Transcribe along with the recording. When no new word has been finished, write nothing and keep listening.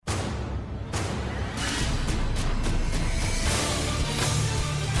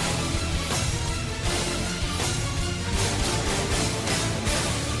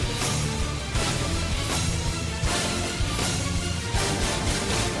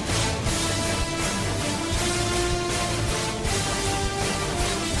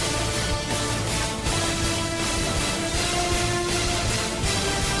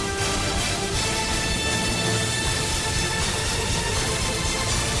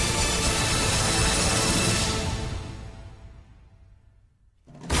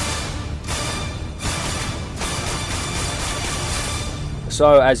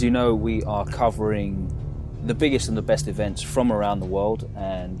So, as you know, we are covering the biggest and the best events from around the world,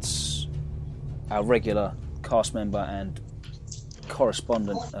 and our regular cast member and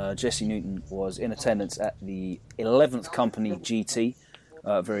correspondent, Jesse Newton, was in attendance at the 11th Company GT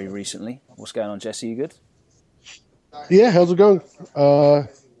very recently. What's going on, Jesse? You good? Yeah, how's it going? I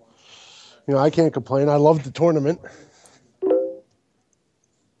can't complain. I love the tournament.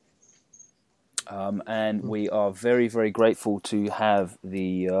 And we are very, very grateful to have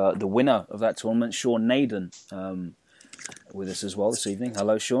the winner of that tournament, Sean Naden, with us as well this evening.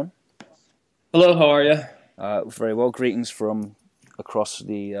 Hello, Sean. Hello, how are you? Very well. Greetings from across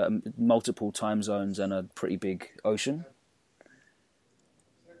the multiple time zones and a pretty big ocean.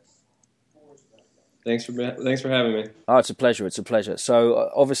 Thanks for having me. Oh, it's a pleasure. It's a pleasure.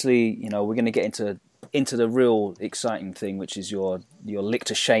 So obviously, we're going to get into the real exciting thing, which is your lick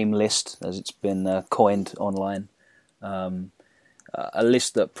to shame list, as it's been coined online. A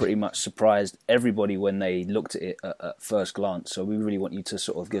list that pretty much surprised everybody when they looked at it at first glance. So we really want you to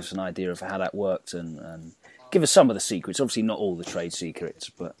sort of give us an idea of how that worked and give us some of the secrets. Obviously not all the trade secrets,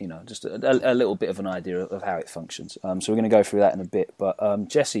 but just a little bit of an idea of how it functions. So we're going to go through that in a bit. But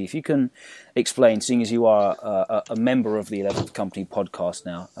Jesse, if you can explain, seeing as you are a member of the 11th Company podcast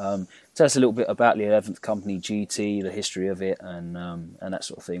now, tell us a little bit about the 11th Company GT, the history of it, and that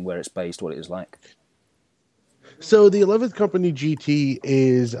sort of thing, where it's based, what it is like. So the 11th Company GT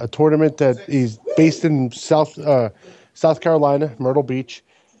is a tournament that is based in South Carolina, Myrtle Beach.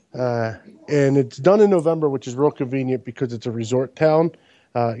 And it's done in November, which is real convenient because it's a resort town,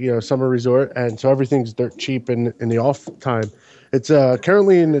 summer resort. And so everything's dirt cheap in the off time. It's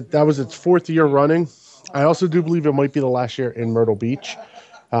currently that was its 4th year running. I also do believe it might be the last year in Myrtle Beach,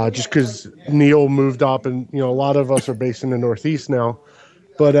 just because Neil moved up and, a lot of us are based in the Northeast now.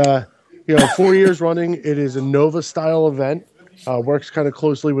 But, 4 years running, it is a Nova style event. Works kind of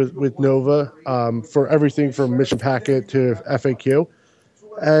closely with Nova for everything from mission packet to FAQ.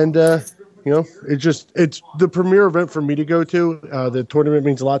 And, it's the premier event for me to go to. The tournament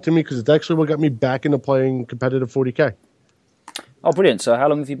means a lot to me because it's actually what got me back into playing competitive 40K. Oh, brilliant. So how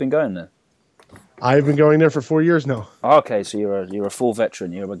long have you been going there? I've been going there for 4 years now. Okay, so you're a full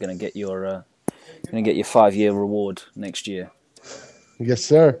veteran. You're going to get your 5-year reward next year. Yes,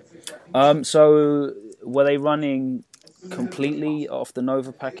 sir. So were they running completely off the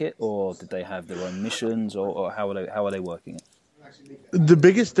Nova packet, or did they have their own missions, or how are they working it? The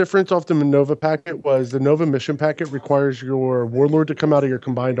biggest difference off the Nova packet was the Nova mission packet requires your Warlord to come out of your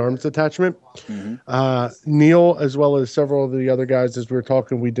combined arms detachment. Mm-hmm. Neil, as well as several of the other guys, as we were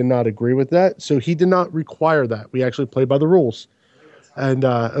talking, we did not agree with that. So he did not require that. We actually played by the rules and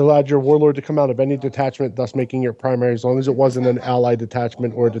allowed your Warlord to come out of any detachment, thus making your primary, as long as it wasn't an allied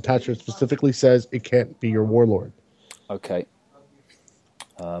detachment or a detachment specifically says it can't be your Warlord. Okay.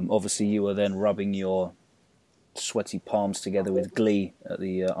 Obviously, you were then rubbing your sweaty palms together with glee at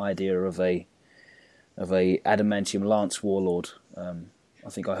the idea of a adamantium lance warlord. I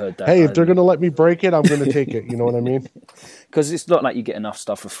think I heard that. Hey, if they're going to let me break it, I'm going to take it. You know what I mean? Because it's not like you get enough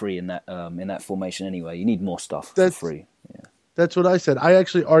stuff for free in that formation anyway. You need more stuff for free. Yeah. That's what I said. I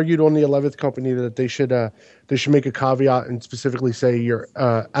actually argued on the 11th Company that they should make a caveat and specifically say your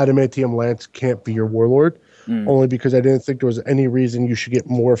adamantium lance can't be your warlord, only because I didn't think there was any reason you should get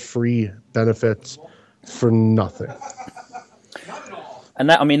more free benefits for nothing. And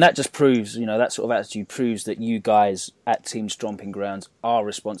that just proves, that sort of attitude proves that you guys at Team Stomping Grounds are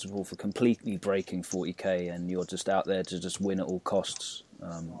responsible for completely breaking 40K, and you're just out there to just win at all costs,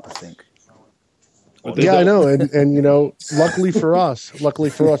 I think. Yeah, I know. And luckily for us,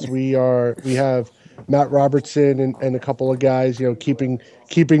 we have Matt Robertson and a couple of guys, keeping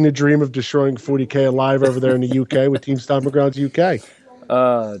the dream of destroying 40K alive over there in the UK with Team Stomping Grounds UK.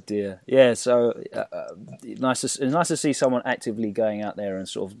 Oh dear, yeah. So nice to see someone actively going out there and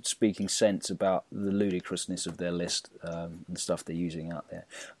sort of speaking sense about the ludicrousness of their list and stuff they're using out there.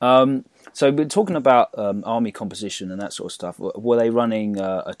 So we're talking about army composition and that sort of stuff. Were they running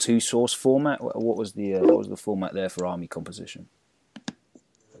a 2-source format? What was the format there for army composition?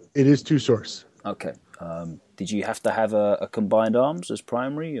 It is 2-source. Okay. Did you have to have a combined arms as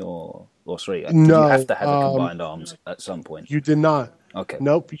primary, or sorry? Did No, you have to have a combined arms at some point? You did not. Okay.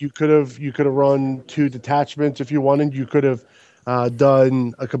 Nope. You could have run 2 detachments if you wanted. You could have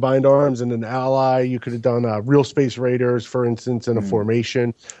done a combined arms and an ally. You could have done real space raiders, for instance, in a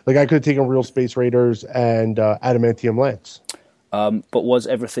formation. Like I could have taken real space raiders and adamantium lance. But was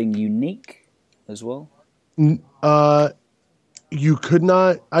everything unique as well? You could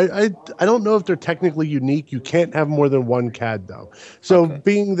not. I don't know if they're technically unique. You can't have more than one CAD though. So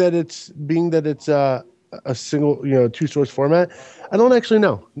being that it's a single, two source format. I don't actually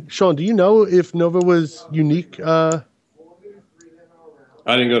know. Sean, do you know if Nova was unique? I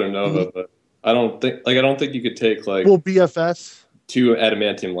didn't go to Nova, but I don't think you could take BFS 2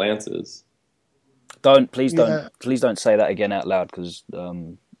 adamantium lances. Please don't say that again out loud, because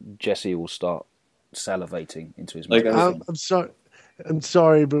Jesse will start salivating into his mouth. I'm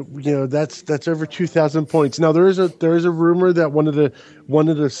sorry, but that's over 2,000 points. Now there is a rumor that one of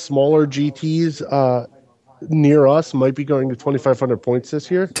the smaller GTs near us might be going to 2,500 points this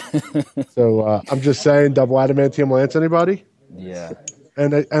year. So I'm just saying, double adamantium lance, anybody? Yeah.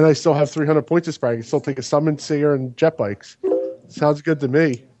 And I still have 300 points to spray. I can still take a summon, seer, and jet bikes. Sounds good to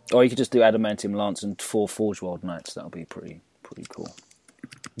me. Or you could just do adamantium lance and 4 Forge World Knights. That'll be pretty cool.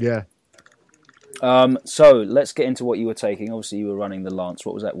 Yeah. So let's get into what you were taking. Obviously, you were running the lance.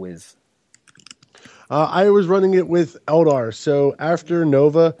 What was that with? I was running it with Eldar. So after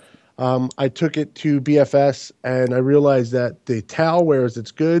Nova, I took it to BFS, and I realized that the Tau, whereas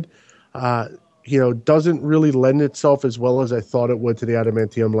it's good, doesn't really lend itself as well as I thought it would to the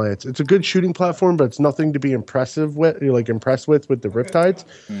adamantium lance. It's a good shooting platform, but it's nothing to be impressed with with the Riptides.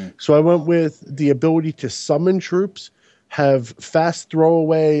 So I went with the ability to summon troops, have fast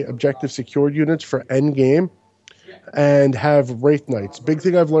throwaway objective secured units for end game, and have Wraith Knights. Big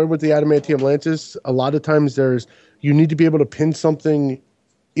thing I've learned with the adamantium lances, a lot of times you need to be able to pin something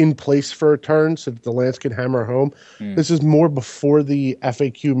in place for a turn so that the lance can hammer home. This is more before the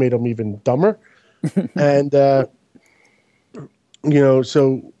FAQ made them even dumber. And so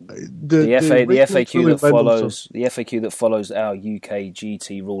the FAQ that follows our UK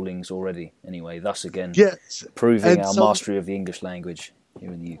GT rulings already. Anyway, thus again, proving our mastery of the English language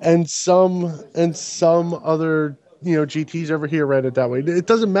here in the UK. And some other GTs over here read it that way. It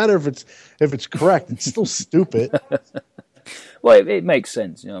doesn't matter if it's correct. It's still stupid. Well, it makes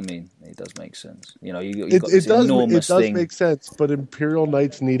sense. You know what I mean? It does make sense. You got this enormous thing. It does make sense, but Imperial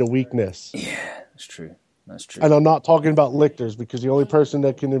Knights need a weakness. Yeah, that's true. That's true. And I'm not talking about lictors, because the only person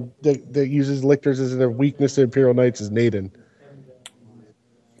that uses lictors as a weakness to Imperial Knights is Naden.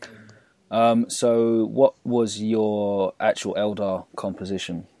 So what was your actual Eldar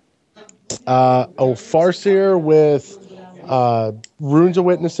composition? Farseer with Runes of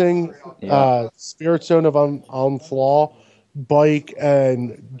Witnessing, Spirit Stone of Onflaw, bike,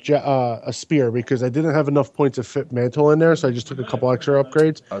 and a spear, because I didn't have enough points to fit mantle in there, so I just took a couple extra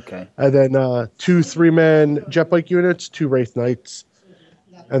upgrades. Okay. And then 2 3-man jet bike units, 2 Wraith Knights,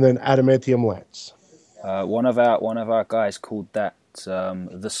 and then adamantium lance. One of our guys called that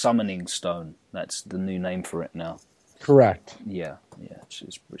the Summoning Stone. That's the new name for it now. Correct. Yeah,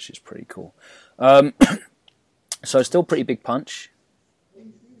 which is pretty cool. So still pretty big punch.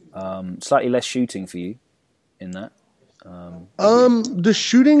 Slightly less shooting for you in that. The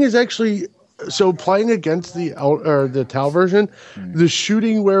shooting is actually, so playing against the Tau version, the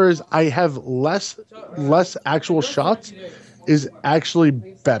shooting, whereas I have less actual shots, is actually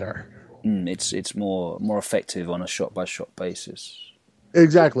better. It's more effective on a shot by shot basis.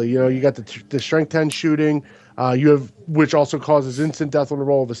 Exactly. You got the strength 10 shooting. You have, which also causes instant death on a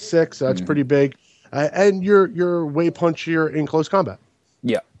roll of a 6. So that's pretty big. And you're way punchier in close combat.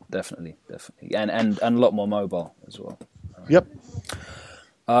 Yeah, definitely, and a lot more mobile as well. Yep.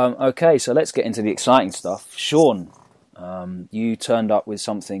 Okay, so let's get into the exciting stuff. Sean, you turned up with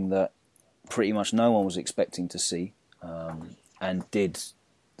something that pretty much no one was expecting to see, and did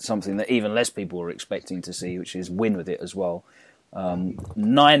something that even less people were expecting to see, which is win with it as well.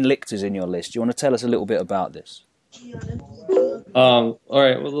 9 lictors in your list. Do you want to tell us a little bit about this? All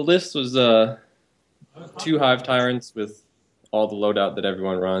right. Well, the list was 2 Hive Tyrants with all the loadout that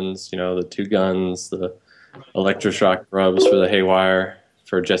everyone runs. The 2 guns, the electroshock grubs for the Haywire,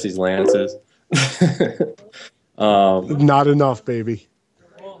 for Jesse's lances. Not enough, baby.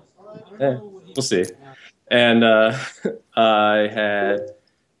 We'll see. And I had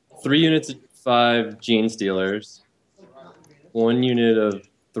 3 units of 5 Gene Stealers, 1 unit of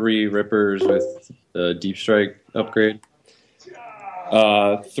 3 Rippers with the Deep Strike upgrade,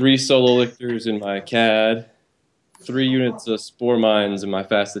 3 Solo Lictors in my CAD, 3 units of Spore Mines in my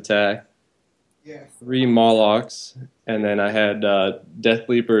Fast Attack, 3 Molochs, and then I had Death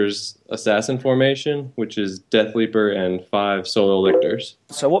Leaper's Assassin Formation, which is Death Leaper and 5 Solo Lictors.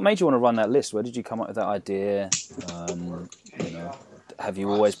 So what made you want to run that list? Where did you come up with that idea? Have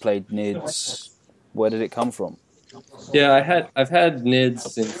you always played NIDS? Where did it come from? Yeah, I've had NIDS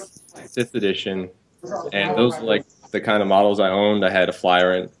since 5th edition, and those are like the kind of models I owned. I had a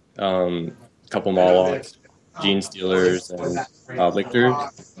Flyer, a couple Molochs, Gene Stealers, and Lictors,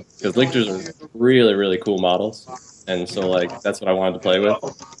 because Lictors are really, really cool models, and so that's what I wanted to play with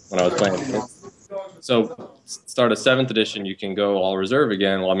when I was playing NIDS. So start a 7th edition, you can go all reserve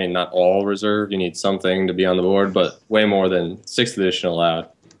again. Well, I mean, not all reserve. You need something to be on the board, but way more than 6th edition allowed.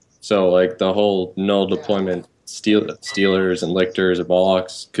 So like the whole null deployment Stealers and Lictors and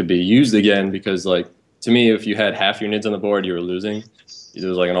Molochs could be used again because, like, to me, if you had half your NIDs on the board, you were losing. It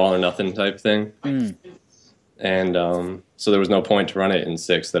was like an all or nothing type thing. And so there was no point to run it in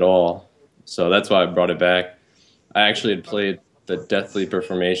 6th at all. So that's why I brought it back. I actually had played the Death Leaper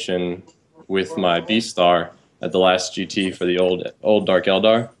formation with my Beastar at the last GT for the old Dark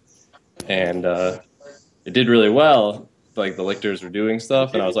Eldar. And it did really well. Like, the Lictors were doing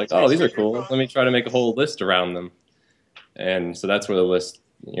stuff, and I was like, oh, these are cool. Let me try to make a whole list around them. And so that's where the list,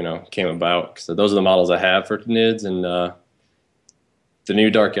 came about. So those are the models I have for NIDS, and the new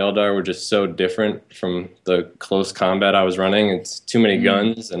Dark Eldar were just so different from the close combat I was running. It's too many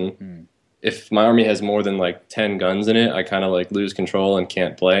guns, and if my army has more than like 10 guns in it, I kind of like lose control and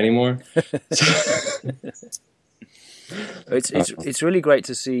can't play anymore. It's really great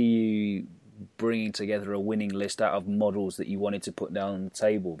to see you bringing together a winning list out of models that you wanted to put down on the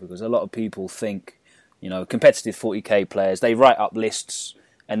table, because a lot of people think, competitive 40k players, they write up lists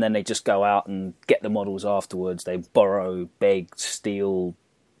and then they just go out and get the models afterwards. They borrow, beg, steal,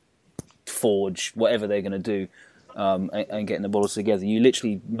 forge, whatever they're going to do, and getting the models together. You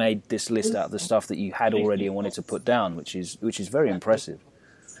literally made this list out of the stuff that you had already and wanted to put down, which is very impressive.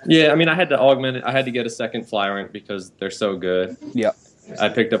 Yeah, I mean, I had to augment it. I had to get a second Flyrant because they're so good. Yeah. I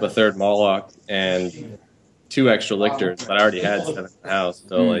picked up a 3rd Moloch and 2 extra Lictors, but I already had 7 in the house.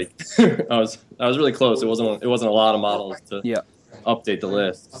 So like, I was really close. It wasn't a lot of models to update the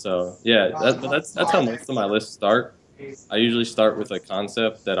list. So yeah, that's how most of my lists start. I usually start with a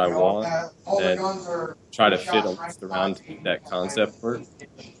concept that I want and try to fit a list around that concept work.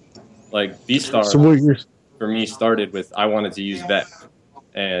 Like Beastar, for me, started with I wanted to use Vect,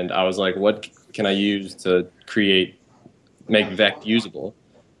 and I was like, what can I use to make Vect usable?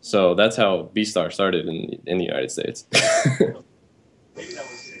 So that's how Beastar started in the United States.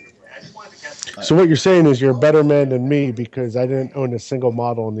 So what you're saying is you're a better man than me because I didn't own a single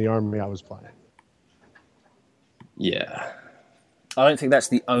model in the army I was playing. Yeah. I don't think that's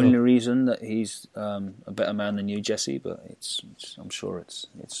the only reason that he's a better man than you, Jesse, but I'm sure it's.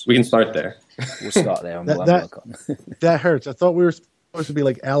 We can start there. We'll start there and we'll work on. That hurts. I thought we were supposed to be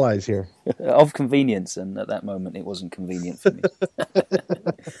like allies here. Of convenience, and at that moment it wasn't convenient for me.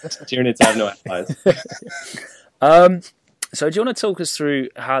 Tyranids have no allies. So do you want to talk us through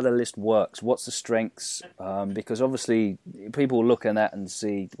how the list works? What's the strengths? Because obviously people looking at and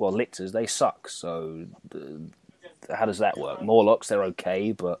see, well, Lictors, they suck. So how does that work? Morlocks, they're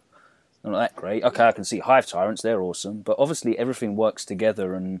okay, but not that great. Okay, I can see Hive Tyrants, they're awesome. But obviously everything works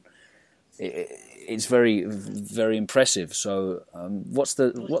together and it's very, very impressive. So what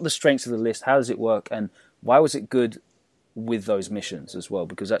are the strengths of the list? How does it work? And why was it good with those missions as well?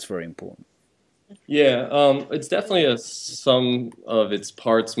 Because that's very important. Yeah, it's definitely a sum of its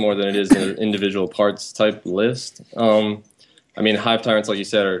parts more than it is an individual parts type list. I mean, Hive Tyrants, like you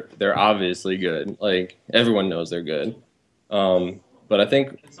said, they're obviously good. Like, everyone knows they're good. But I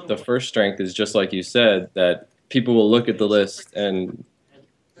think the first strength is just like you said, that people will look at the list and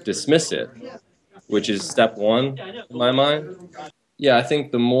dismiss it, which is step one in my mind. Yeah, I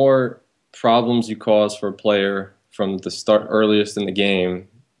think the more problems you cause for a player from the start earliest in the game,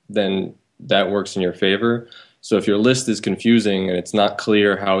 then that works in your favor. So if your list is confusing and it's not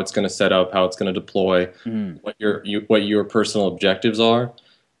clear how it's going to set up, how it's going to deploy, what your personal objectives are,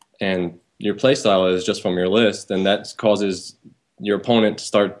 and your playstyle is just from your list, then that causes your opponent to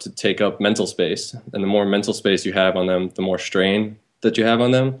start to take up mental space. And the more mental space you have on them, the more strain that you have on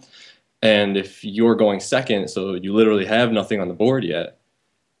them. And if you're going second, so you literally have nothing on the board yet,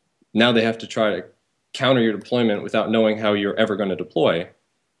 now they have to try to counter your deployment without knowing how you're ever going to deploy.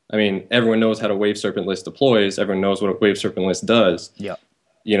 I mean, everyone knows how a Wave Serpent list deploys. Everyone knows what a Wave Serpent list does. Yeah.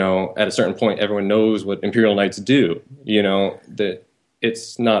 You know, at a certain point, everyone knows what Imperial Knights do. You know, that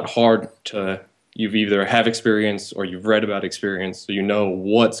it's not hard to, you've either have experience or you've read about experience, so you know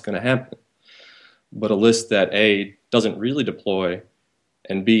what's going to happen. But a list that A, doesn't really deploy,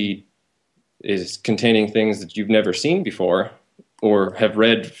 and B, is containing things that you've never seen before or have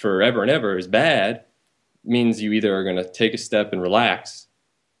read forever and ever is bad, means you either are going to take a step and relax,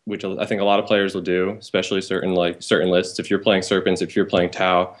 which I think a lot of players will do, especially certain lists. If you're playing Serpents, if you're playing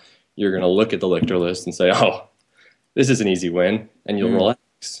Tau, you're going to look at the Lictor list and say, oh, this is an easy win, and you'll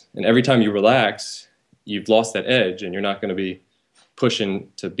relax. And every time you relax, you've lost that edge, and you're not going to be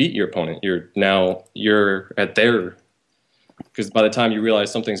pushing to beat your opponent. You're at their, because by the time you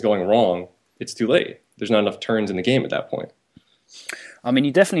realize something's going wrong, it's too late. There's not enough turns in the game at that point. I mean,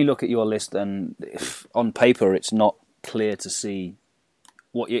 you definitely look at your list, and if on paper it's not clear to see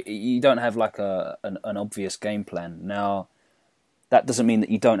what you don't have like an obvious game plan. Now, that doesn't mean that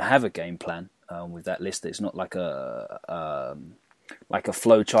you don't have a game plan with that list. It's not like a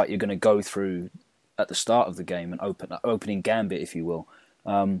flow chart you're going to go through at the start of the game and opening gambit, if you will.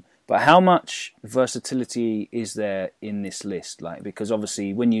 But how much versatility is there in this list? Like, because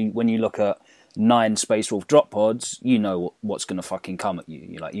obviously when you look at 9 Space Wolf drop pods, you know what's going to fucking come at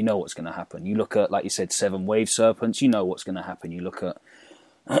you. You know what's going to happen. You look at, like you said, 7 Wave Serpents, you know what's going to happen. You look at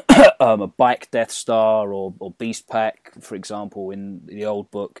a Bike Death Star or Beast Pack, for example, in the old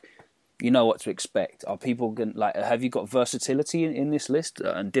book, you know what to expect. Are people going have you got versatility in this list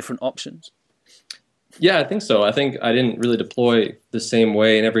and different options? Yeah, I think so. I think I didn't really deploy the same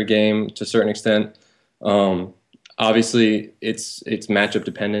way in every game to a certain extent. Obviously, it's matchup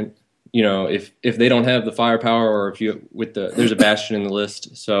dependent. If they don't have the firepower, or there's a Bastion in the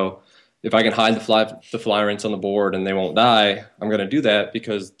list, so if I can hide the Flyrants on the board and they won't die, I'm going to do that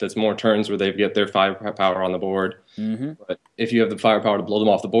because there's more turns where they get their firepower on the board. Mm-hmm. But if you have the firepower to blow them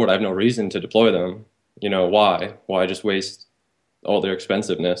off the board, I have no reason to deploy them. Why? Why just waste all their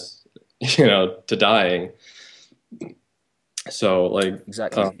expensiveness, to dying? So,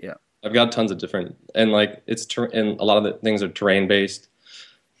 exactly, yeah. I've got tons of different, and and a lot of the things are terrain based.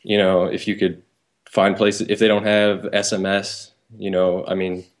 If you could find places, if they don't have SMS,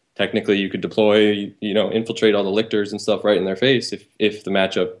 technically you could deploy, infiltrate all the lictors and stuff right in their face if the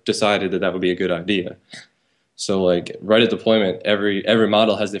matchup decided that would be a good idea. So right at deployment, every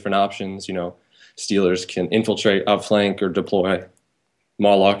model has different options. Stealers can infiltrate, outflank, or deploy.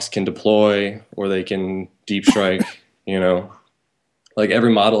 Morlocks can deploy, or they can deep strike.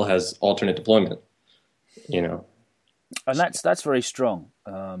 Every model has alternate deployment. And that's very strong,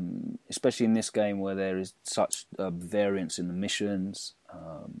 especially in this game where there is such variance in the missions,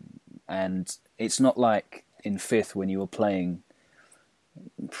 and it's not like in 5th when you were playing.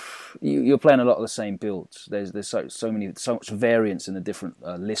 You're playing a lot of the same builds. There's so much variance in the different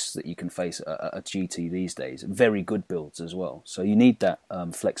lists that you can face at GT these days. Very good builds as well. So you need that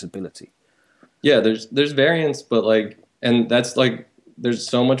flexibility. Yeah, there's variance, but and that's there's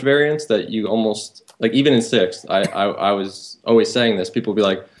so much variance that you almost even in 6th, I was always saying this. People would be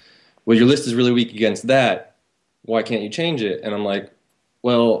like, "Well, your list is really weak against that. Why can't you change it?" And I'm like,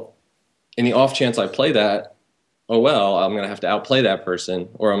 "Well, in the off chance I play that, oh well, I'm gonna have to outplay that person,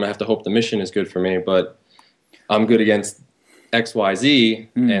 or I'm gonna have to hope the mission is good for me. But I'm good against X, Y, Z,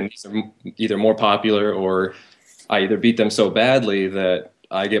 and these are either more popular, or I either beat them so badly that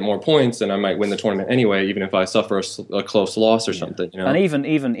I get more points and I might win the tournament anyway, even if I suffer a close loss or something." And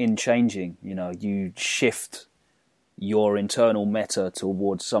even in changing, you shift your internal meta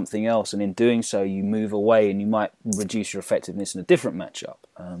towards something else, and in doing so, you move away and you might reduce your effectiveness in a different matchup.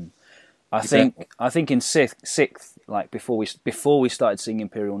 I think in 6th, before we started seeing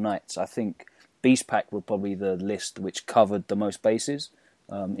Imperial Knights, I think Beast Pack were probably the list which covered the most bases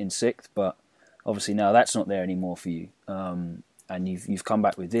in 6th, but obviously now that's not there anymore for you. And you've come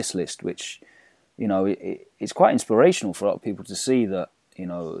back with this list, which, it's quite inspirational for a lot of people to see that,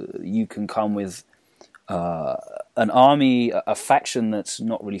 you can come with an army, a faction that's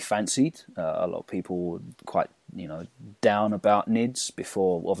not really fancied. A lot of people were quite, down about NIDS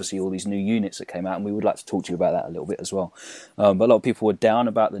before, obviously, all these new units that came out, and we would like to talk to you about that a little bit as well. But a lot of people were down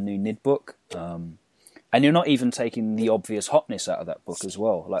about the new NID book. And you're not even taking the obvious hotness out of that book as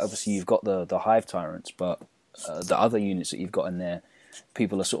well. Obviously, you've got the Hive Tyrants, but the other units that you've got in there,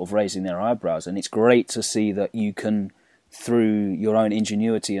 people are sort of raising their eyebrows, and it's great to see that you can, through your own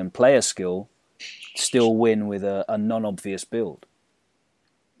ingenuity and player skill, still win with a non-obvious build.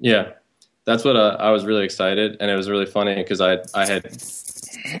 Yeah, that's what I was really excited, and it was really funny because I had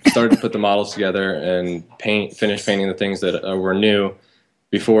started to put the models together and finish painting the things that were new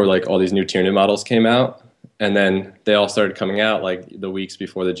before all these new Tyranid models came out. And then they all started coming out the weeks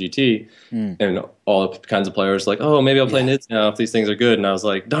before the GT, and all kinds of players oh, maybe I'll play NIDS now if these things are good. And I was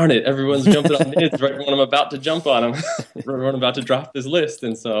like, darn it, everyone's jumping on NIDS right when I'm about to jump on them, right when I'm about to drop this list.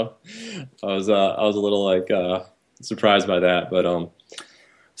 And so I was a little surprised by that. But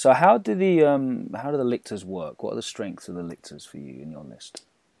so how do the lictors work? What are the strengths of the lictors for you in your list?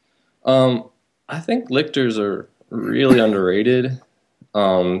 I think lictors are really underrated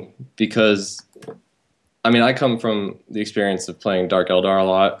because, I come from the experience of playing Dark Eldar a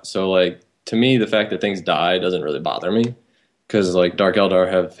lot, so to me the fact that things die doesn't really bother me, because Dark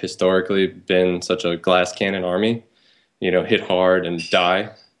Eldar have historically been such a glass cannon army, hit hard and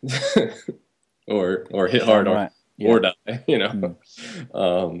die, or hit hard or die,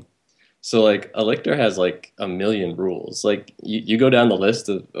 So like a lictor has like a million rules. Like you go down the list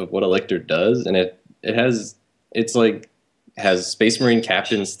of what a lictor does, and it has it's like has Space Marine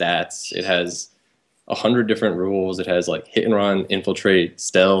captain stats. It has 100 different rules. It has like hit and run, infiltrate,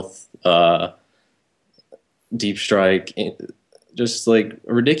 stealth, deep strike, just like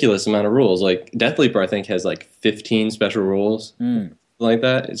a ridiculous amount of rules. Like Death Leaper, I think, has like 15 special rules like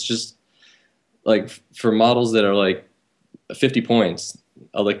that. It's just like for models that are like 50 points,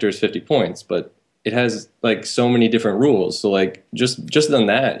 a lictor is 50 points, but it has like so many different rules. So like just on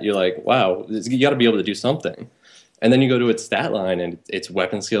that, you're like, wow, you got to be able to do something. And then you go to its stat line, and it's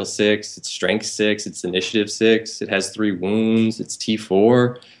weapon skill 6, it's strength 6, it's initiative 6, it has 3 wounds, it's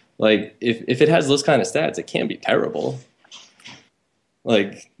T4. Like if it has those kind of stats, it can't be terrible.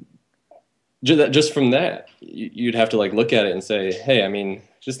 Like just from that, you'd have to like look at it and say, hey, I mean,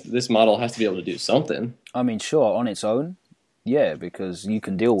 just this model has to be able to do something. I mean, sure, on its own, yeah, because you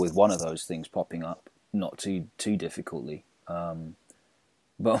can deal with one of those things popping up not too difficultly.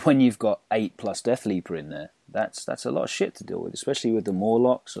 But when you've got 8 plus Death Leaper in there, that's a lot of shit to deal with, especially with the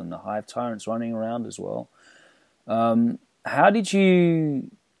Morlocks and the Hive Tyrants running around as well. How did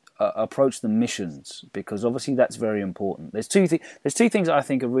you approach the missions? Because obviously that's very important. There's two things that I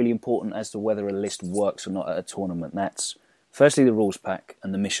think are really important as to whether a list works or not at a tournament. That's firstly the rules pack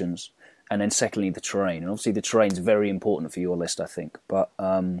and the missions, and then secondly the terrain. And obviously the terrain's very important for your list, I think. But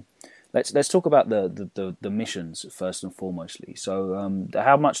let's talk about the missions first and foremostly. So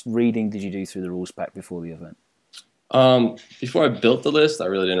how much reading did you do through the rules pack before the event? Before I built the list, I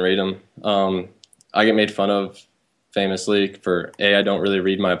really didn't read them. I get made fun of famously for A, I don't really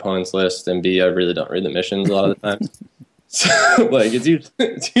read my opponent's list, and B, I really don't read the missions a lot of the time. So like it's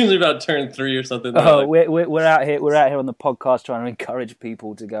usually about turn 3 or something. Oh, like, we're out here on the podcast trying to encourage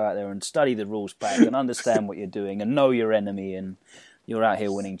people to go out there and study the rules pack and understand what you're doing and know your enemy, and you're out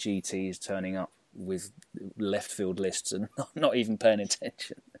here winning GTs, turning up with left field lists and not even paying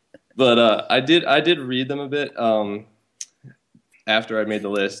attention. But I did read them a bit after I made the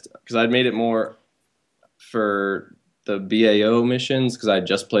list, because I'd made it more for the BAO missions, because I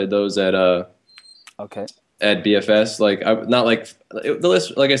just played those at BFS. Like the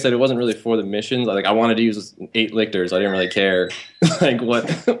list, like I said, it wasn't really for the missions. I wanted to use 8 lictors. I didn't really care like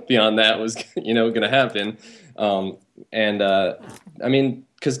what beyond that was going to happen. I mean,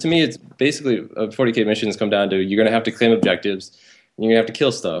 because to me, it's basically 40k missions come down to you're going to have to claim objectives, and you're going to have to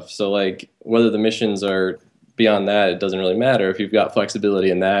kill stuff. So like whether the missions are beyond that, it doesn't really matter. If you've got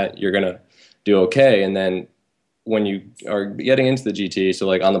flexibility in that, you're going to do okay. And then when you are getting into the GT, so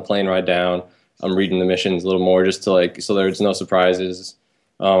like on the plane ride down, I'm reading the missions a little more just to like, so there's no surprises.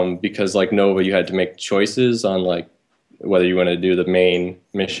 Because like Nova, you had to make choices on like whether you want to do the main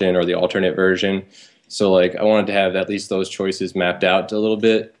mission or the alternate version. So like I wanted to have at least those choices mapped out a little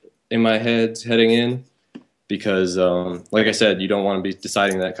bit in my head heading in, because like I said, you don't want to be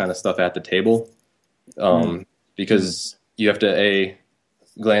deciding that kind of stuff at the table, because you have to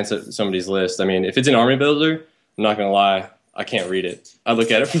glance at somebody's list. I mean, if it's an army builder, I'm not going to lie, I can't read it. I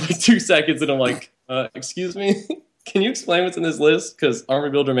look at it for like 2 seconds and I'm like, excuse me, can you explain what's in this list? Because army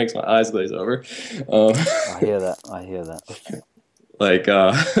builder makes my eyes glaze over. I hear that. Like,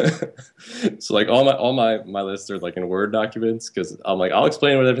 so like all my lists are like in Word documents, because I'm like, I'll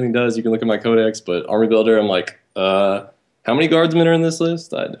explain what everything does. You can look at my codex, but army builder, I'm like, how many guardsmen are in this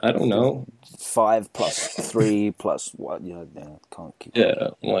list? I don't know. 5 plus 3 plus what? Can't keep. Yeah,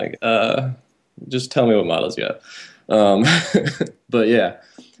 I'm like, just tell me what models you have. But yeah,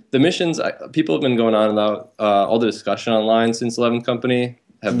 the missions, people have been going on about all the discussion online since 11th Company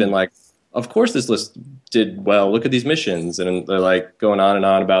have been like, of course this list did well. Look at these missions. And they're like going on and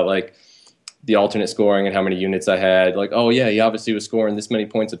on about like the alternate scoring and how many units I had. Like, oh yeah, he obviously was scoring this many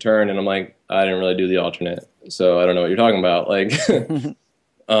points a turn. And I'm like, I didn't really do the alternate, so I don't know what you're talking about. Like,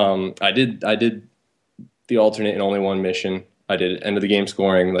 I did the alternate in only one mission. I did end of the game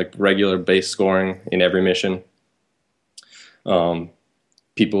scoring, like regular base scoring in every mission.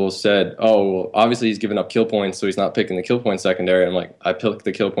 People said, oh, well, obviously he's giving up kill points, so he's not picking the kill point secondary. I'm like, I picked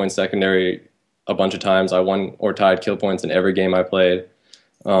the kill point secondary a bunch of times. I won or tied kill points in every game I played.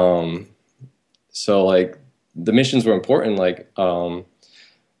 So like the missions were important. Like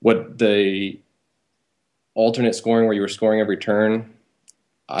what the alternate scoring where you were scoring every turn,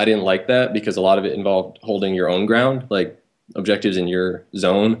 I didn't like that, because a lot of it involved holding your own ground, like objectives in your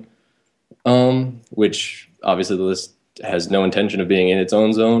zone, which obviously the list has no intention of being in its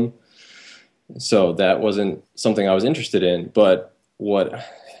own zone. So that wasn't something I was interested in. But what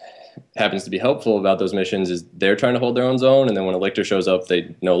happens to be helpful about those missions is they're trying to hold their own zone, and then when a lictor shows up,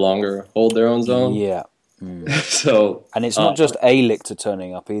 they no longer hold their own zone. Yeah. So, and it's not just a lictor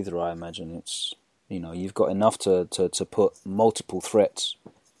turning up either. I imagine it's you've got enough to put multiple threats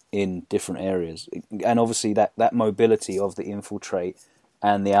in different areas, and obviously that mobility of the infiltrate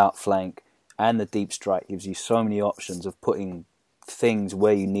and the outflank and the deep strike gives you so many options of putting things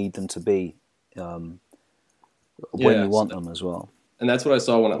where you need them to be when you want them as well. And that's what I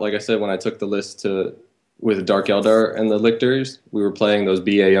saw like I said, when I took the list with Dark Eldar and the Lictors, we were playing those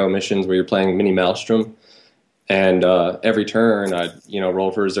BAO missions where you're playing Mini Maelstrom. And every turn, I'd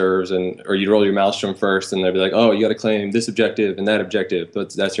roll for reserves, or you'd roll your Maelstrom first, and they'd be like, "Oh, you got to claim this objective and that objective,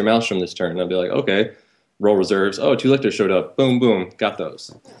 but that's your Maelstrom this turn." And I'd be like, "Okay, roll reserves. Oh, 2 Lictors showed up. Boom, boom, got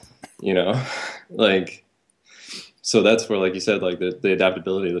those." So that's where, like you said, like the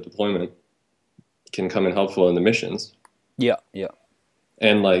adaptability, the deployment can come in helpful in the missions. Yeah.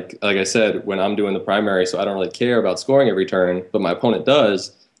 And like I said, when I'm doing the primary, so I don't really care about scoring every turn, but my opponent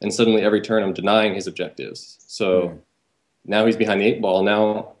does. And suddenly every turn I'm denying his objectives. So now he's behind the 8 ball.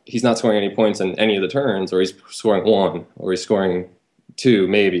 Now he's not scoring any points in any of the turns, or he's scoring 1, or he's scoring 2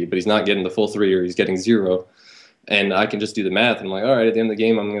 maybe, but he's not getting the full 3, or he's getting 0. And I can just do the math. And I'm like, all right, at the end of the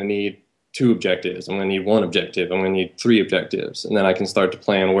game, I'm going to need 2 objectives. I'm going to need 1 objective. I'm going to need 3 objectives. And then I can start to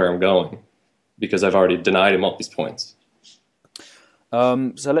plan where I'm going because I've already denied him all these points.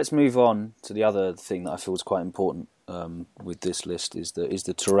 So let's move on to the other thing that I feel is quite important with this list is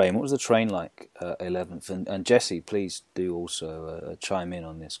the terrain. What was the terrain like 11th? And Jesse, please do also chime in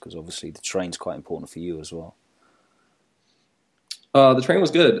on this, because obviously the terrain's quite important for you as well. The terrain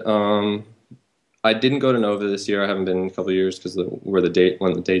was good. I didn't go to Nova this year. I haven't been in a couple of years because when the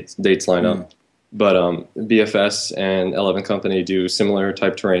dates line up. But BFS and 11 Company do similar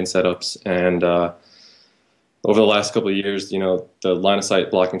type terrain setups, and over the last couple of years, the line of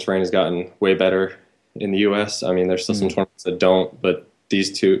sight blocking terrain has gotten way better in the U.S. I mean, there's still some tournaments that don't, but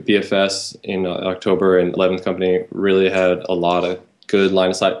these two, BFS in October and 11th Company, really had a lot of good line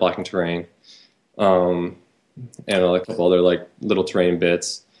of sight blocking terrain, and a couple other like little terrain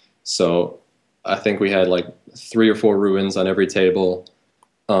bits. So I think we had like 3 or 4 ruins on every table,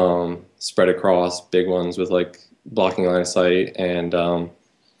 spread across, big ones with like blocking line of sight, and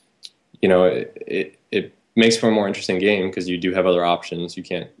it makes for a more interesting game because you do have other options.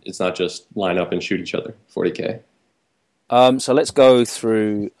 It's not just line up and shoot each other 40K. So let's go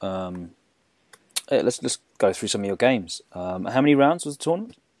through let's go through some of your games. How many rounds was the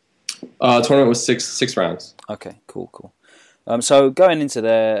tournament? Tournament was six rounds. Okay, cool. So going into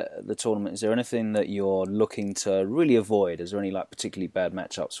the tournament, is there anything that you're looking to really avoid? Is there any like particularly bad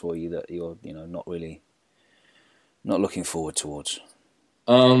matchups for you that you're not looking forward towards?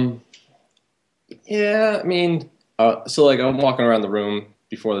 Yeah, I mean, so like I'm walking around the room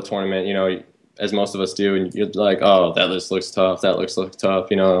before the tournament, as most of us do, and you're like, oh, that list looks tough, that looks tough,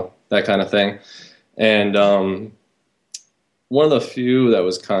 that kind of thing. And one of the few that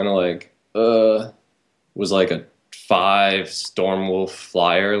was kind of like, was like a 5 Stormwolf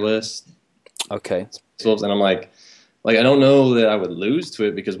flyer list. Okay. And I'm like I don't know that I would lose to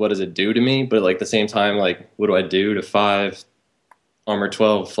it because what does it do to me? But like at the same time, like, what do I do to 5 Armor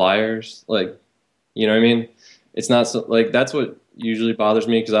 12 flyers? Like, you know what I mean? It's not so, like, that's what usually bothers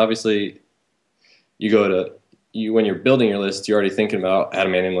me, because obviously when you're building your list, you're already thinking about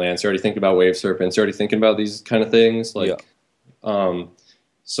Adamantium Lance, you're already thinking about Wave Serpents, you're already thinking about these kind of things. Like,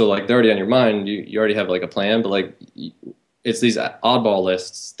 so like they're already on your mind. You already have like a plan, but like it's these oddball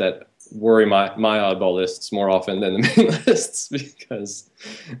lists that worry my oddball lists more often than the main lists, because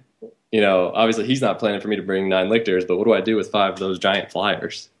obviously he's not planning for me to bring 9 Lictors, but what do I do with 5 of those giant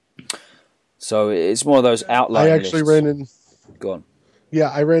flyers? So it's more of those outline lists. Go on. Yeah,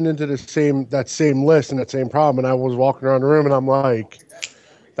 I ran into that same list and that same problem, and I was walking around the room, and I'm like,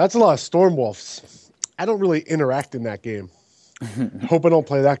 that's a lot of Stormwolves. I don't really interact in that game. Hope I don't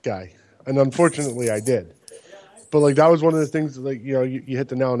play that guy. And unfortunately, I did. But like that was one of the things, like, you hit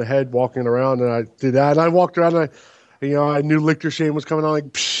the nail on the head walking around, and I did that. And I walked around, and I knew Lictor Shame was coming on,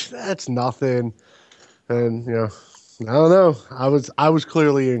 like, that's nothing. And, I don't know. I was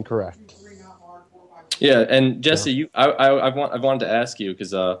clearly incorrect. Yeah, and Jesse, I've wanted to ask you,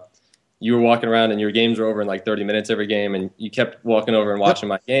 because you were walking around and your games were over in like 30 minutes every game, and you kept walking over and watching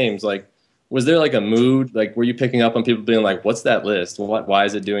my games. Like, was there like a mood? Like, were you picking up on people being like, "What's that list? Why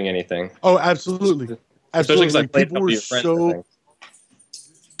is it doing anything?" Oh, absolutely, especially because people were so.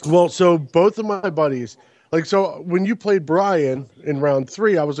 Well, so both of my buddies, like, so when you played Brian in round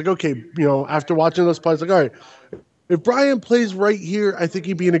 3, I was like, okay, after watching those plays, like, all right. If Brian plays right here, I think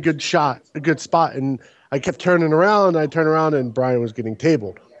he'd be in a good spot. And I kept turning around, and I turned around, and Brian was getting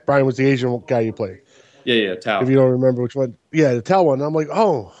tabled. Brian was the Asian guy you played. Yeah, Tau. If you don't remember which one, yeah, the Tau one. I'm like,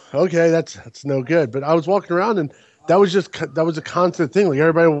 oh, okay, that's no good. But I was walking around, and that was a constant thing. Like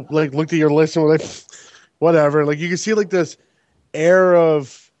everybody like looked at your list and were like, whatever. Like you can see like this air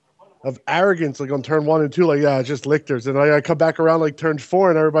of arrogance, like on turn 1 and 2, like, yeah, it's just Lictors. And I come back around like turn 4,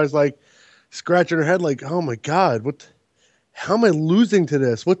 and everybody's like scratching their head, like, oh my god, how am I losing to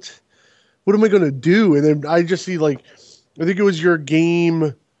this? What am I going to do? And then I just see like, I think it was your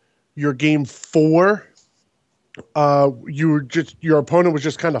game 4. Your opponent was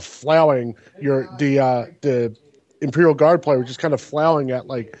just kind of flouting the Imperial Guard player was just kind of flouting at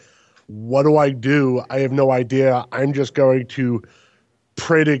like, what do I do? I have no idea. I'm just going to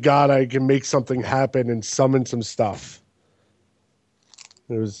pray to God I can make something happen and summon some stuff.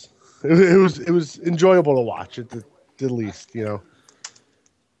 It was enjoyable to watch at the least, you know.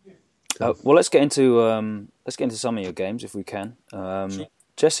 Well, let's get into some of your games if we can.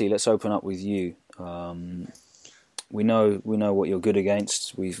 Jesse, let's open up with you. We know what you're good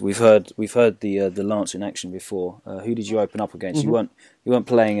against. We've heard the Lance in action before. Who did you open up against? Mm-hmm. You weren't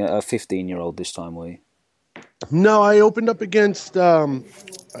playing a 15-year-old this time, were you? No, I opened up against one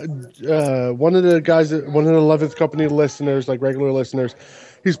of the guys, one of the 11th Company listeners, like regular listeners.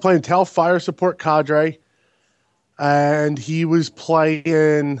 He's playing Tal Fire Support Cadre, and he was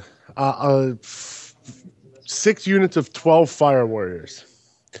playing 6 units of 12 Fire Warriors.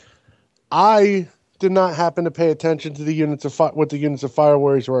 I did not happen to pay attention to the units of what the units of Fire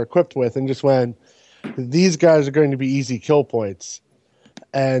Warriors were equipped with, and just went, these guys are going to be easy kill points.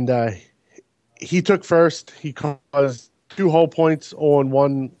 And he took first. He caused 2 hull points on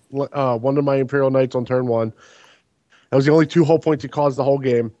one of my Imperial Knights on turn 1. That was the only 2 hull points he caused the whole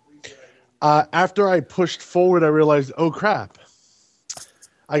game. After I pushed forward, I realized, oh crap!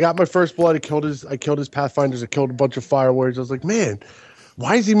 I got my first blood. I killed his Pathfinders. I killed a bunch of Fire Warriors. I was like, man,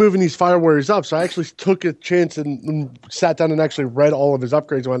 why is he moving these Fire Warriors up? So I actually took a chance and sat down and actually read all of his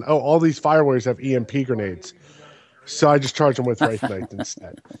upgrades. And went, oh, all these Fire Warriors have EMP grenades. So I just charged them with Wraith Knight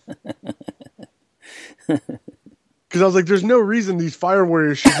instead. Because I was like, there's no reason these Fire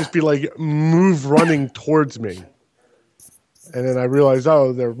Warriors should just be like move running towards me. And then I realized,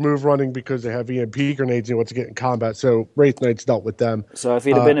 oh, they're move running because they have EMP grenades and want to get in combat. So Wraith Knight's dealt with them. So if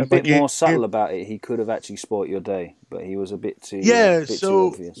he'd have been a bit more subtle about it, he could have actually spoilt your day. But he was a bit too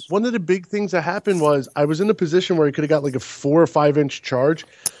too obvious. One of the big things that happened was I was in a position where he could have got like a 4 or 5 inch charge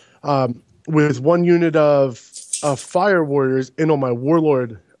with 1 unit of Fire Warriors in on my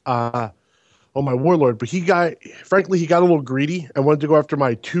Warlord. But he got a little greedy and wanted to go after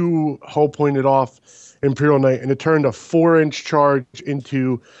my 2 hull pointed off Imperial Knight, and it turned a 4 inch charge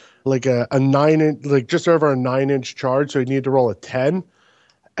into like a 9 inch, like just over a 9 inch charge. So he needed to roll a 10,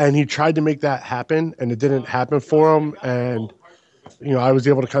 and he tried to make that happen, and it didn't happen for him. And I was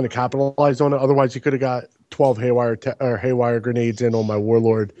able to kind of capitalize on it. Otherwise, he could have got 12 haywire grenades in on my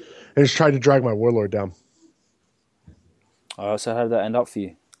Warlord, and just tried to drag my Warlord down. So how did that end up for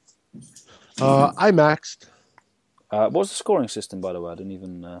you? I maxed. What was the scoring system, by the way? I didn't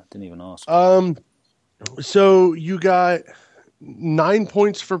even ask. So you got 9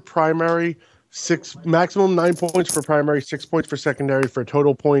 points for primary, maximum 9 points for primary, 6 points for secondary, for a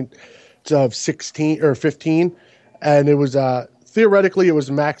total point of 16 or 15. And it was theoretically it was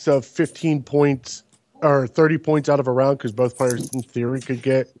a max of 15 points or 30 points out of a round, because both players in theory could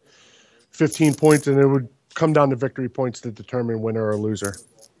get 15 points, and it would come down to victory points to determine winner or loser.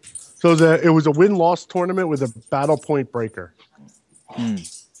 So it was a win-loss tournament with a battle point breaker. Okay.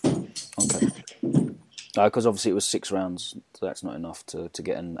 Because obviously it was 6 rounds, so that's not enough to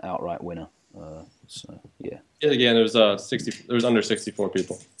get an outright winner. So yeah. Again, there was 60. There was under 64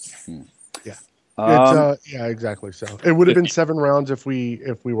 people. Yeah. Yeah, exactly. So it would have been 7 rounds if we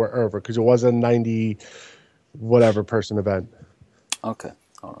were over, because it was a 90 whatever person event. Okay.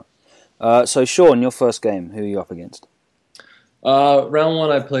 All right. So Sean, your first game, who are you up against? Round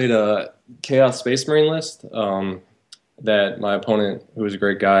 1, I played a Chaos Space Marine list. That my opponent, who was a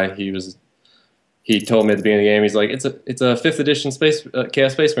great guy, he told me at the beginning of the game, he's like, it's a 5th edition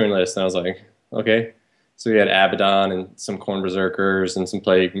Chaos Space Marine list, and I was like, okay. So we had Abaddon and some Khorne Berserkers and some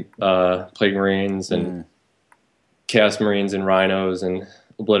Plague Marines and Chaos Marines and Rhinos and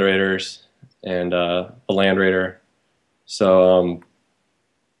Obliterators and a Land Raider. So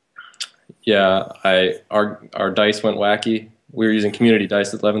our dice went wacky. We were using community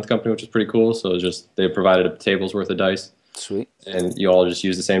dice at 11th Company, which is pretty cool. So it was just they provided a table's worth of dice. Sweet. And you all just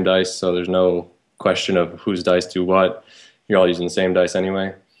use the same dice, so there's no question of whose dice do what. You're all using the same dice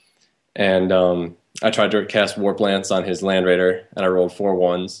anyway. And I tried to cast Warp Lance on his Land Raider, and I rolled 4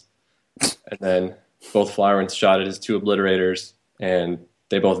 1s. And then both Flowerants shot at his 2 Obliterators, and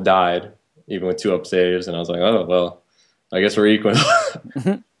they both died even with 2 up saves, and I was like, oh well, I guess we're equal.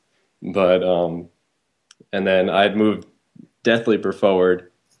 But and then I'd moved Death Leaper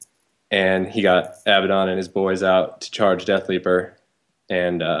forward, and he got Abaddon and his boys out to charge Death Leaper,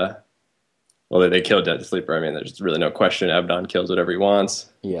 and well, they killed Death Leaper. I mean, there's really no question. Abaddon kills whatever he wants.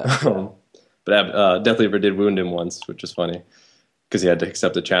 Yeah. But Death Leaper did wound him once, which is funny because he had to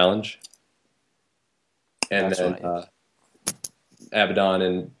accept the challenge. And then Abaddon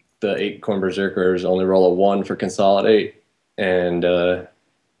and the 8 Khorne Berserkers only roll a 1 for consolidate, and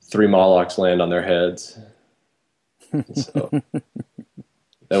 3 Molochs land on their heads. So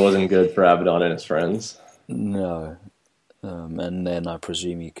that wasn't good for Abaddon and his friends. No. And then I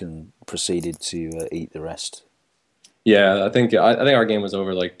presume you proceeded to eat the rest. Yeah, I think our game was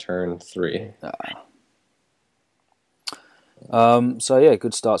over like turn 3. So yeah,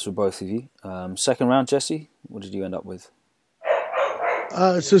 good starts for both of you. Second round, Jesse, what did you end up with?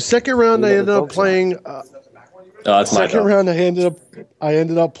 So second round, I ended up playing. That's my second round, I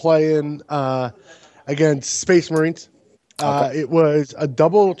ended up playing against Space Marines. Okay. It was a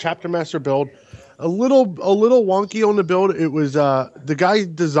double Chapter Master build. A little wonky on the build. It was the guy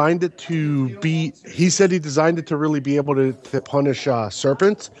designed it to be. He said he designed it to really be able to punish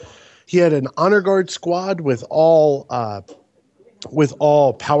serpents. He had an honor guard squad with all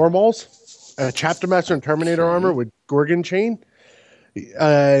power mauls, a Chapter Master and Terminator armor with Gorgon chain,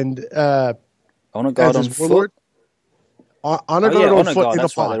 and honor guard on foot. Honor guard on foot in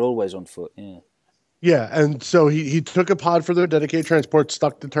that's a pod. Right, they're always on foot. Yeah. Yeah, and so he took a pod for their dedicated transport,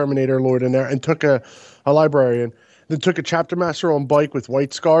 stuck the Terminator Lord in there, and took a librarian. Then took a Chapter Master on bike with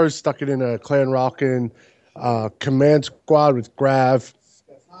white scars, stuck it in a Clan Rockin command squad with Grav.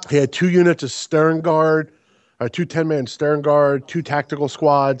 He had 2 units of Stern Guard, 2 10-man Stern Guard, 2 tactical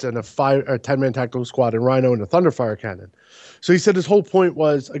squads, and a 10-man tactical squad in Rhino and a Thunderfire cannon. So he said his whole point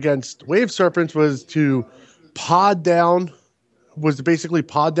was against Wave Serpents was to basically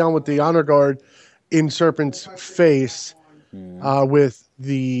pod down with the Honor Guard in Serpent's face with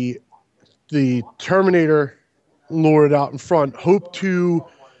the Terminator Lord out in front. Hope to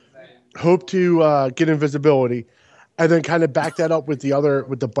get invisibility, and then kind of back that up with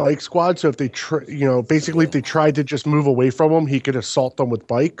the bike squad. So if they if they tried to just move away from him, he could assault them with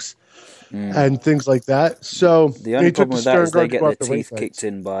bikes and things like that. So the only problem with that is they get their teeth kicked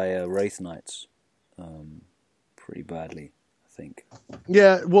in by Wraith Knights pretty badly, I think.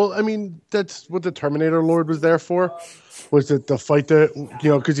 Yeah, well, I mean, that's what the Terminator Lord was there for, was that the fight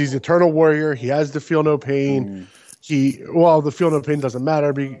because he's Eternal Warrior, he has the Feel No Pain. The Feel No Pain doesn't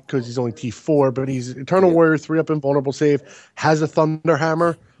matter because he's only T4, but he's Eternal Warrior, 3-up invulnerable save, has a Thunder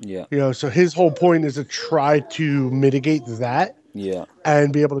Hammer. Yeah. So his whole point is to try to mitigate that. Yeah.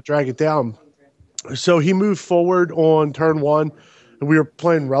 And be able to drag it down. So he moved forward on turn 1. And we were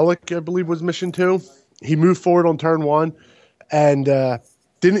playing Relic, I believe was mission 2. He moved forward on turn 1. And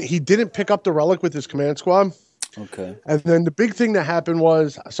didn't pick up the Relic with his command squad. Okay. And then the big thing that happened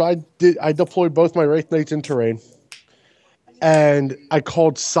was, so I deployed both my Wraith Knights in terrain, and I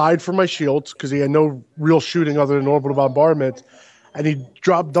called side for my shields because he had no real shooting other than orbital bombardment, and he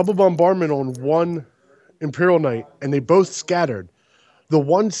dropped double bombardment on 1 Imperial Knight, and they both scattered. The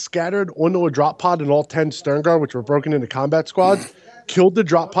one scattered onto a drop pod and all 10 Stern Guard, which were broken into combat squads, killed the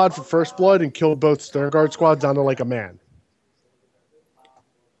drop pod for first blood and killed both Stern Guard squads down to like a man.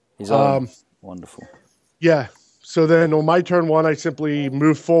 He's wonderful. Yeah. So then on my turn 1, I simply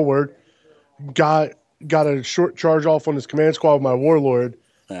moved forward, got a short charge off on his command squad with my Warlord.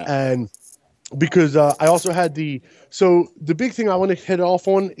 Yeah. And because I also had the big thing I want to hit off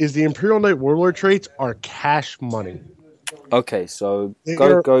on is the Imperial Knight Warlord traits are cash money. Okay, so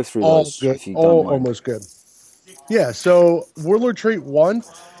go through those. Good, if you don't mind. Almost good. Yeah, so Warlord trait 1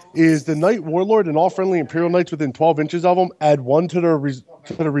 is the Knight Warlord and all friendly Imperial Knights within 12 inches of them add 1 to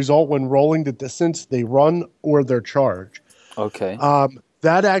the result when rolling the distance they run or their charge. Okay.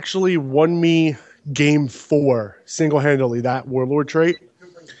 That actually won me game 4 single-handedly, that Warlord trait.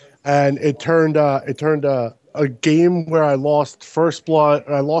 And it turned a game where I lost First Blood.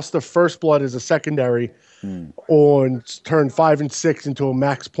 I lost the First Blood as a secondary on turn 5 and 6 into a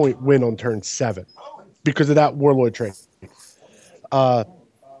max point win on turn 7 because of that Warlord trait.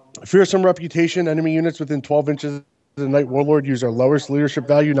 Fearsome Reputation, enemy units within 12 inches of the Knight Warlord use their lowest leadership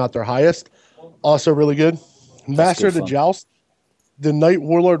value, not their highest. Also really good. Master of the Joust. The Knight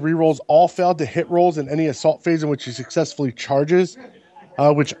Warlord rerolls all failed to hit rolls in any assault phase in which he successfully charges,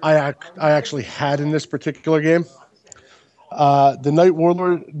 which I actually had in this particular game. The Knight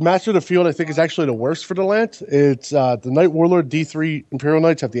Warlord, Master of the Field, I think is actually the worst for the Lance. It's the Knight Warlord D3 Imperial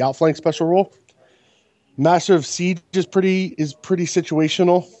Knights have the outflank special rule. Master of Siege is pretty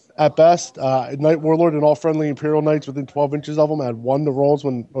situational, at best. Night Warlord and all friendly Imperial Knights within 12 inches of them. I had 1 to rolls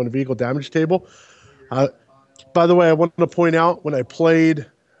on a vehicle damage table. By the way, I wanted to point out when I played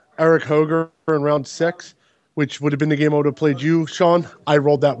Eric Hoger in round 6, which would have been the game I would have played you, Sean, I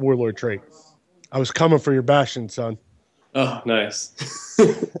rolled that Warlord trait. I was coming for your Bastion, son. Oh, nice.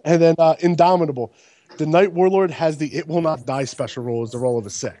 And then Indomitable. The Night Warlord has the It Will Not Die special roll as the roll of a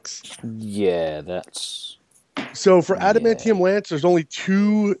 6. Yeah, that's... So for Adamantium Lance, there's only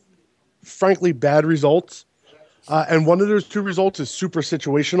 2, frankly, bad results. And one of those 2 results is super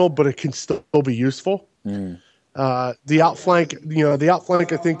situational, but it can still be useful. The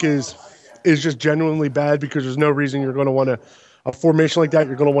outflank, I think is just genuinely bad because there's no reason you're going to want to, a formation like that,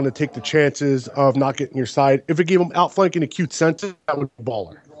 you're going to want to take the chances of not getting your side. If it gave them outflank and acute senses, that would be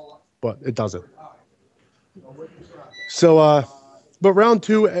baller, but it doesn't. So, but round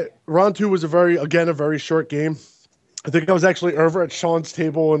two was a very short game. I think I was actually over at Sean's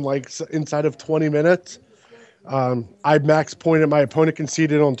table in inside of 20 minutes. I max pointed, my opponent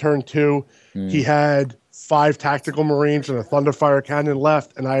conceded on turn 2. He had 5 tactical Marines and a Thunderfire cannon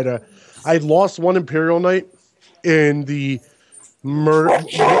left, and I had lost 1 Imperial Knight in the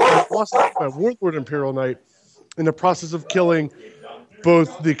I lost my Warlord Imperial Knight in the process of killing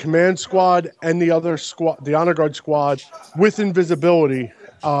both the command squad and the other squad, the Honor Guard squad, with invisibility,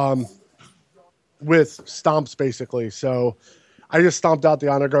 with stomps basically. So I just stomped out the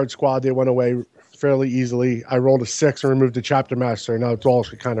Honor Guard squad. They went away fairly easily. I rolled a 6 and removed the Chapter Master, and that's all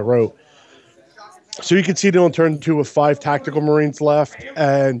she kind of wrote. So you can see they on turn 2 with 5 tactical Marines left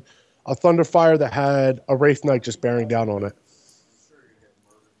and a Thunderfire that had a Wraith Knight just bearing down on it.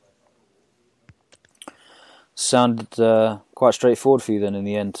 Sounded quite straightforward for you then in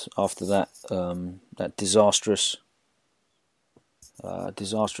the end after that that disastrous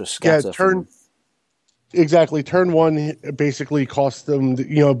scatter. Exactly. Turn 1 basically cost them,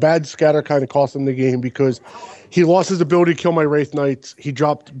 bad scatter kind of cost them the game because he lost his ability to kill my Wraith Knights. He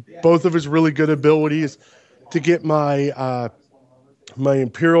dropped both of his really good abilities to get my my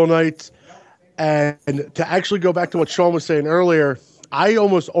Imperial Knights. And to actually go back to what Sean was saying earlier, I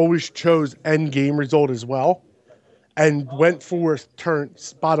almost always chose end game result as well and went for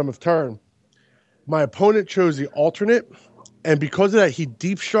bottom of turn. My opponent chose the alternate, and because of that, he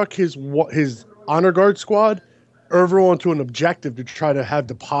deep struck his Honor Guard squad over onto an objective to try to have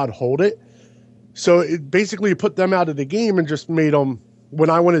the pod hold it. So it basically put them out of the game and just made them, when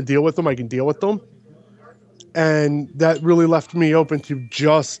I want to deal with them, I can deal with them. And that really left me open to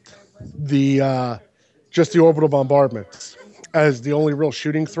just the orbital bombardments as the only real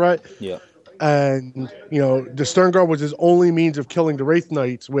shooting threat. Yeah. And, the Stern Guard was his only means of killing the Wraith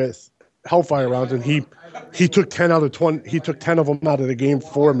Knights with Hellfire rounds, and he took 10 out of 20. He took 10 of them out of the game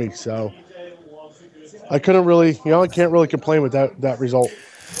for me. So I couldn't really, I can't really complain with that result.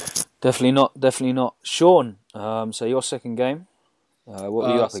 Definitely not. Sean, so your second game, what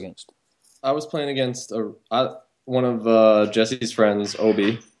were you up against? I was playing against one of Jesse's friends,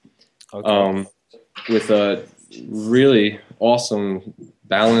 Obi, with a really awesome,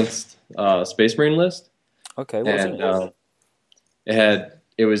 balanced Space Marine list. Okay, what was it?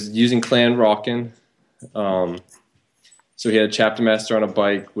 It was using Clan Rockin'. So he had a Chapter Master on a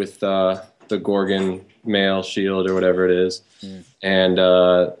bike with the Gorgon mail shield or whatever it is, and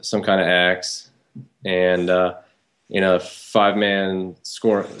some kind of axe, and a 5-man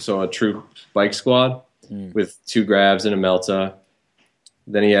score, so a troop bike squad with 2 grabs and a Melta.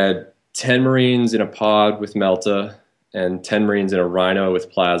 Then he had 10 Marines in a pod with Melta and 10 Marines in a Rhino with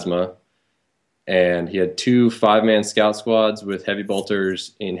plasma. And he had 2 5-man scout squads with heavy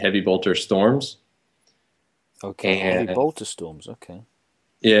bolters in heavy bolter storms. Okay, heavy bolter storms, okay.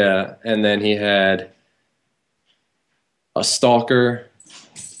 Yeah, and then he had a Stalker,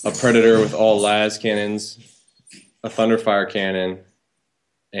 a Predator with all las cannons, a Thunderfire cannon,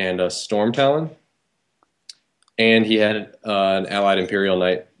 and a Storm Talon. And he had an allied Imperial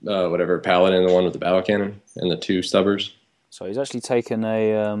Knight, Paladin, the one with the battle cannon, and the 2 stubbers. So he's actually taken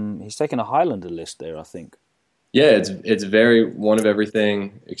a Highlander list there, I think. Yeah, it's very one of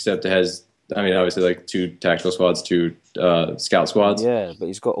everything, except it has, obviously 2 tactical squads, 2 scout squads. Yeah, but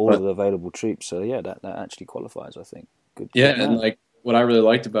he's got all of the available troops, so yeah, that actually qualifies, I think. Good. Yeah, and what I really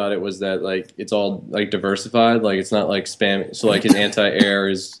liked about it was that it's all diversified. It's not spam. So his anti-air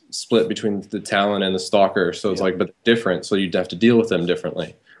is split between the Talon and the Stalker. So it's but different. So you'd have to deal with them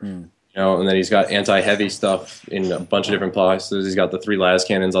differently. And then he's got anti-heavy stuff in a bunch of different places. He's got the 3 las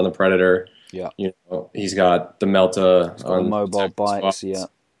cannons on the Predator. Yeah. He's got the Melta on the mobile bikes. Yeah.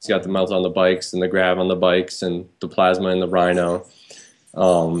 He's got the Melta on the bikes and the Grav on the bikes and the plasma and the Rhino.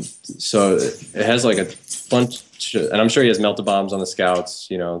 So it has like a bunch, and I'm sure he has melted bombs on the scouts,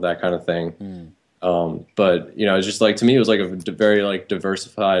 that kind of thing. But it's just like, to me, it was like a very like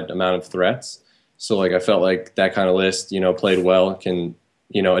diversified amount of threats. So like I felt like that kind of list, played well, can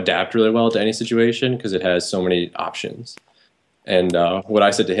adapt really well to any situation because it has so many options. And what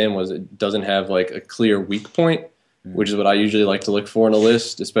I said to him was, it doesn't have like a clear weak point, which is what I usually like to look for in a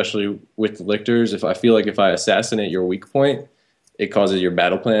list, especially with the lictors. If I feel like if I assassinate your weak point, it causes your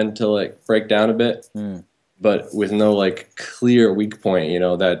battle plan to like break down a bit. But with no like clear weak point,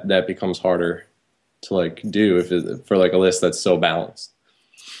 that becomes harder to like do for like a list that's so balanced.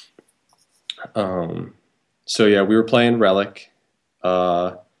 So yeah, we were playing Relic.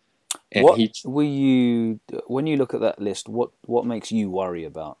 And when you look at that list, what makes you worry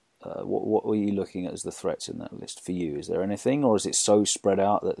about? What were you looking at as the threats in that list for you? Is there anything, or is it so spread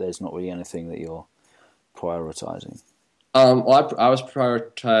out that there's not really anything that you're prioritizing? Well, I was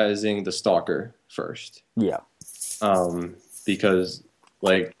prioritizing the Stalker first. Yeah. Because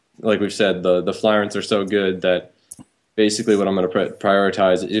like we've said, the Flyrants are so good that basically what I'm going to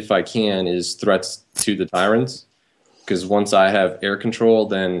prioritize, if I can, is threats to the Tyrants. Because once I have air control,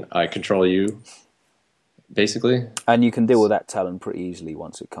 then I control you, basically. And you can deal with that talent pretty easily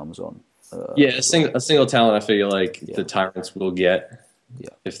once it comes on. A single talent I feel like the Tyrants will get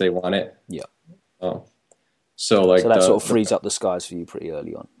if they want it. Yeah. So that sort of frees up the skies for you pretty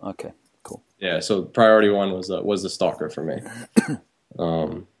early on. Okay, cool. Yeah, so priority one was the Stalker for me.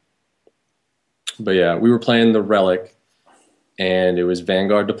 But yeah, we were playing the Relic, and it was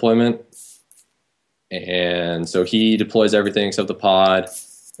Vanguard deployment. And so he deploys everything except the pod,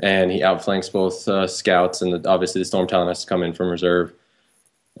 and he outflanks both scouts, and obviously the Storm Talon has to come in from reserve.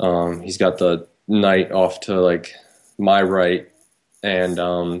 He's got the Knight off to like my right, and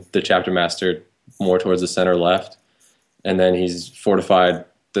the Chapter Master more towards the center left. And then he's fortified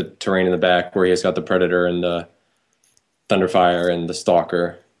the terrain in the back where he's got the Predator and the Thunderfire and the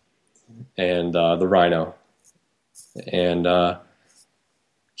Stalker and the Rhino. And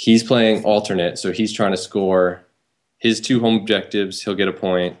he's playing alternate, so he's trying to score his 2 home objectives. He'll get a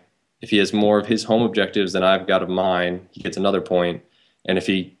point. If he has more of his home objectives than I've got of mine, he gets another point. And if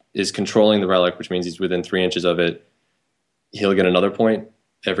he is controlling the Relic, which means he's within 3 inches of it, he'll get another point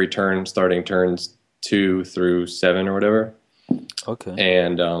every turn, starting turns 2 through 7 or whatever. Okay.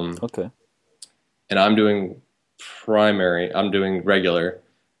 And and I'm doing primary. I'm doing regular,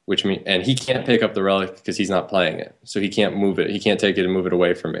 which means, and he can't pick up the Relic because he's not playing it, so he can't move it. He can't take it and move it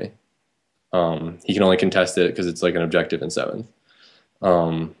away from me. He can only contest it because it's like an objective in 7th.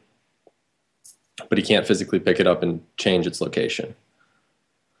 But he can't physically pick it up and change its location.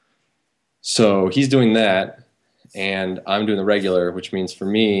 So he's doing that, and I'm doing the regular, which means for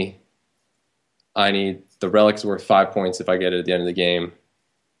me, I need the Relic's worth 5 points if I get it at the end of the game.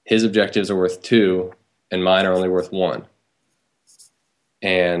 His objectives are worth 2, and mine are only worth 1.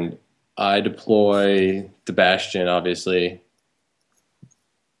 And I deploy the Bastion, obviously.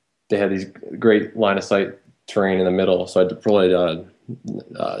 They had these great line of sight terrain in the middle, so I deployed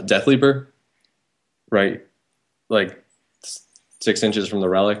Death Leaper, right, like 6 inches from the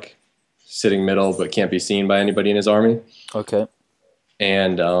Relic, sitting middle but can't be seen by anybody in his army. Okay.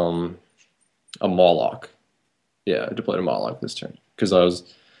 And a Mawloc. Yeah, I deployed a Mawloc this turn because I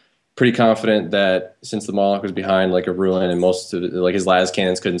was pretty confident that since the Mawloc was behind like a ruin and most of it, like his las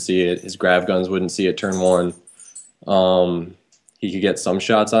cannons couldn't see it, his grav guns wouldn't see it turn 1. He could get some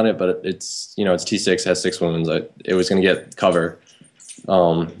shots on it, but it's it's T6, has 6 wounds. It was going to get cover.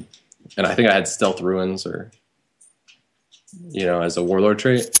 And I think I had stealth ruins or as a warlord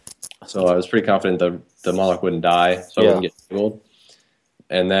trait. So I was pretty confident the Mawloc wouldn't die, so I wouldn't get killed.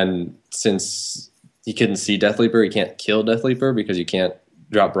 And then since he couldn't see Death Leaper, he can't kill Death Leaper because you can't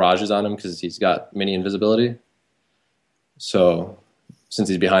drop barrages on him because he's got mini invisibility. So since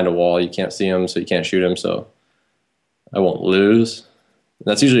he's behind a wall, you can't see him, so you can't shoot him, so I won't lose.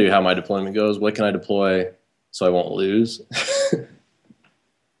 That's usually how my deployment goes. What can I deploy so I won't lose?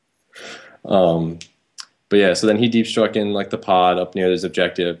 But yeah, so then he deep struck in like the pod up near his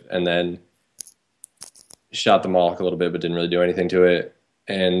objective and then shot the Mawloc a little bit but didn't really do anything to it.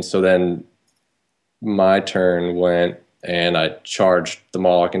 And so then my turn went and I charged the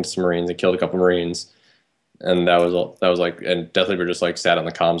Mawloc into some Marines and killed a couple Marines. And that was like, and Death Leaper just like sat on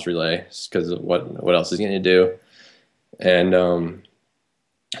the comms relay because what else is he going to do? And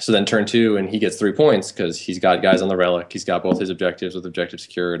so then turn 2 and he gets 3 points because he's got guys on the Relic. He's got both his objectives with objective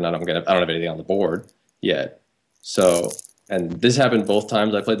secured, and I don't have anything on the board yet. So, and this happened both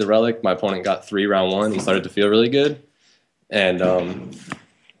times I played the Relic. My opponent got 3 round 1. He started to feel really good, and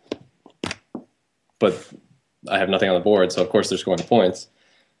but I have nothing on the board, so of course they're scoring points.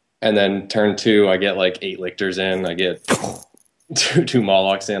 And then turn 2, I get like 8 lictors in. I get two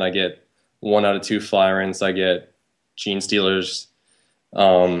Molochs in. I get 1 out of 2 Flyrants. I get Gene Stealers.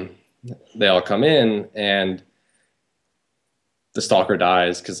 They all come in, and the Stalker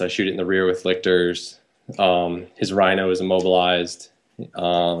dies because I shoot it in the rear with lictors. His Rhino is immobilized.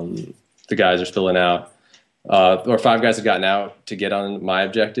 The guys are spilling out. Or 5 guys have gotten out to get on my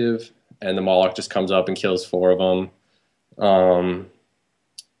objective, and the Moloch just comes up and kills 4 of them.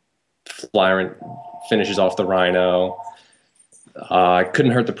 Flyrant finishes off the Rhino. I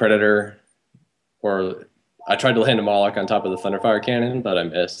couldn't hurt the Predator, or I tried to land a Moloch on top of the Thunderfire Cannon, but I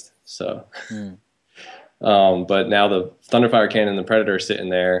missed. So, but now the Thunderfire Cannon and the Predator are sitting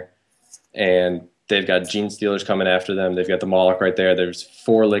there, and they've got Gene Stealers coming after them. They've got the Moloch right there. There's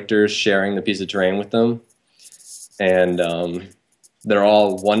 4 lictors sharing the piece of terrain with them, and they're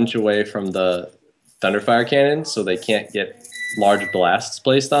all 1 inch away from the Thunderfire Cannon, so they can't get large blasts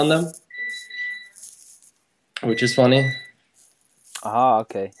placed on them, which is funny. Ah,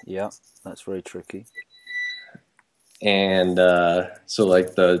 okay. Yeah, that's very tricky. And so,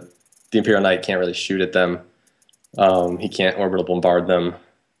 like, the Imperial Knight can't really shoot at them. He can't orbital bombard them.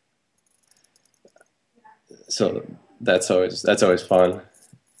 So that's always fun.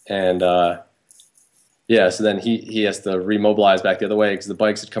 And yeah, so then he has to remobilize back the other way because the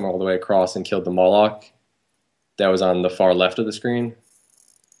bikes had come all the way across and killed the Moloch that was on the far left of the screen.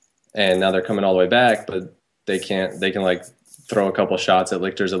 And now they're coming all the way back, but they can like throw a couple shots at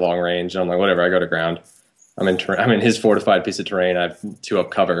lictors at long range. And I'm like, whatever, I go to ground. I'm in his fortified piece of terrain. I have 2 up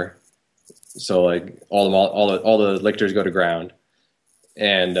cover, so like all the lictors go to ground,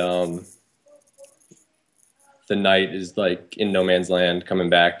 and the Knight is like in no man's land, coming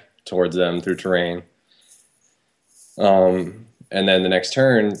back towards them through terrain. And then the next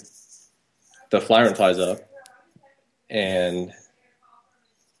turn, the Flyrant flies up, and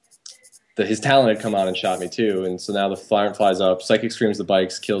his Talon had come out and shot me too, and so now the Flyrant flies up, Psychic Screams the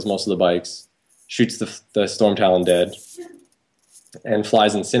bikes, kills most of the bikes, shoots the Storm Talon dead, and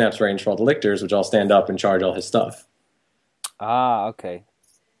flies in synapse range for all the lictors, which all stand up and charge all his stuff. Ah, okay.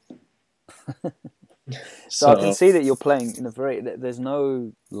 So I can see that you're playing in a very... There's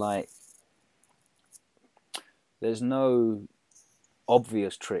no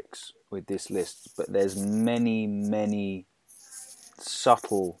obvious tricks with this list, but there's many, many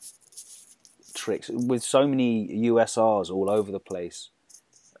subtle tricks. With so many USRs all over the place,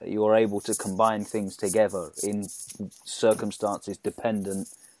 you're able to combine things together in circumstances dependent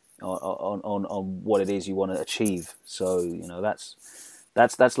on what it is you want to achieve. So, you know, that's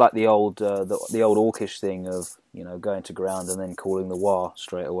like the old Orcish thing of, you know, going to ground and then calling the War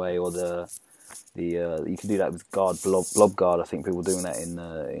straight away, or you can do that with blob guard. I think people doing that in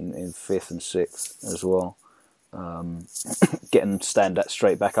 5th and 6th as well. Getting them stand that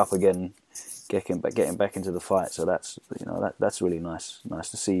straight back up again, getting back into the fight. So that's, you know, that's really nice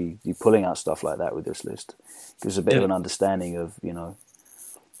to see you pulling out stuff like that with this list. Gives a bit of an understanding of, you know.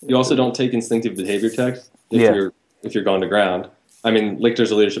 You also don't take instinctive behavior text if you're going to ground. I mean,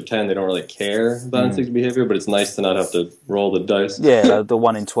 lictors are leadership 10. They don't really care about instinctive behavior, but it's nice to not have to roll the dice. Yeah, the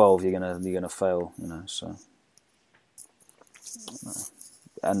 1 in 12 you're gonna fail, you know. So,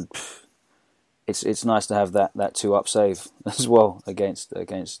 and it's nice to have that 2-up save as well against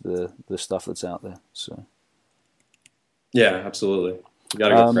the stuff that's out there. So, yeah, absolutely. You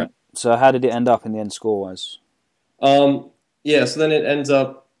gotta go ground. So, how did it end up in the end score wise? Yeah, so then it ends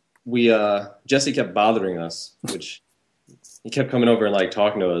up Jesse kept bothering us, which. He kept coming over and like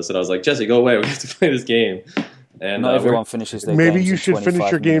talking to us, and I was like, "Jesse, go away. We have to play this game." And not everyone finishes their maybe games you should finish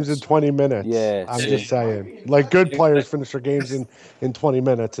your games in 20 minutes. Yeah, I'm just saying. Like, good players finish their games in 20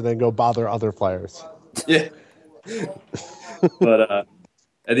 minutes and then go bother other players. Yeah. But at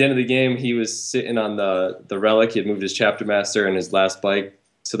the end of the game, he was sitting on the relic. He had moved his chapter master and his last bike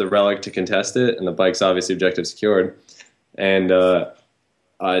to the relic to contest it, and the bike's obviously objective secured. And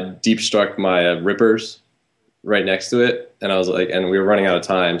I deep struck my rippers right next to it, and I was like, and we were running out of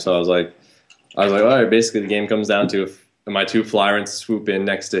time, so I was like, all right, basically the game comes down to if my 2 Flyrants swoop in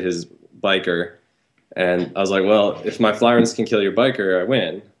next to his biker, and I was like, well, if my Flyrants can kill your biker, I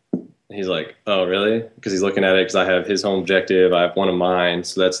win. And he's like, oh, really? Because he's looking at it because I have his home objective, I have 1 of mine,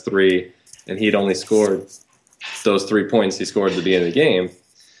 so that's 3, and he'd only scored those 3 points he scored at the beginning of the game.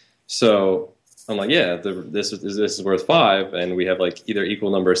 So I'm like, yeah, this is worth 5, and we have like either equal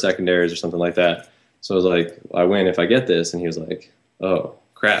number of secondaries or something like that. So I was like, I win if I get this. And he was like, oh,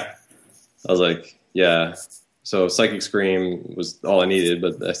 crap. I was like, yeah. So Psychic Scream was all I needed,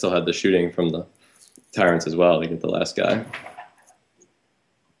 but I still had the shooting from the Tyrants as well to get the last guy.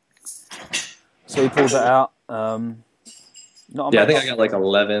 So he pulled that out. Not Yeah, I think I got like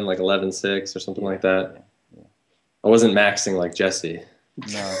 11, like 11.6 or something like that. Yeah. I wasn't maxing like Jesse.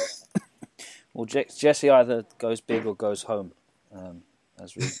 No. Well, Jesse either goes big or goes home,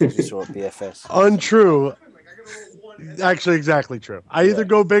 as we saw at BFS. Untrue. Actually, exactly true. I either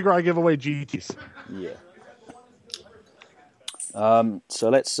go big or I give away GTs. Yeah. So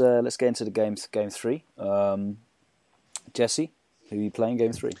let's get into the game 3. Jesse, who are you playing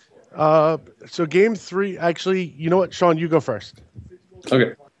game 3? So game 3, actually, you know what, Sean, you go first.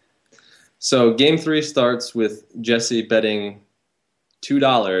 Okay. So game 3 starts with Jesse betting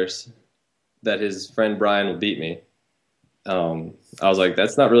 $2 that his friend Brian will beat me. I was like,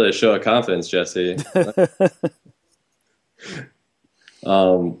 that's not really a show of confidence, Jesse.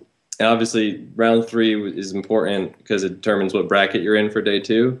 And obviously, round 3 is important because it determines what bracket you're in for day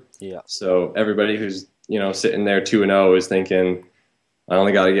 2. Yeah. So everybody who's sitting there 2-0 is thinking, I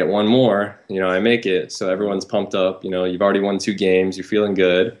only got to get one more. I make it. So everyone's pumped up. You've already won 2 games. You're feeling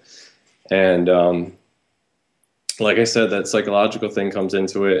good. And like I said, that psychological thing comes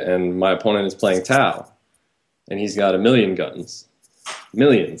into it. And my opponent is playing Tao, and he's got 1,000,000 guns,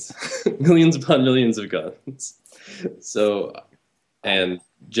 millions, millions upon millions of guns. So, and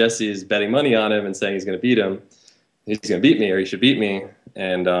Jesse is betting money on him and saying he's going to beat him. He's going to beat me, or he should beat me.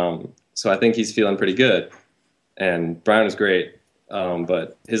 And so I think he's feeling pretty good. And Brian was great,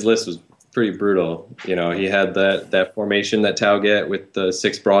 but his list was pretty brutal. He had that formation that Tao get with the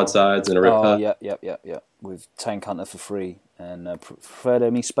 6 broadsides and a riptide. Oh, yeah. With Tank Hunter for free and preferred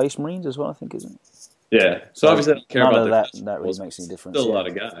enemy Space Marines as well, I think, isn't it? Yeah. So obviously I don't care about that. That really makes any difference. Still a lot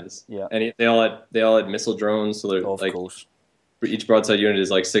of guys. Yeah. And they all had missile drones. So they're Of course. Each broadside unit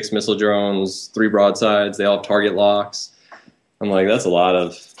is like 6 missile drones, 3 broadsides. They all have target locks. I'm like, that's a lot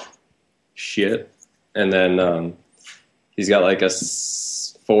of shit. And then he's got like a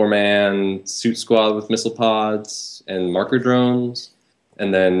 4-man suit squad with missile pods and marker drones,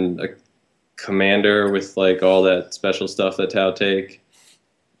 and then a commander with like all that special stuff that Tau take,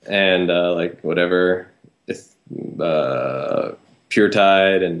 and like whatever, Pure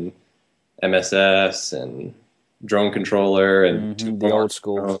Tide and MSS and drone controller and the old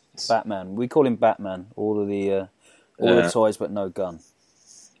school drones. Batman. We call him Batman. All the toys, but no gun.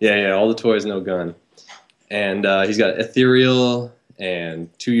 Yeah, all the toys, no gun. And he's got Ethereal and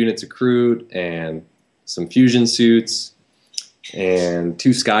 2 units of Crude and some fusion suits and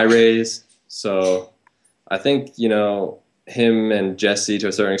 2 Sky Rays. So I think, him and Jesse, to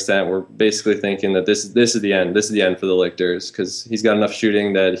a certain extent, were basically thinking that this is the end. This is the end for the Lictors, because he's got enough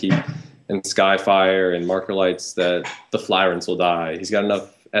shooting and Skyfire and marker lights that the Flyrants will die. He's got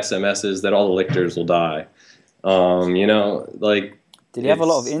enough SMSs that all the Lictors will die. Did he have a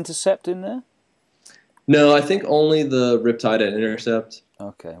lot of intercept in there? No, I think only the Riptide had intercept.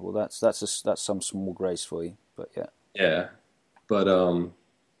 Okay, well that's some small grace for you, but yeah. Yeah, but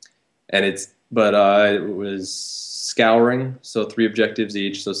it was scouring, so 3 objectives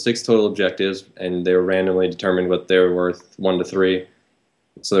each, so 6 total objectives, and they were randomly determined what they were worth 1 to 3.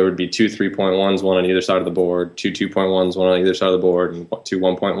 So there would be 2 3.1s, 1 on either side of the board, 2 2.1s, 1 on either side of the board, and 2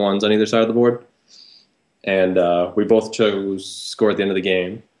 1.1s on either side of the board. And we both chose score at the end of the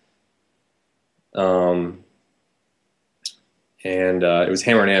game. It was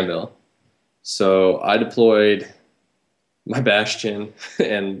Hammer and Anvil. So I deployed my Bastion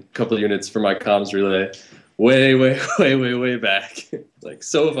and a couple of units for my comms relay way back. Like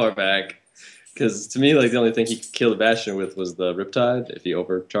so far back. Because to me, like the only thing he could kill the Bastion with was the Riptide if he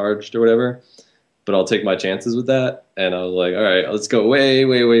overcharged or whatever. But I'll take my chances with that. And I was like, all right, let's go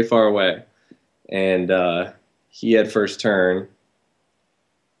way far away. And he had first turn.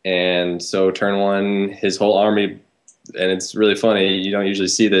 And so turn 1, his whole army, and it's really funny, you don't usually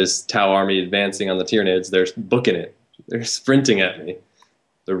see this Tau army advancing on the Tyranids. They're booking it. They're sprinting at me.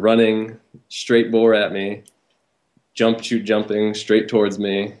 They're running straight bore at me, jumping straight towards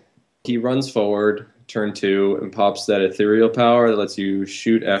me. He runs forward, turn 2, and pops that ethereal power that lets you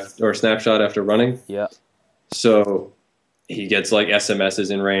shoot or snapshot after running. Yeah. So he gets like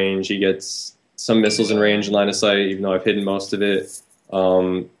SMSs in range. He gets some missiles in range and line of sight, even though I've hidden most of it.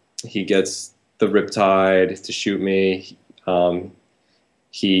 He gets the Riptide to shoot me.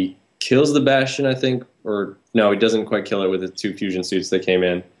 He kills the Bastion, I think, or no, he doesn't quite kill it with the 2 fusion suits that came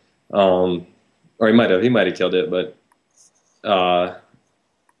in. Or he might have killed it, but but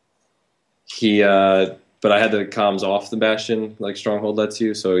I had the comms off the Bastion, like Stronghold lets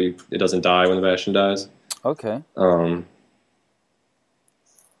you, so it doesn't die when the Bastion dies. Okay.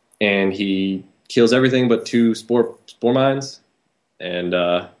 And he kills everything but 2 spore mines, and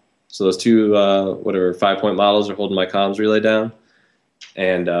so those 2 5-point models are holding my comms relay down.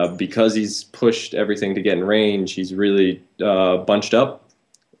 And because he's pushed everything to get in range, he's really bunched up.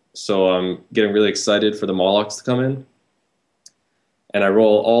 So I'm getting really excited for the Molochs to come in. And I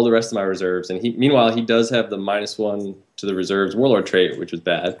roll all the rest of my reserves. And meanwhile, he does have the -1 to the reserves Warlord trait, which was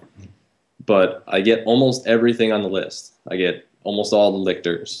bad. But I get almost everything on the list. I get almost all the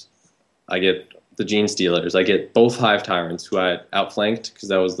Lictors. I get the Gene Stealers. I get both Hive Tyrants, who I had outflanked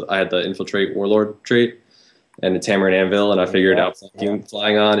because I had the Infiltrate Warlord trait, and it's Hammer and Anvil, and I figured outflanking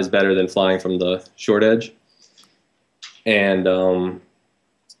flying on is better than flying from the short edge. And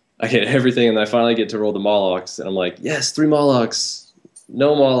I get everything, and I finally get to roll the Molochs, and I'm like, yes, 3 Molochs,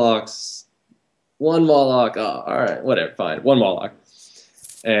 no Molochs, 1 Moloch. Oh, all right, whatever, fine, 1 Moloch.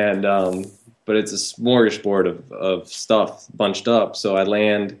 And but it's a smorgasbord of stuff bunched up. So I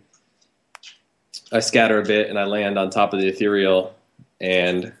scatter a bit, and I land on top of the Ethereal,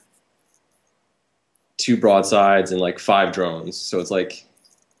 and 2 broadsides and like 5 drones. So it's like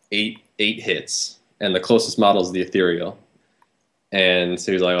 8 hits, and the closest model is the Ethereal. And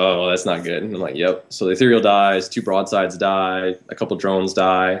so he's like, oh, well, that's not good. And I'm like, yep. So the Ethereal dies, 2 broadsides die, a couple drones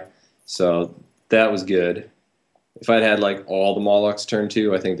die. So that was good. If I'd had like all the Molochs turn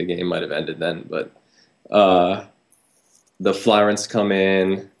 2, I think the game might have ended then. But the Flyrants come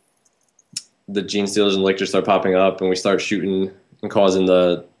in, the Gene Stealers and Lictors start popping up, and we start shooting and causing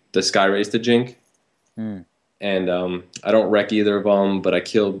the Sky Race to jink. And I don't wreck either of them, but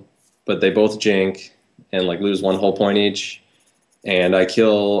they both jink and like lose 1 whole point each. And I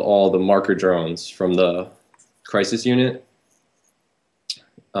kill all the marker drones from the Crisis unit,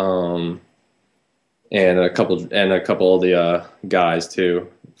 and a couple of the guys too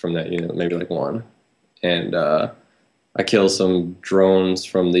from that unit, maybe like 1. And I kill some drones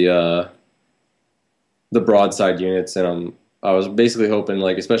from the broadside units, and I was basically hoping,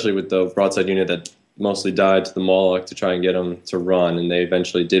 like, especially with the broadside unit that mostly died to the Moloch, to try and get them to run, and they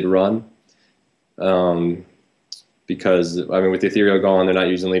eventually did run. Because, I mean, with the Ethereal gone, they're not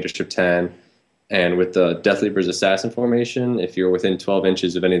using Leadership 10. And with the Death Leaper's Assassin formation, if you're within 12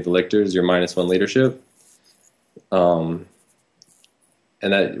 inches of any of the Lictors, you're -1 leadership. And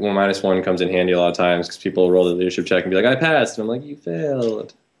that -1 comes in handy a lot of times because people roll the leadership check and be like, I passed. And I'm like, you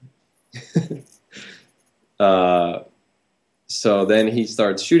failed. So then he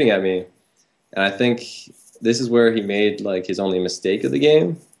starts shooting at me. And I think this is where he made like his only mistake of the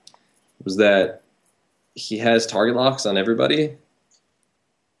game, was that he has target locks on everybody.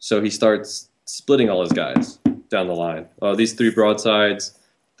 So he starts splitting all his guys down the line. These 3 broadsides,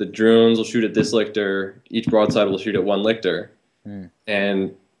 the drones will shoot at this Lictor. Each broadside will shoot at 1 Lictor.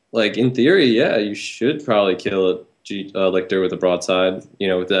 And like in theory, yeah, you should probably kill a Lictor with a broadside,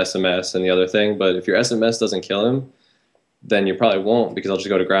 with the SMS and the other thing. But if your SMS doesn't kill him, then you probably won't, because I'll just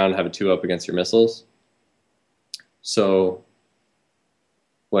go to ground and have a 2-up against your missiles. So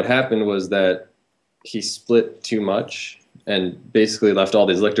what happened was that he split too much and basically left all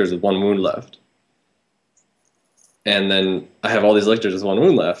these Lictors with 1 wound left. And then I have all these Lictors with 1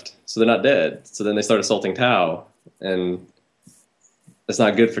 wound left, so they're not dead. So then they start assaulting Tau, and that's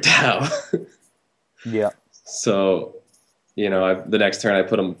not good for Tau. Yeah. So, the next turn I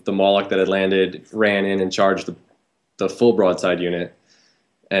put the Moloch that had landed, ran in and charged the full broadside unit.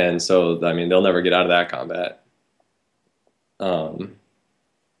 And so, I mean, they'll never get out of that combat. And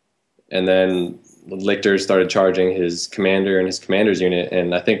then the Lictor started charging his commander and his commander's unit,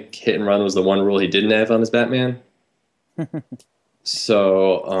 and I think hit and run was the one rule he didn't have on his Batman.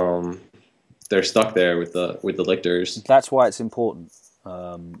 So they're stuck there with the Lictors. That's why it's important.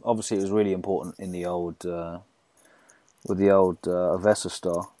 Obviously, it was really important in the old with the old Avessa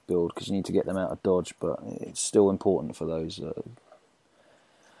Star build, because you need to get them out of dodge, but it's still important for those.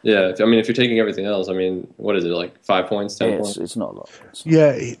 Yeah, I mean, if you're taking everything else, I mean, what is it, like 5 points, 10 points? It's not a lot.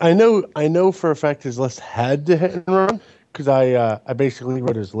 Yeah, I know for a fact his list had to hit and run, because I basically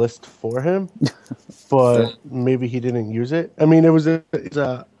wrote his list for him, but maybe he didn't use it. I mean, it's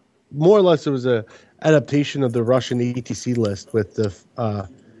a more or less it was a adaptation of the Russian ETC list with the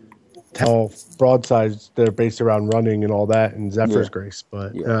tall broadsides that are based around running and all that, and Zephyr's Grace.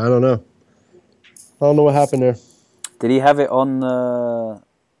 But I don't know. I don't know what happened there. Did he have it on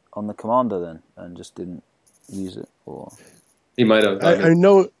the commander then, and just didn't use it, or he might have? I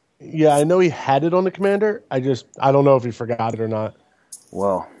know. Yeah, I know he had it on the commander. I don't know if he forgot it or not.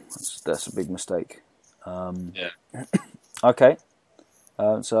 Well, that's a big mistake. Yeah. Okay.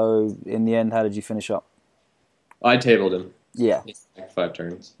 So in the end, how did you finish up? I tabled him. Yeah. 5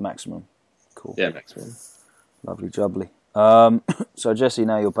 turns. Maximum. Cool. Yeah, maximum. Lovely jubbly. So Jesse,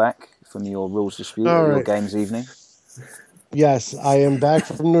 now you're back from your rules dispute, your games evening. Yes, I am back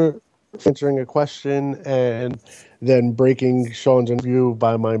from the answering a question and then breaking Sean's interview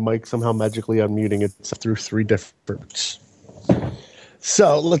by my mic somehow magically unmuting it through 3 different.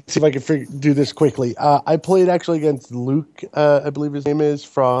 So let's see if I can do this quickly. I played actually against Luke, I believe his name is,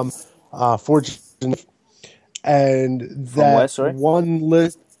 from Forge, and that one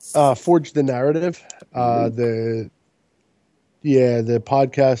list, Forge the Narrative, the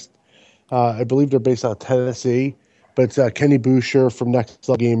podcast. I believe they're based out of Tennessee, but it's Kenny Boucher from Next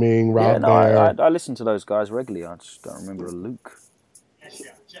Level Gaming. Rob Bear. I listen to those guys regularly. I just don't remember Luke.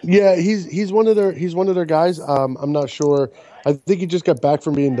 Yeah, he's one of their guys. I'm not sure. I think he just got back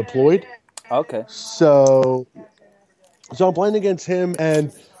from being deployed. Okay. So I'm playing against him,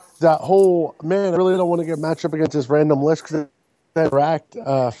 and that whole, man, I really don't want to get matched up against this random list because that racked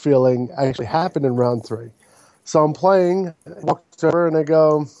feeling actually happened in round 3. So I'm playing, walk over, and I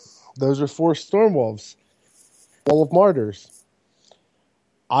go, those are 4 Stormwolves, Wall of Martyrs.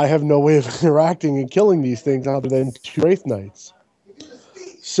 I have no way of interacting and killing these things other than 2 Wraith Knights.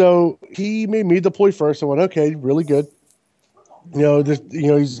 So he made me deploy first. I went, okay, really good.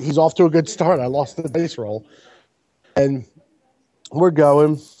 He's off to a good start. I lost the dice roll, and we're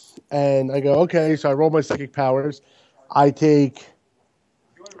going. And I go, okay. So I roll my psychic powers. I take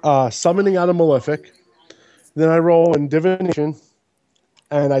summoning out of Malefic. Then I roll in divination,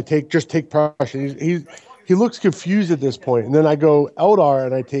 and I take pressure. He looks confused at this point. And then I go Eldar,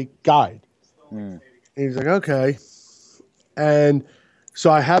 and I take guide. And he's like, okay. And so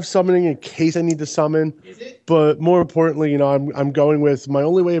I have summoning in case I need to summon, but more importantly, I'm going with my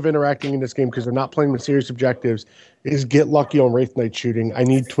only way of interacting in this game because they're not playing with serious objectives is get lucky on Wraith Knight shooting. I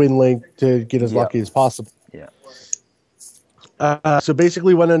need Twin Link to get as lucky as possible. Yeah. So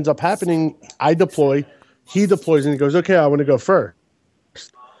basically, what ends up happening, I deploy, he deploys, and he goes, "Okay, I want to go first."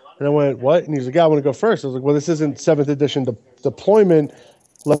 And I went, "What?" And he's like, "Yeah, I want to go first." I was like, "Well, this isn't 7th edition deployment,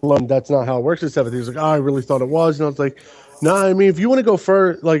 let alone that's not how it works in 7th." He was like, "Oh, I really thought it was," and I was like, no, I mean, if you want to go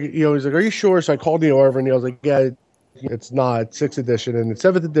first, he's like, are you sure? So I called Neil over, and I was like, yeah, it's not 6th edition. And in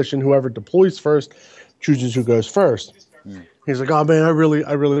 7th edition, whoever deploys first chooses who goes first. He's like, oh, man, I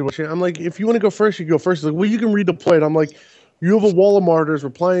really wish you. I'm like, if you want to go first, you go first. He's like, well, you can redeploy it. I'm like, you have a Wall of Martyrs.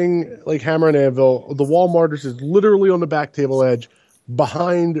 We're playing like Hammer and Anvil. The Wall of Martyrs is literally on the back table edge.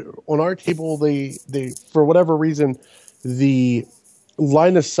 Behind, on our table, they for whatever reason, the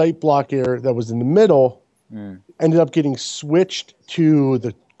line of sight blocker that was in the middle ended up getting switched to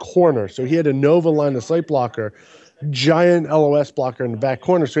the corner. So he had a Nova line of sight blocker, giant LOS blocker in the back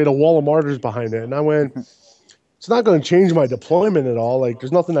corner. So he had a Wall of Martyrs behind it. And I went, it's not going to change my deployment at all. Like,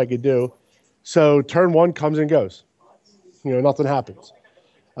 there's nothing I could do. So turn 1 comes and goes. Nothing happens.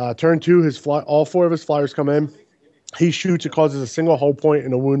 Turn 2, all 4 of his flyers come in. He shoots. It causes a single hull point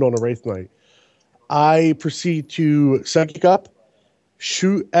and a wound on a Wraith Knight. I proceed to psychic up,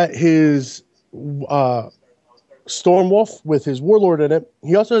 shoot at his Stormwolf with his Warlord in it.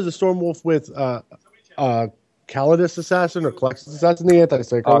 He also has a Stormwolf with Calidus Assassin or Calexis Assassin, the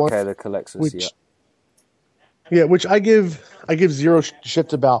anti-psycho one. Okay, the Calexis, yeah, which I give 0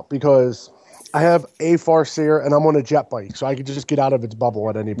 shits about because I have a Farseer and I'm on a jet bike, so I could just get out of its bubble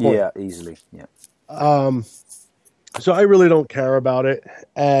at any point. Yeah, easily. Yeah. So I really don't care about it,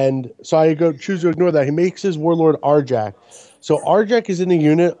 and so I choose to ignore that. He makes his Warlord Arjak. So Arjak is in a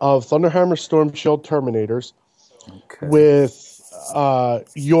unit of Thunderhammer Storm Shield Terminators with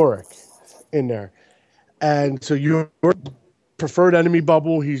Yorick in there. And so your preferred enemy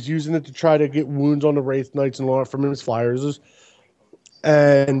bubble, he's using it to try to get wounds on the Wraith Knights and all from his flyers.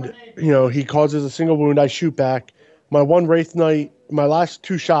 And, he causes a single wound. I shoot back. My one Wraith Knight, my last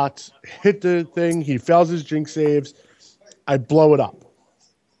 2 shots hit the thing. He fails his Jinx saves. I blow it up.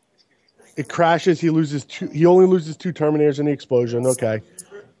 It crashes. He only loses 2 Terminators in the explosion. Okay.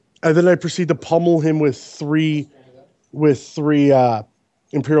 And then I proceed to pummel him with three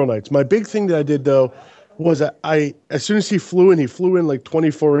Imperial Knights. My big thing that I did, though, was that as soon as he flew in like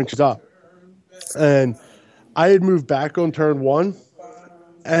 24 inches up. And I had moved back on turn 1,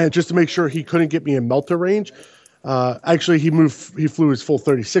 and just to make sure he couldn't get me in melter range. Actually, he flew his full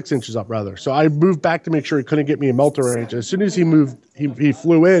 36 inches up, rather. So I moved back to make sure he couldn't get me in melter range. As soon as he moved, he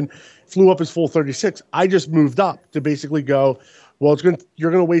flew up his full 36. I just moved up to basically go, well,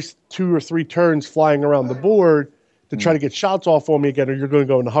 you're going to waste 2 or 3 turns flying around the board to try to get shots off on me again, or you're going to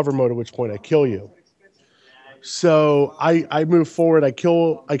go into hover mode, at which point I kill you. So I move forward. I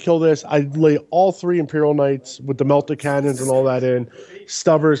kill this. I lay all 3 Imperial Knights with the melted cannons and all that in.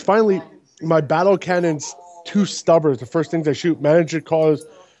 Stubbers. Finally, my battle cannons, 2 Stubbers, the first things I shoot, manage to cause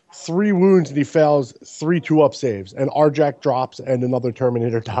 3 wounds, and he fails 3 2-up saves. And Arjak drops, and another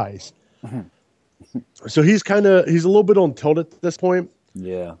Terminator dies. So he's a little bit on tilt at this point.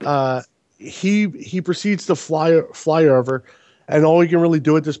 Yeah. He proceeds to fly over, and all he can really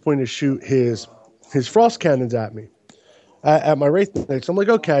do at this point is shoot his frost cannons at me. At my Wraith Knights. I'm like,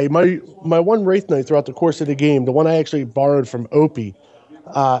 okay, my one Wraith Knight throughout the course of the game, the one I actually borrowed from Opie,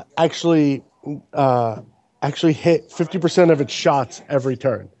 actually hit 50% of its shots every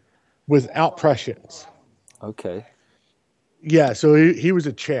turn without prescience. Okay. Yeah, so he was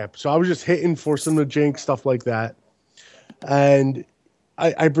a champ. So I was just hitting, forcing the jinx, stuff like that. And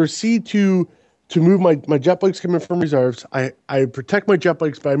I proceed to move my jet bikes coming from reserves. I protect my jet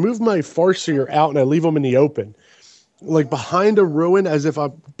bikes, but I move my Farseer out and I leave them in the open, like behind a ruin, as if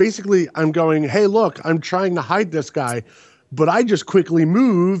I'm going, hey, look, I'm trying to hide this guy, but I just quickly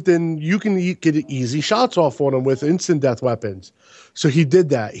moved and you can get easy shots off on him with instant death weapons. So he did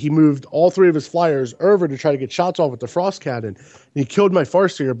that. He moved all three of his flyers over to try to get shots off with the frost cannon. And he killed my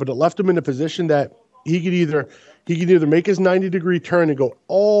Farseer, but it left him in a position that he could either make his 90-degree turn and go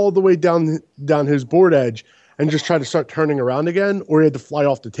all the way down his board edge and just try to start turning around again, or he had to fly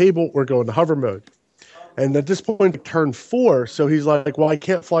off the table or go into hover mode. And at this point, turn 4, so he's like, well, I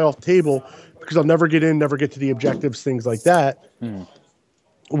can't fly off the table because I'll never get in, never get to the objectives, things like that.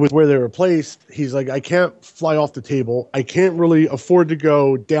 With where they were placed, he's like, I can't fly off the table. I can't really afford to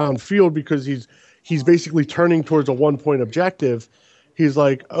go downfield because he's basically turning towards a 1-point objective. He's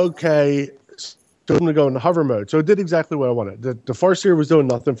like, okay, so I'm going to go into hover mode. So it did exactly what I wanted. The Farseer was doing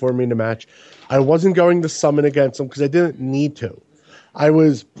nothing for me in the match. I wasn't going to summon against him because I didn't need to. I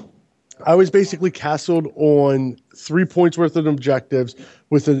was basically castled on 3 points worth of objectives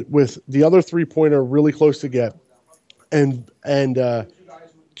with the other 3-pointer really close to get, and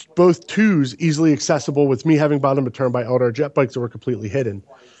both 2s easily accessible with me having bottom of turn by Eldar jet bikes that were completely hidden.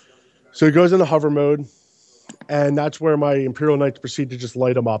 So he goes into hover mode, and that's where my Imperial Knights proceed to just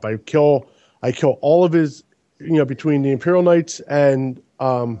light him up. I kill all of his, between the Imperial Knights and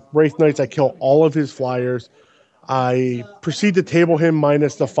Wraith Knights, I kill all of his flyers. I proceed to table him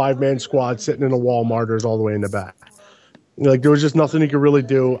minus the 5-man squad sitting in a wall martyrs all the way in the back. Like, there was just nothing he could really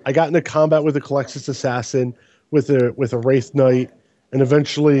do. I got into combat with a Calexis Assassin, with a Wraith Knight, and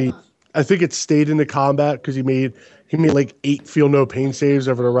eventually I think it stayed in the combat because he made like 8 feel no pain saves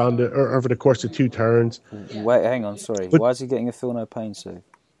over the course of 2 turns. Wait, hang on, sorry. Why is he getting a feel no pain save?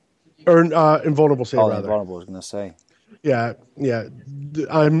 Or invulnerable save, rather. Invulnerable, I was going to say. Yeah.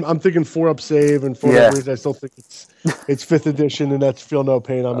 I'm thinking 4-up save, and for whatever reason I still think it's 5th edition, and that's feel no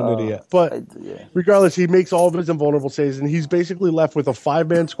pain. I'm an idiot. But regardless, he makes all of his invulnerable saves, and he's basically left with a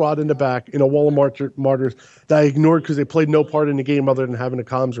 5-man squad in the back in a wall of martyrs that I ignored because they played no part in the game other than having a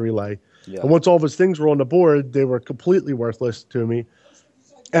comms relay. Yeah. And once all of his things were on the board, they were completely worthless to me.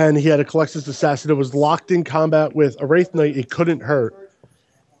 And he had a Calexis Assassin that was locked in combat with a Wraith Knight. It couldn't hurt.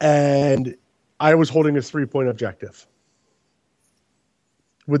 And I was holding his 3-point objective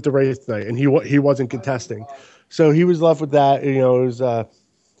with the Wraith Knight, and he wasn't contesting. So he was left with that. It was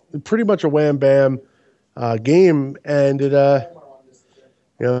pretty much a wham-bam game, and it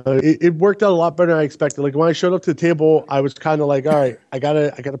worked out a lot better than I expected. Like, when I showed up to the table, I was kind of like, all right, I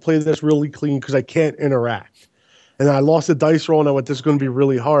gotta play this really clean because I can't interact. And I lost a dice roll, and I went, this is going to be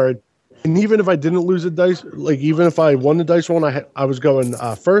really hard. And even if I didn't lose a dice, like even if I won the dice roll and I was going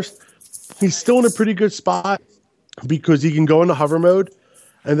first, he's still in a pretty good spot because he can go into hover mode,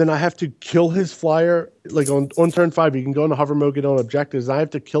 and then I have to kill his flyer. Like on turn 5, he can go into hover mode, get on objectives. And I have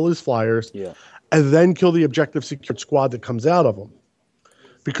to kill his flyers, and then kill the objective secured squad that comes out of them.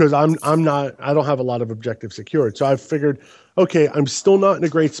 Because I don't have a lot of objective secured. So I figured, okay, I'm still not in a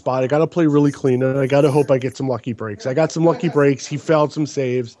great spot. I got to play really clean, and I got to hope I get some lucky breaks. I got some lucky breaks. He failed some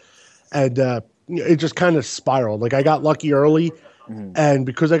saves, and it just kind of spiraled. Like, I got lucky early, and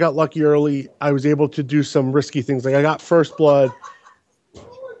because I got lucky early, I was able to do some risky things. Like, I got first blood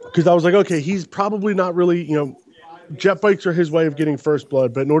because I was like, okay, he's probably not really, jet bikes are his way of getting first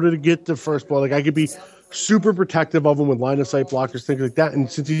blood, but in order to get the first blood, like, I could be super protective of him with line of sight blockers, things like that.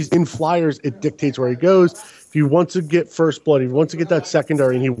 And since he's in flyers, it dictates where he goes. If he wants to get first blood, if he wants to get that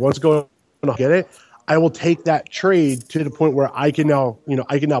secondary, and he wants to go and get it, I will take that trade to the point where I can now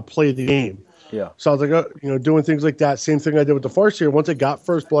play the game. Yeah. So I was like, doing things like that. Same thing I did with the Farseer. Once I got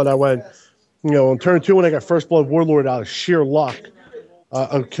first blood, I went, on turn 2 when I got first blood Warlord out of sheer luck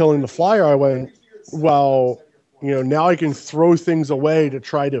of killing the flyer, I went, well, now I can throw things away to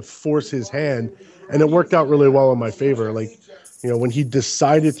try to force his hand. And it worked out really well in my favor. Like, when he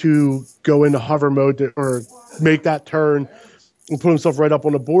decided to go into hover mode or make that turn and put himself right up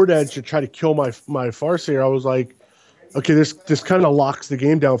on the board edge to try to kill my Farseer, I was like, okay, this kind of locks the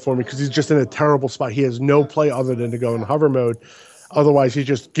game down for me because he's just in a terrible spot. He has no play other than to go in hover mode. Otherwise, he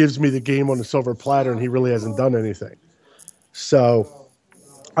just gives me the game on a silver platter, and he really hasn't done anything. So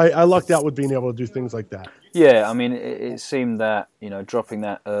I lucked out with being able to do things like that. Yeah, I mean, it seemed that dropping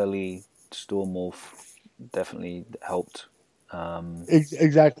that early Stormwolf definitely helped.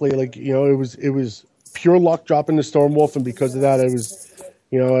 Exactly, like it was pure luck dropping the Stormwolf, and because of that, I was.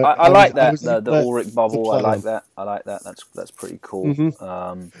 I like that the Ulrich bubble. I like that. That's pretty cool.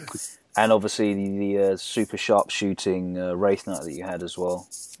 Mm-hmm. And obviously the super sharp shooting Wraith Knight that you had as well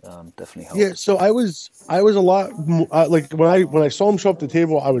definitely helped. Yeah, so I was a lot like when I saw him show up at the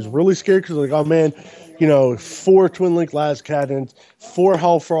table, I was really scared because like, oh man, 4 Twin Link Las Cannons, 4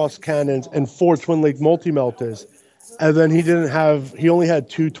 Hellfrost Cannons, and 4 Twin Link Multi Melters, and then he only had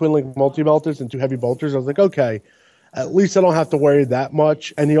 2 Twin Link Multi Melters and 2 Heavy Bolters. I was like, okay. At least I don't have to worry that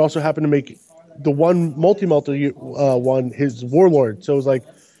much. And he also happened to make the one multi-melter one his Warlord. So it was like,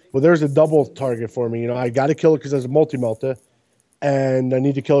 well, there's a double target for me. I got to kill it because there's a multi-melter, and I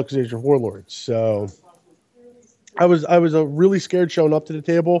need to kill it because there's your Warlord. So I was really scared showing up to the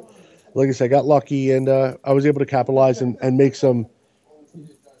table. Like I said, I got lucky, and I was able to capitalize and make some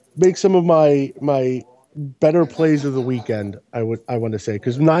of my better plays of the weekend. I want to say,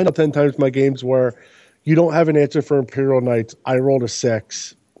 because 9 out of 10 times my games were. You don't have an answer for Imperial Knights. I rolled a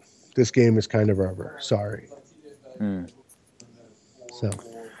 6. This game is kind of over. Sorry. So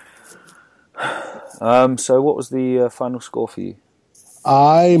what was the final score for you?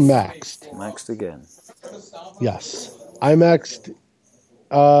 I maxed. Maxed again. Yes, I maxed.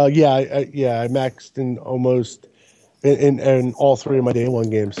 I maxed in almost in all 3 of my day 1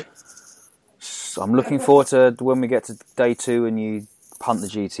 games. So I'm looking forward to when we get to day 2 and you punt the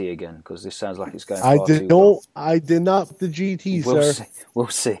GT again, because this sounds like it's going far too well. I did not the GT, sir. We'll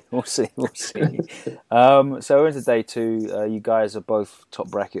see. So we're into day 2. You guys are both top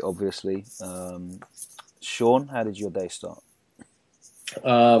bracket, obviously. Sean, how did your day start?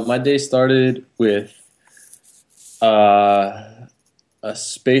 My day started with a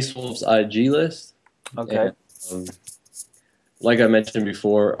Space Wolves IG list. Okay. And, like I mentioned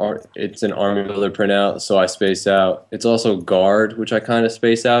before, it's an Army Builder printout, so I space out. It's also Guard, which I kind of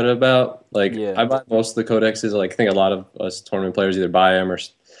space out about. I buy most of the codexes. I think a lot of us tournament players either buy them or,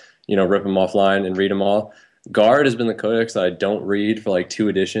 rip them offline and read them all. Guard has been the codex that I don't read for 2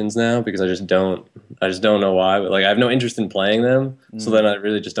 editions now because I just don't know why. But I have no interest in playing them, so then I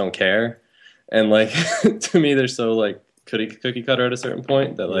really just don't care. And to me, they're so cookie cutter at a certain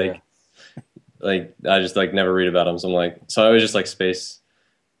point that I just never read about him. So I always just space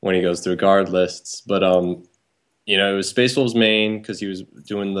when he goes through Guard lists. But it was Space Wolves main because he was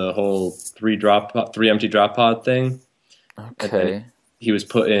doing the whole 3 empty drop pod thing. Okay. He was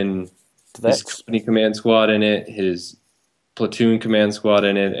putting his company command squad in it, his platoon command squad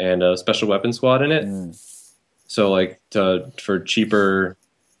in it, and a special weapon squad in it. So for cheaper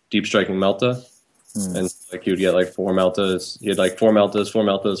deep striking Melta, and he would get 4 Meltas. He had 4 Meltas, 4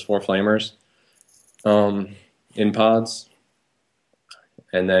 Meltas, 4 Flamers. In pods,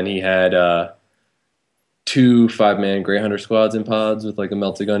 and then he had 2 5-man Grey Hunter squads in pods with a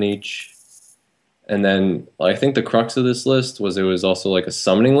melta gun each, and then I think the crux of this list was it was also a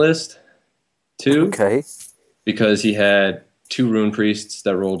summoning list too. Okay, because he had 2 rune priests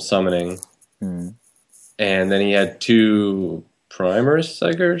that rolled summoning, and then he had 2 Primaris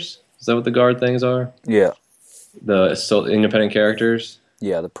Psychers. Is that what the Guard things are? Yeah, the independent characters.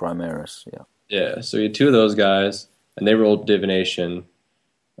 Yeah, the Primaris. Yeah. Yeah, so he had 2 of those guys, and they rolled divination.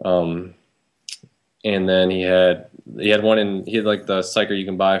 And then he had one he had the psyker you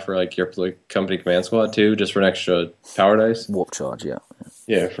can buy for your company command squad too, just for an extra power dice. Warp charge, yeah.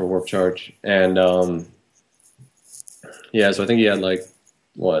 Yeah, for warp charge. And so I think he had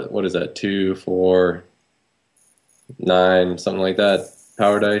what is that? 2, 4, 9, something like that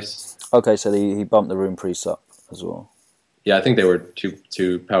power dice. Okay, so he bumped the rune priests up as well. Yeah, I think they were two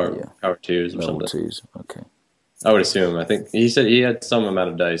power 2s or Level something. 2s, okay. I would assume. I think he said he had some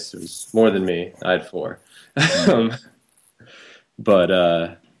amount of dice. It was more than me. I had 4.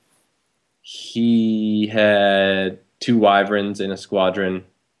 But he had 2 Wyverns in a squadron.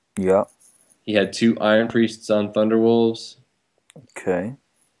 Yeah. He had 2 Iron Priests on Thunderwolves. Okay.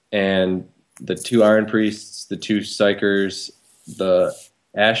 And the 2 Iron Priests, the 2 Psychers, the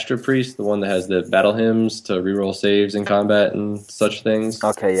Astra Priest, the one that has the battle hymns to reroll saves in combat and such things.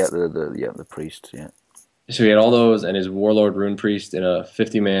 Okay, yeah, the priest, yeah. So he had all those and his Warlord Rune Priest in a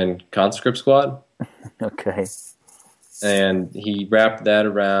 50-man conscript squad. Okay. And he wrapped that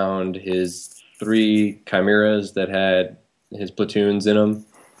around his 3 Chimeras that had his platoons in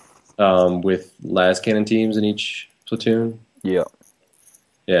them, with las cannon teams in each platoon. Yeah.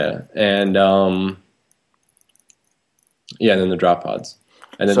 Yeah, and and then the drop pods.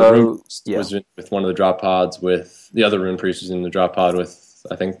 And then the rune priest was with one of the drop pods with the other rune priest was in the drop pod with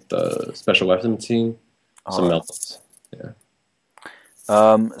I think, the special weapons team. Some Alright. meltdowns.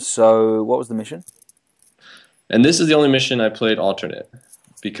 Yeah. So what was the mission? And this is the only mission I played alternate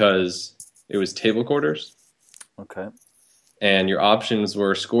because it was table quarters, Okay. and your options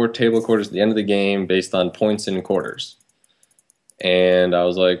were score table quarters at the end of the game based on points in quarters. And I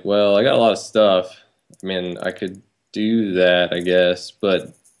was like, well, I got a lot of stuff. I mean, I could do that, I guess.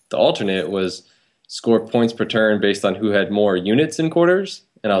 But the alternate was score points per turn based on who had more units in quarters.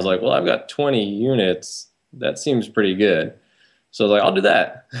 And I was like, well, I've got 20 units. That seems pretty good. So I was like, I'll do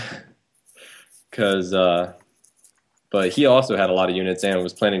that. But he also had a lot of units and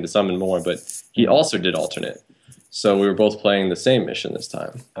was planning to summon more, but he also did alternate. So we were both playing the same mission this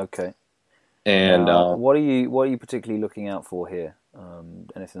time. Okay. And what are you particularly looking out for here?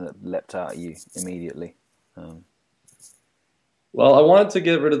 Anything that leapt out at you immediately? well, I wanted to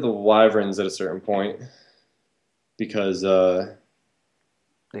get rid of the wyverns at a certain point because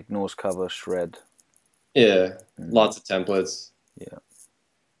Ignores cover, shred. yeah, lots of templates. Yeah.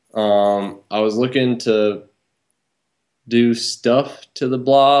 I was looking to do stuff to the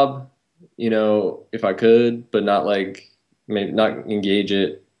blob, if I could, but not maybe not engage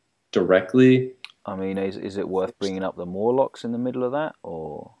it directly. I mean, is it worth bringing up the Morlocks in the middle of that,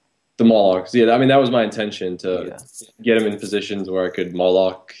 or The Molochs, yeah. I mean, that was my intention to Yeah. get them in positions where I could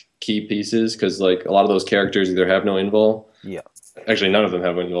Moloch key pieces because, a lot of those characters either have no invul. Yeah. Actually, none of them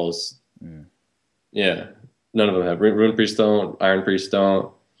have invuls. Mm. Yeah, none of them have. Rune Priest don't. Iron Priest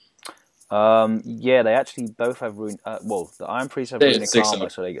don't. Yeah, they actually both have rune. The Iron Priests have They have runic 6 armor,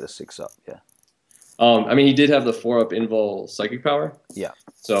 up. so they get a 6-up. Yeah. I mean, he did have the 4-up invul psychic power. Yeah.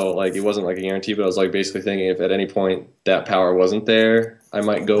 So, it wasn't a guarantee, but I was basically thinking if at any point that power wasn't there, I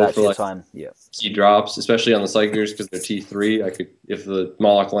might go That's for your time. Yeah. key drops, especially on the psychers because they're T3. I could, if the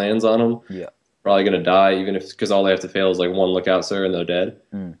Moloch lands on them, Yeah. probably gonna die, because all they have to fail is one lookout, sir, and they're dead.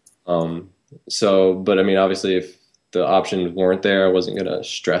 Mm. But I mean, obviously, if the options weren't there, I wasn't gonna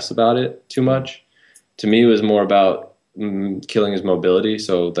stress about it too much. To me, it was more about killing his mobility,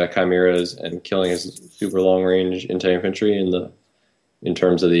 so that chimeras, and killing his super long range anti-infantry in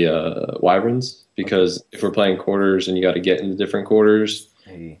terms of the wyverns. Because if we're playing quarters and you got to get into different quarters,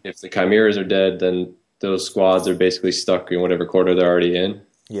 Hey. if the chimeras are dead, then those squads are basically stuck in whatever quarter they're already in.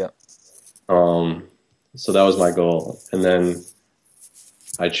 Yeah. So that was my goal, and then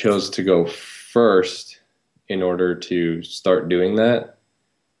I chose to go first in order to start doing that,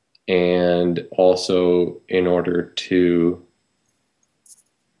 and also in order to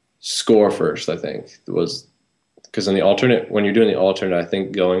score first. I think was because in the alternate, when you're doing the alternate, I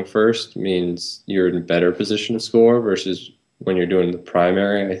think going first means you're in a better position to score versus when you're doing the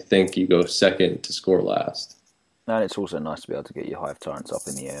primary. I think you go second to score last. And it's also nice to be able to get your Hive Tyrants up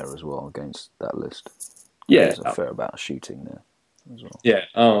in the air as well against that list. Yeah, There's a fair amount of shooting there as well.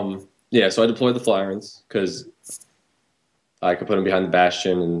 yeah. So I deployed the Flyerns because I could put them behind the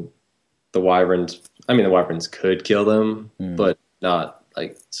Bastion, and the Wyverns. I mean, the Wyverns could kill them, but not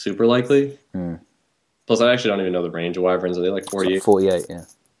super likely. Plus, I actually don't even know the range of Wyverns. Are they 48? 48, yeah.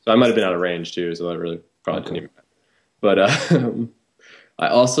 So I might have been out of range too. So that really probably didn't even matter. But I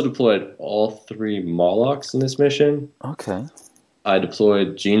also deployed all 3 Molochs in this mission. Okay. I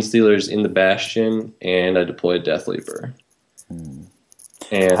deployed Gene Stealers in the Bastion, and I deployed Death Leaper.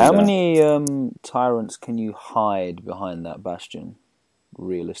 And How many Tyrants can you hide behind that Bastion,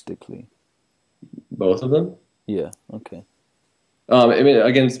 realistically? both of them? Yeah, okay. I mean,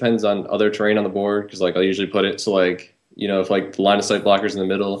 again, it depends on other terrain on the board because, I usually put it so, if the line of sight blocker's in the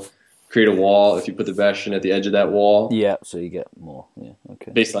middle, create a wall. If you put the Bastion at the edge of that wall, Yeah, so you get more. Yeah,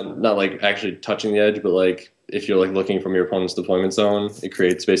 okay. based on not actually touching the edge, but if you're looking from your opponent's deployment zone, it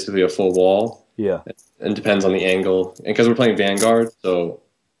creates basically a full wall. Yeah. And depends on the angle, and because we're playing Vanguard, so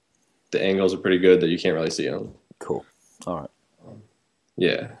the angles are pretty good that you can't really see them. Cool. All right.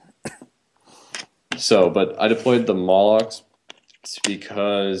 Yeah. So, but I deployed the Molochs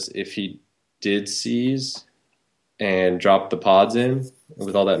because if he did seize and drop the pods in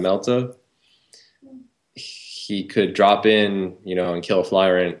with all that Melta, he could drop in, and kill a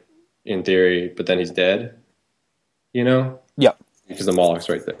Flyrant in theory, but then he's dead, Yeah. because the Moloch's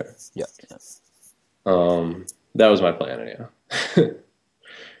right there. Yeah. That was my plan, anyhow.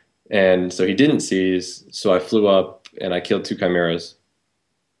 And so he didn't seize, so I flew up and I killed 2 chimeras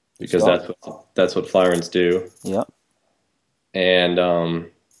because that's what Flyrants do. Yeah. And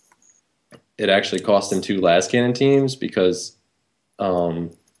it actually cost him 2 last cannon teams because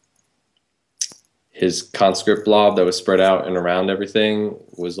his conscript blob that was spread out and around everything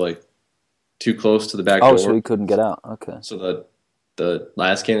was too close to the back door. Oh, so he couldn't get out. Okay. So the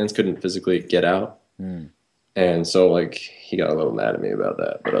last cannons couldn't physically get out. And so like he got a little mad at me about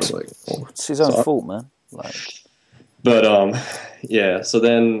that, but I was like, oh. It's his own fault, man. Like, but yeah. So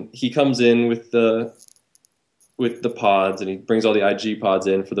then he comes in with the pods, and he brings all the IG pods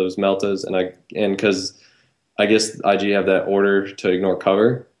in for those Meltas, and because I guess IG have that order to ignore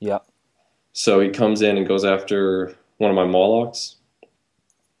cover. Yeah. So he comes in and goes after one of my Molochs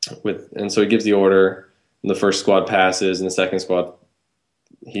and so he gives the order, and the first squad passes, and the second squad,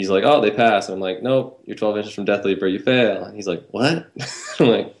 he's like, oh, they pass. I'm like, nope, you're 12 inches from Death Leaper, you fail. And he's like, what? I'm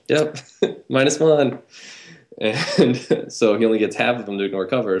like, yep, -1. And so he only gets half of them to ignore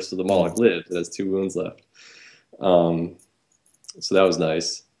cover, so the Moloch lived. It has 2 wounds left. So that was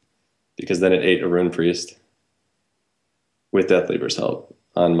nice, because then it ate a Rune Priest with Death Leaper's help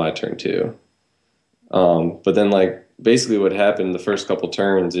on my turn 2. But then, like, basically what happened the first couple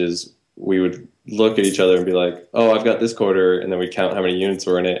turns is we would look at each other and be like, oh, I've got this quarter, and then we'd count how many units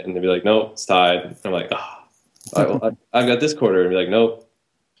were in it, and they'd be like, nope, it's tied. And I'm like, oh, I've got this quarter, and be like, nope,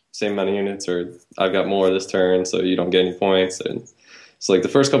 same amount of units, or I've got more this turn, so you don't get any points. And so, like, the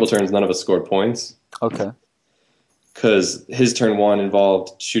first couple turns, none of us scored points. Okay. Because his turn 1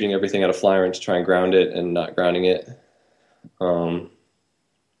 involved shooting everything out of fly range to try and ground it and not grounding it.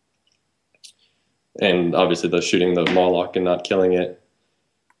 And obviously the shooting the Moloch and not killing it.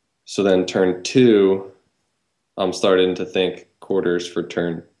 So then turn 2, I'm starting to think quarters for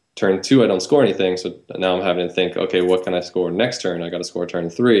turn 2. I don't score anything, so now I'm having to think, okay, what can I score next turn? I got to score turn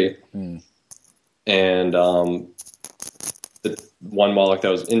 3. And the one Moloch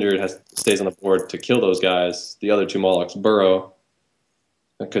that was injured stays on the board to kill those guys. The other 2 Molochs burrow,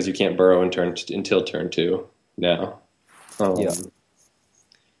 because you can't burrow until turn 2 now. Yeah.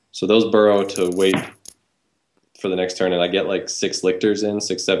 So those burrow to wait for the next turn, and I get like 6 lictors in,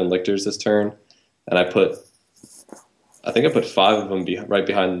 7 lictors this turn, and I think I put 5 of them right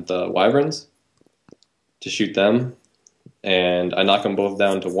behind the wyverns to shoot them, and I knock them both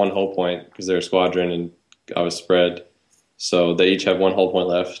down to 1 hull point because they're a squadron and I was spread, so they each have 1 hull point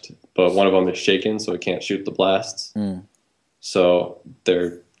left, but one of them is shaken, so it can't shoot the blasts. So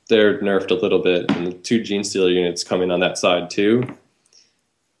they're nerfed a little bit, and the 2 Gene Stealer units come in on that side too.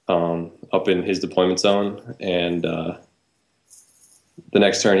 Up in his deployment zone, and the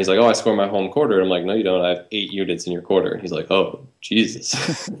next turn he's like, oh, I score my home quarter. I'm like, no, you don't. I have 8 units in your quarter. He's like, oh,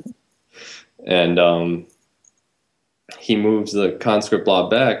 Jesus. And he moves the conscript blob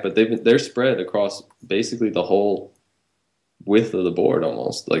back, but they're spread across basically the whole width of the board,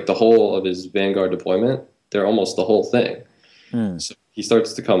 almost like the whole of his Vanguard deployment. They're almost the whole thing. So he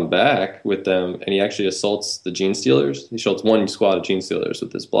starts to come back with them, and he actually assaults the Gene Stealers. He assaults 1 squad of Gene Stealers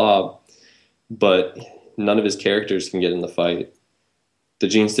with this blob, but none of his characters can get in the fight. The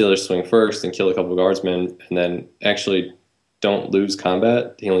Gene Stealers swing first and kill a couple of guardsmen, and then actually don't lose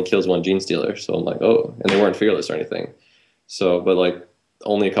combat. He only kills 1 Gene Stealer, so I'm like, oh, and they weren't fearless or anything. So, but like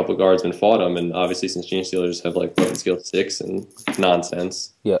only a couple of guardsmen fought him, and obviously since Gene Stealers have like weapon skill 6 and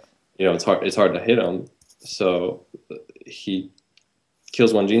nonsense, yeah, you know, it's hard to hit them. So he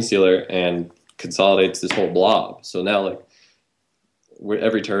kills 1 Gene Stealer and consolidates this whole blob. So now, like,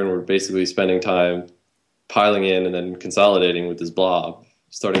 every turn we're basically spending time piling in and then consolidating with this blob,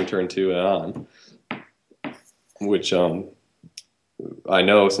 starting turn 2 and on, which I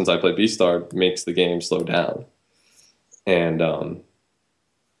know, since I play Beastar, makes the game slow down. And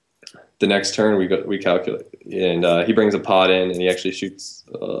the next turn we calculate, and he brings a pod in, and he actually shoots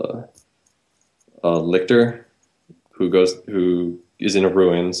a Lictor who is in a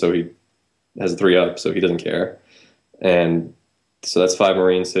ruin, so he has a 3-up, so he doesn't care. And so that's 5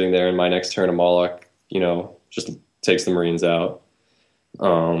 Marines sitting there, and my next turn, a Moloch, you know, just takes the Marines out.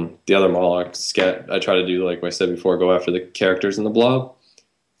 The other Moloch, I try to do, like I said before, go after the characters in the blob,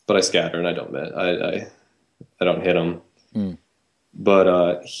 but I scatter and I don't I don't hit them.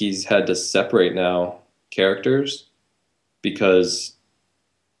 But he's had to separate now characters because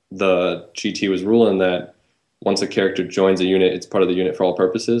the GT was ruling that once a character joins a unit, it's part of the unit for all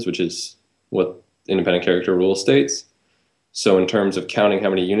purposes, which is what independent character rule states. So in terms of counting how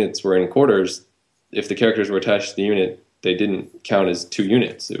many units were in quarters, if the characters were attached to the unit, they didn't count as 2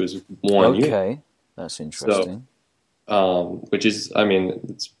 units. It was 1 unit. Okay, that's interesting. So, which is, I mean,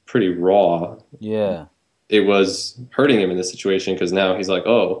 it's pretty raw. Yeah. It was hurting him in this situation because now he's like,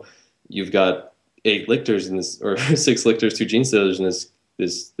 oh, you've got 8 lictors in this, or 6 lictors, 2 Gene Stealers in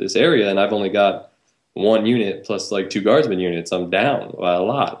this area, and I've only got 1 unit plus like 2 guardsman units. I'm down by a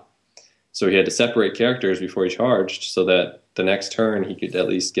lot. So he had to separate characters before he charged so that the next turn he could at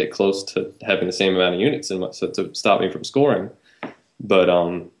least get close to having the same amount of units, and so to stop me from scoring. But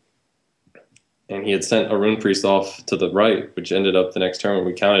and he had sent a rune priest off to the right, which ended up the next turn when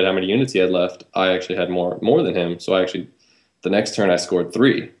we counted how many units he had left. I actually had more than him, so the next turn I scored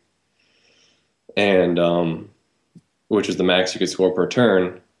 3, and which is the max you could score per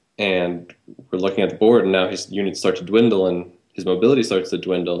turn. And we're looking at the board, and now his units start to dwindle, and his mobility starts to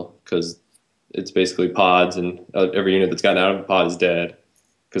dwindle because it's basically pods, and every unit that's gotten out of a pod is dead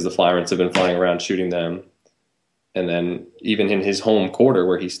because the Flyrants have been flying around shooting them. And then even in his home quarter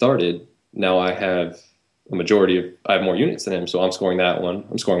where he started, now I have more units than him, so I'm scoring that one.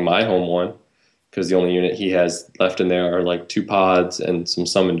 I'm scoring my home one because the only unit he has left in there are like 2 pods and some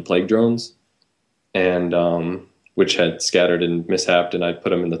summoned plague drones, and which had scattered and mishapped, and I put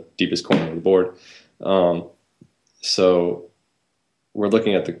them in the deepest corner of the board. So we're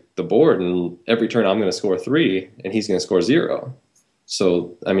looking at the board, and every turn I'm going to score 3, and he's going to score 0.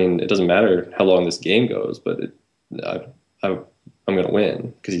 So, I mean, it doesn't matter how long this game goes, but I'm going to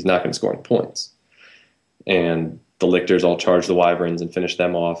win because he's not going to score any points. And the Lictors all charge the Wyverns and finish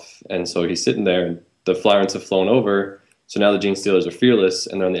them off. And so he's sitting there, and the Flyrants have flown over. So now the Gene Stealers are fearless,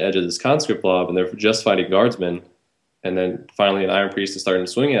 and they're on the edge of this conscript blob, and they're just fighting guardsmen. And then finally an Iron Priest is starting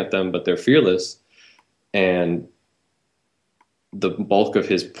to swing at them, but they're fearless. And the bulk of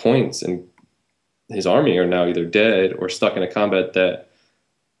his points and his army are now either dead or stuck in a combat that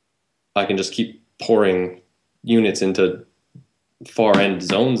I can just keep pouring units into far end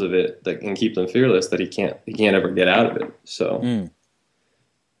zones of it that can keep them fearless, that he can't ever get out of it. So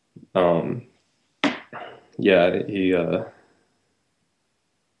he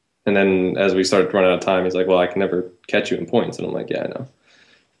and then as we started to run out of time, he's like, well, I can never catch you in points. And I'm like, yeah, I know.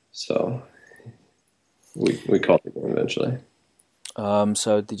 So we called the game eventually.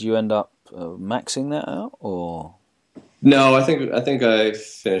 So did you end up maxing that out, or? No, I think I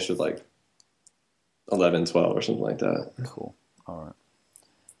finished with like 11, 12 or something like that. Cool. All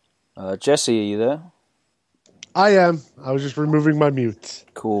right. Jesse, are you there? I am. I was just removing my mutes.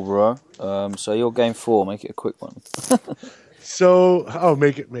 Cool, bro. So your game 4, make it a quick one.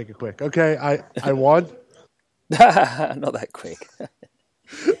 Make it quick. Okay, I won. Not that quick.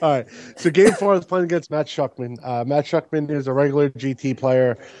 All right. So game 4, I was playing against Matt Shuckman. Matt Shuckman is a regular GT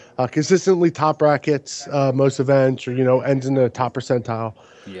player, consistently top brackets most events, or ends in the top percentile.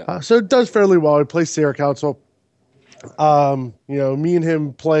 Yeah. So it does fairly well. He plays Sierra Council. Me and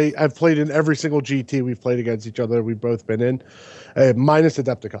him I've played in every single GT we've played against each other. We've both been in, minus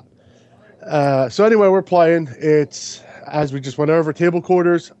Adepticon. So anyway, we're playing. It's, as we just went over, table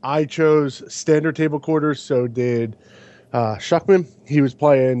quarters. I chose standard table quarters, so did Shuckman. He was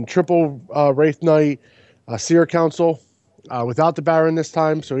playing triple Wraith Knight, Seer Council, without the Baron this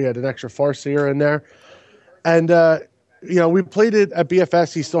time, so he had an extra Farseer in there. And we played it at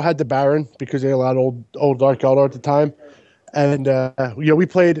BFS. He still had the Baron because they allowed old Dark Eldar at the time. And we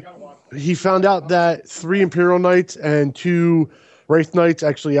played. He found out that 3 Imperial Knights and 2 Wraith Knights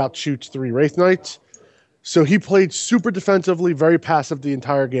actually outshoots 3 Wraith Knights. So he played super defensively, very passive the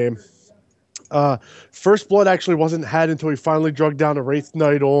entire game. First Blood actually wasn't had until he finally drugged down a Wraith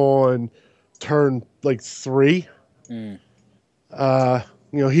Knight on turn 3. He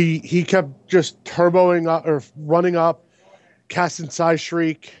kept just turboing up or running up, casting Psy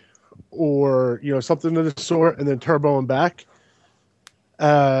Shriek or something of the sort, and then turboing back.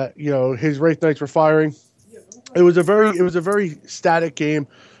 His Wraith Knights were firing. It was a very static game.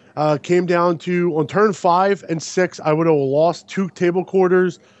 Came down to, on turn 5 and 6, I would have lost 2 table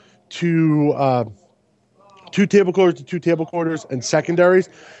quarters to 2 table quarters and secondaries.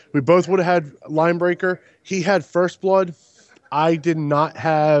 We both would have had Line Breaker. He had First Blood. I did not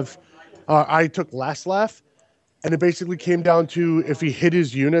have. I took Last Laugh, and it basically came down to if he hit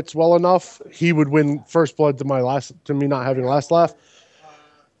his units well enough, he would win First Blood to me not having Last Laugh.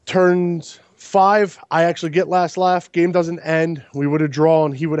 Turns 5, I actually get Last Laugh. Game doesn't end. We would have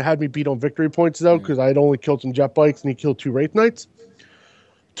drawn. He would have had me beat on victory points, though, because I had only killed some Jet Bikes, and he killed 2 Wraith Knights.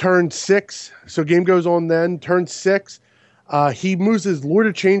 Turn 6, so game goes on then. Turn 6, he moves his Lord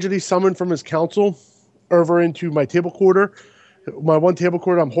of Change that he summoned from his council over into my table quarter. My 1 table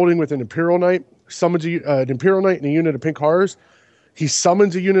quarter I'm holding with an Imperial Knight. Summons an Imperial Knight and a unit of Pink Horrors. He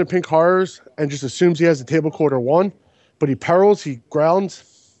summons a unit of Pink Horrors and just assumes he has a table quarter 1, but he perils, he grounds.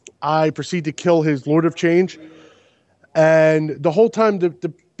 I proceed to kill his Lord of Change. And the whole time,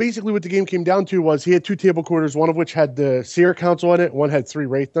 basically what the game came down to was he had 2 table quarters, one of which had the Seer Council in it, one had 3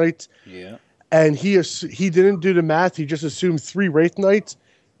 Wraith Knights. Yeah. And he didn't do the math. He just assumed 3 Wraith Knights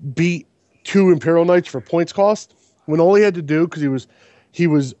beat 2 Imperial Knights for points cost. When all he had to do, because he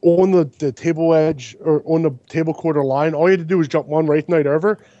was on the table edge or on the table quarter line, all he had to do was jump 1 Wraith Knight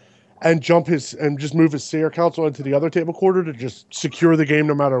over and just move his Seer Council into the other table quarter to just secure the game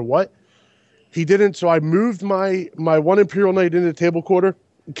no matter what. He didn't, so I moved my one Imperial Knight into the table quarter.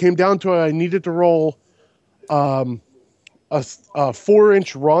 It came down to I needed to roll a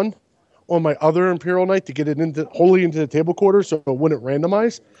 4-inch run on my other Imperial Knight to get it wholly into the table quarter so it wouldn't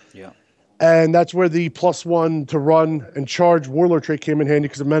randomize. Yeah. And that's where the +1 to run and charge Warlord trait came in handy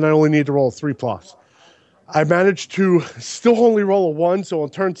because it meant I only needed to roll a 3+. I managed to still only roll a 1, so on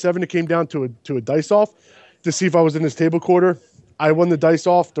turn 7 it came down to a dice off to see if I was in his table quarter. I won the dice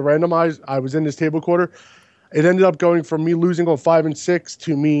off, the randomize. I was in his table quarter. It ended up going from me losing on 5 and 6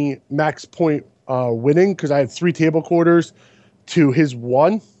 to me max point winning because I had 3 table quarters to his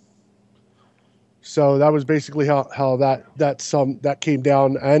 1. So that was basically how that came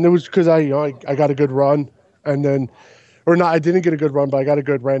down, and it was because I got a good run, and then, or not, I didn't get a good run, but I got a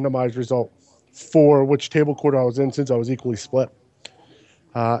good randomized result for which table quarter I was in since I was equally split,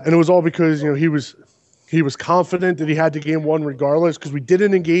 and it was all because he was confident that he had to game 1 regardless because we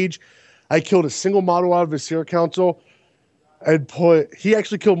didn't engage. I killed a single model out of his Seer Council, and he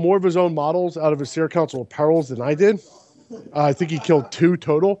actually killed more of his own models out of his Seer Council of Perils than I did. I think he killed 2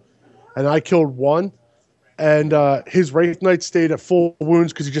 total. And I killed 1, and his Wraith Knight stayed at full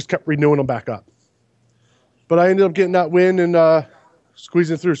wounds because he just kept renewing them back up. But I ended up getting that win and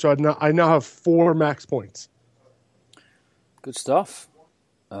squeezing through, so I now have 4 max points. Good stuff.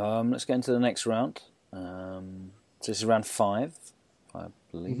 Let's get into the next round. So this is round 5, I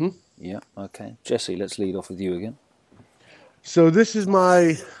believe. Mm-hmm. Yeah, okay. Jesse, let's lead off with you again. So this is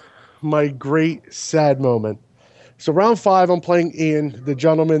my great sad moment. So round 5, I'm playing Ian, the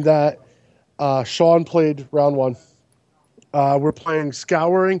gentleman that Sean played round 1. We're playing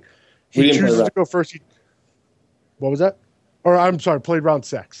Scouring. He chooses to go first. What was that? Or I'm sorry, played round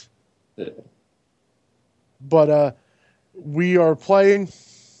 6. Yeah. But we are playing.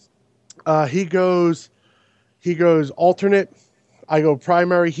 He goes alternate. I go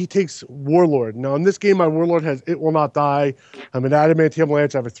primary. He takes Warlord. Now in this game, my Warlord has It Will Not Die. I'm an Adamantium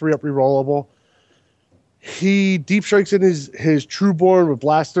Lance. I have a 3-up rerollable. He deep strikes in his Trueborn with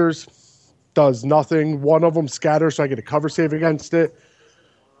blasters, does nothing. One of them scatters, so I get a cover save against it.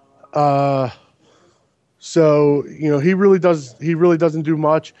 So he really doesn't do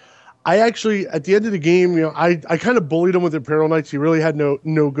much. I actually, at the end of the game, I kind of bullied him with Imperial Knights. He really had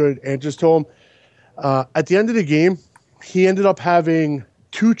no good answers to him. At the end of the game, he ended up having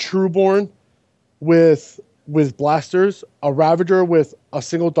 2 Trueborn with blasters, a Ravager with a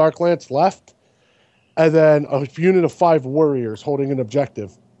single Dark Lance left, and then a unit of 5 warriors holding an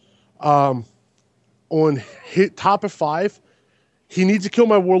objective. On top of 5, he needs to kill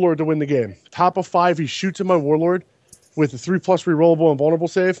my Warlord to win the game. Top of 5, he shoots at my Warlord with a 3+ rerollable and vulnerable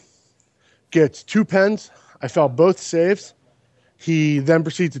save. Gets 2 pens. I failed both saves. He then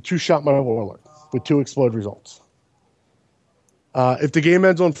proceeds to 2-shot my Warlord with 2 explode results. If the game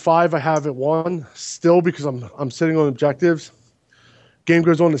ends on 5, I have it won still because I'm sitting on objectives. Game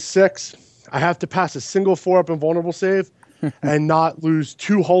goes on to 6. I have to pass a single 4-up invulnerable save and not lose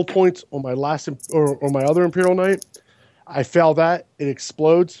 2 hull points on my last or my other Imperial Knight. I fail that. It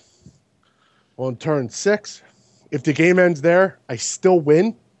explodes on turn 6. If the game ends there, I still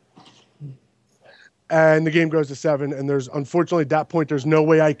win. And the game goes to 7. And unfortunately at that point, there's no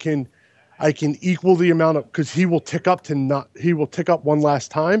way I can equal the amount of, because he will tick up one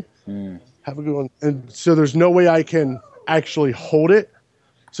last time. Have a good one. And so there's no way I can actually hold it.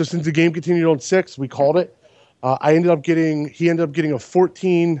 So since the game continued on 6, we called it. He ended up getting a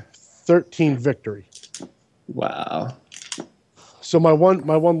 14-13 victory. Wow. So my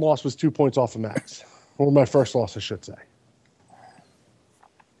one loss was 2 points off of max, or my first loss, I should say.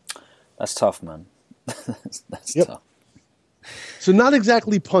 That's tough, man. That's Yep. tough. So not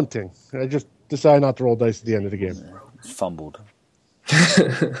exactly punting. I just decided not to roll dice at the end of the game. Yeah, fumbled.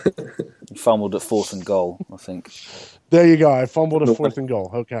 You fumbled at 4th and goal, I think. There you go. I fumbled at 4th and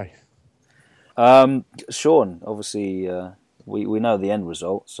goal. Okay. Sean, obviously, we know the end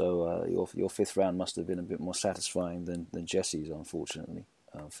result, so your 5th round must have been a bit more satisfying than Jesse's, unfortunately,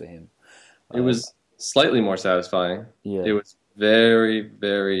 for him. It was slightly more satisfying. Yeah. It was very,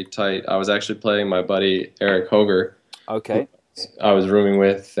 very tight. I was actually playing my buddy Eric Hoger. Okay. I was rooming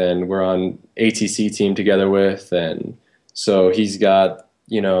with, and we're on ATC team together with, and so he's got,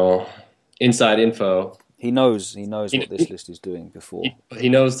 inside info. He knows what this list is doing before. He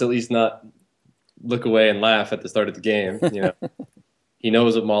knows to at least not look away and laugh at the start of the game. He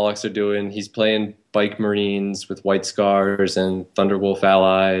knows what Molochs are doing. He's playing Bike Marines with White Scars and Thunderwolf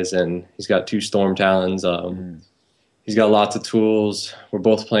allies, and he's got 2 Storm Talons. He's got lots of tools. We're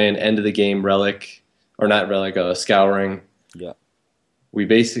both playing end of the game Relic, or not Relic, Scouring. Yeah. We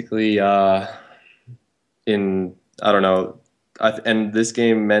basically, I and this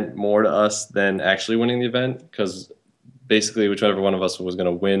game meant more to us than actually winning the event, because basically whichever one of us was going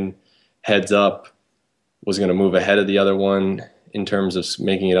to win heads up was going to move ahead of the other one in terms of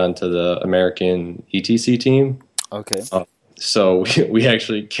making it onto the American ETC team. Okay. So we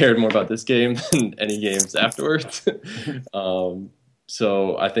actually cared more about this game than any games afterwards.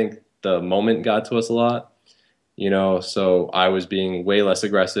 So I think the moment got to us a lot, so I was being way less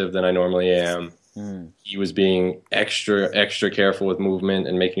aggressive than I normally am. He was being extra careful with movement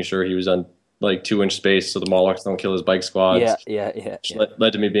and making sure he was on like 2-inch space so the Molochs don't kill his bike squads. Yeah.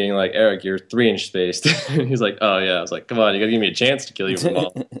 Led to me being like, Eric, you're 3-inch spaced. He's like, oh yeah. I was like, come on, you gotta give me a chance to kill you from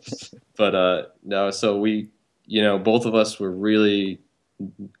all. But no, so we, both of us were really.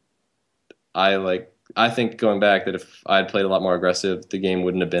 I think going back that if I had played a lot more aggressive, the game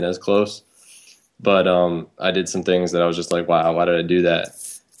wouldn't have been as close. But I did some things that I was just like, wow, why did I do that?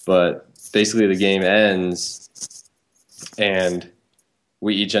 But basically the game ends and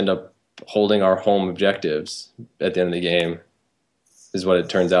we each end up holding our home objectives at the end of the game, is what it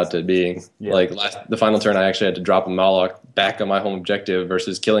turns out to being. Yeah. Like the final turn, I actually had to drop a Moloch back on my home objective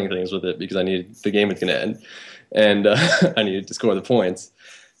versus killing things with it because I needed the game was going to end, and I needed to score the points.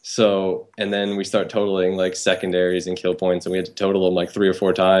 So, and then we start totaling like secondaries and kill points, and we had to total them like 3 or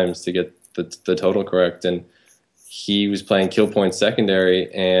 4 times to get the total correct. And he was playing kill points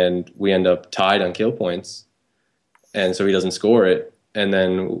secondary, and we end up tied on kill points, and so he doesn't score it. And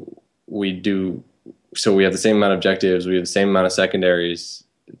then we do. So we have the same amount of objectives. We have the same amount of secondaries.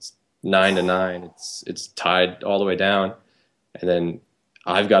 It's 9-9. It's tied all the way down. And then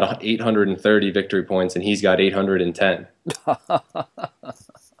I've got 830 victory points, and he's got 810.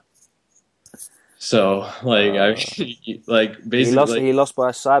 So basically he lost by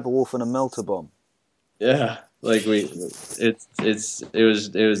a Cyberwolf and a Melter Bomb. Yeah, like it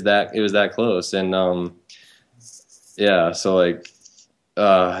was that close, and yeah. So like.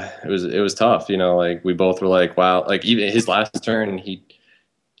 It was tough, like we both were like, wow, like even his last turn, he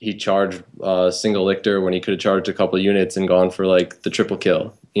charged single Lictor when he could have charged a couple of units and gone for like the triple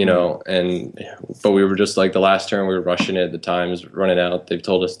kill, but we were just like the last turn we were rushing it, the time's running out. They've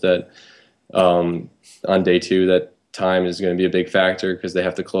told us that on day 2 that time is going to be a big factor because they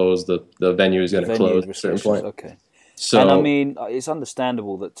have to close the venue is going to close at a certain point. Okay. So, and I mean, it's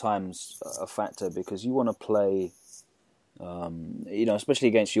understandable that time's a factor because you want to play. Especially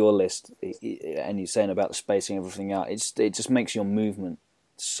against your list, and you're saying about the spacing and everything out, it just makes your movement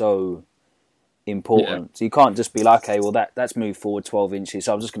so important. Yeah. So you can't just be like, okay, well that's moved forward 12 inches,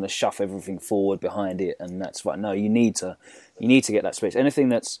 so I'm just going to shove everything forward behind it, and that's fine. No, you need to get that space. Anything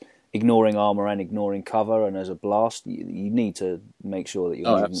that's ignoring armor and ignoring cover, and as a blast, you need to make sure that your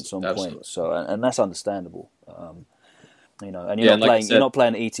movement's on point. So, and that's understandable. And you're not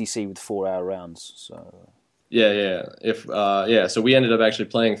playing ETC with 4-hour rounds, so. Yeah. So we ended up actually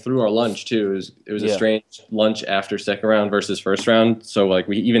playing through our lunch too. It was a strange lunch after second round versus first round. So like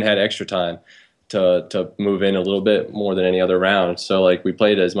we even had extra time to move in a little bit more than any other round. So like we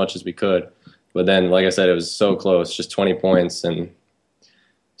played as much as we could, but then like I said, it was so close, just 20 points, and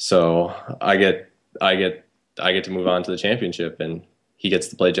so I get to move on to the championship, and he gets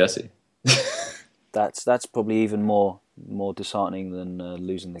to play Jesse. That's probably even more disheartening than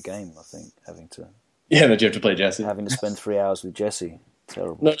losing the game. I think having to. Yeah, that you have to play Jesse. Having to spend 3 hours with Jesse.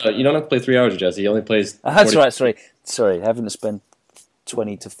 Terrible. No, you don't have to play 3 hours with Jesse. He only plays... That's right, sorry. Having to spend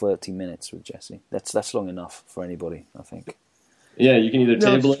 20 to 30 minutes with Jesse. That's long enough for anybody, I think. Yeah, you can either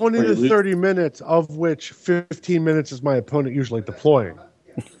table 20 to 30 minutes, of which 15 minutes is my opponent usually deploying.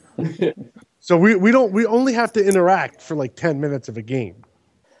 So we only have to interact for like 10 minutes of a game.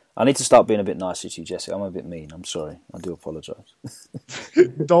 I need to start being a bit nicer to you, Jesse. I'm a bit mean. I'm sorry. I do apologize.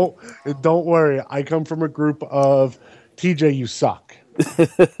 Don't worry. I come from a group of TJ, you suck.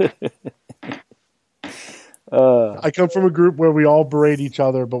 I come from a group where we all berate each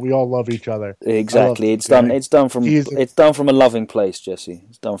other, but we all love each other. Exactly. It's done from a loving place, Jesse.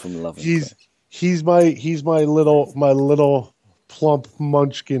 It's done from a loving place. He's my little plump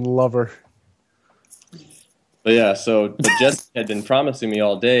munchkin lover. But yeah, but Jesse had been promising me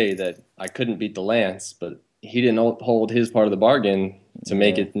all day that I couldn't beat the Lance, but he didn't hold his part of the bargain to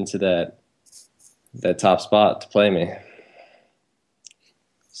make it into that top spot to play me.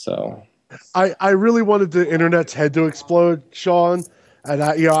 So I really wanted the internet's head to explode, Sean, and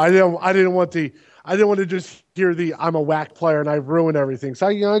I didn't want to just hear the I'm a whack player and I ruin everything. So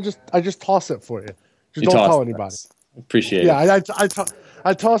I just toss it for you. Just don't tell anybody. Appreciate it. Yeah,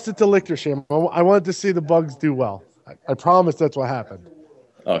 I tossed it to Lictorsham. I wanted to see the bugs do well. I promise that's what happened.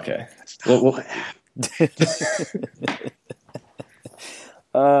 Okay. Well,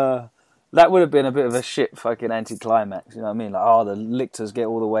 That would have been a bit of a shit fucking anticlimax. You know what I mean? Like, oh, the lictors get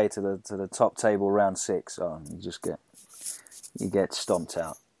all the way to the top table round 6. Oh, you get stomped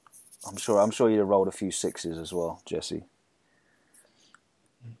out. I'm sure you'd have rolled a few 6s as well, Jesse.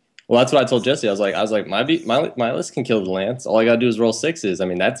 Well, that's what I told Jesse. I was like, my list can kill the Lance. All I gotta do is roll 6s. I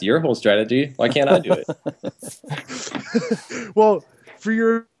mean, that's your whole strategy. Why can't I do it? Well, for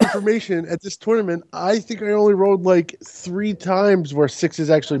your information, at this tournament, I think I only rolled like 3 times where 6s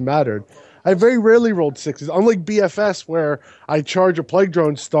actually mattered. I very rarely rolled 6s, unlike BFS where I charge a Plague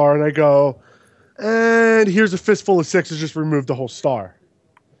Drone star and I go, and here's a fistful of 6s, just remove the whole star.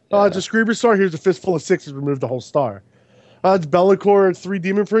 Yeah. It's a Screamer star, here's a fistful of 6s, remove the whole star. It's Be'lakor, 3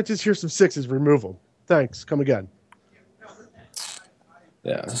 Demon Princes, here's some 6s, remove them. Thanks, come again.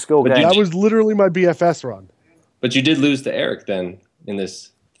 Yeah. It's a skill game. That was literally my BFS run. But you did lose to Eric then in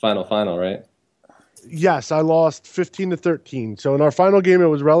this final, right? Yes, I lost 15-13. So in our final game, it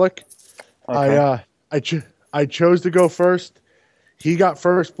was Relic. Okay. I chose to go first. He got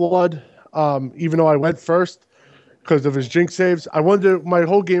first blood, even though I went first because of his Jinx saves. My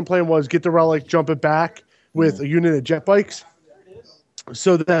whole game plan was get the Relic, jump it back with a unit of jet bikes,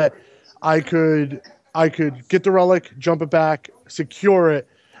 so that I could get the Relic, jump it back, secure it,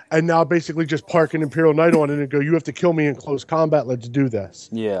 and now basically just park an Imperial Knight on it and go, you have to kill me in close combat. Let's do this.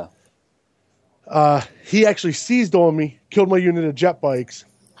 Yeah. He actually seized on me, killed my unit of jet bikes.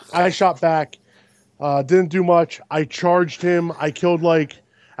 I shot back, didn't do much. I charged him. I killed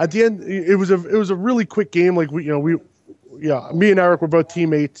at the end. It was a really quick game. Like me and Eric were both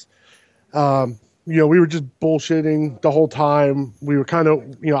teammates. We were just bullshitting the whole time. We were kind of,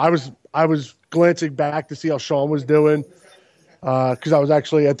 I was glancing back to see how Sean was doing. Because I was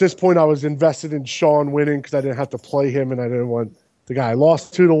actually, at this point, I was invested in Sean winning because I didn't have to play him and I didn't want the guy I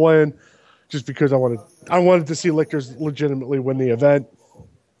lost to win, just because I wanted to see Lictors legitimately win the event,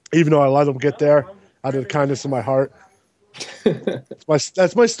 even though I let them get there out of the kindness of my heart.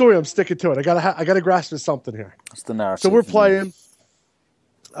 That's my story. I'm sticking to it. I gotta grasp at something here. That's the narrative. So we're playing.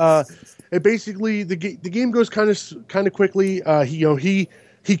 It basically the game goes kind of quickly.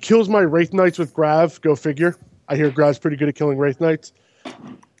 He kills my Wraith Knights with Grav. Go figure. I hear Grav's pretty good at killing Wraith Knights.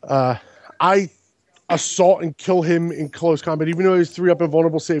 I assault and kill him in close combat, even though he's 3 up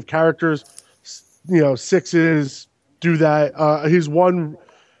invulnerable save characters. 6s do that. His one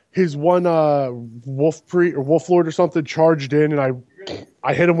Wolf Lord or something charged in, and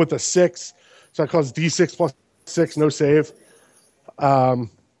I hit him with a 6, so I caused D6 plus 6, no save.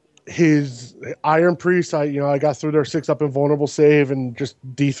 His Iron Priest, I got through their 6 up invulnerable save and just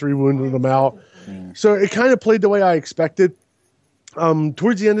D3 wounded them out. So it kind of played the way I expected.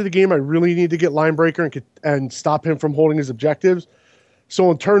 Towards the end of the game, I really need to get Linebreaker and stop him from holding his objectives. So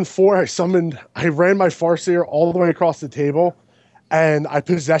on turn 4, I ran my Farseer all the way across the table, and I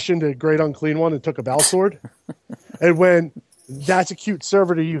possessioned a Great Unclean One and took a Bowsword. And when that's a cute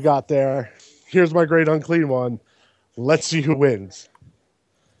servitor you got there, here's my Great Unclean One. Let's see who wins.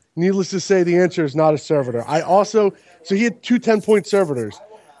 Needless to say, the answer is not a servitor. So he had 2 10-point servitors.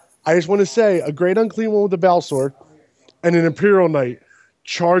 I just want to say, a Great Unclean One with a Bowsword and an Imperial Knight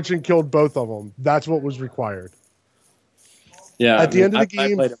charged and killed both of them. That's what was required. Yeah, at the end of the game,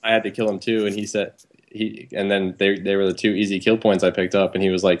 I played him, I had to kill him too, and he said and then they were the 2 easy kill points I picked up, and he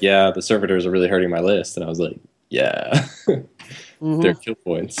was like, "Yeah, the servitors are really hurting my list," and I was like, "Yeah, they're kill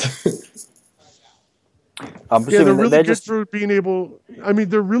points." They're really good for being able. I mean,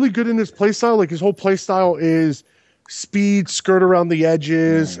 they're really good in his playstyle. Like his whole playstyle is speed, skirt around the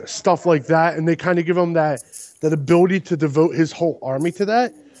edges, stuff like that, and they kind of give him that ability to devote his whole army to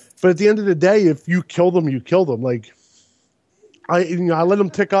that. But at the end of the day, if you kill them, you kill them. Like I let him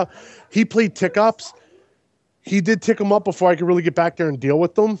tick up. He played tick ups. He did tick them up before I could really get back there and deal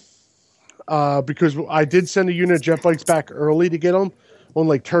with them. Because I did send a unit of jet bikes back early to get them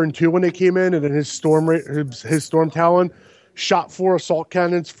on turn 2 when they came in, and then his Storm Talon shot 4 assault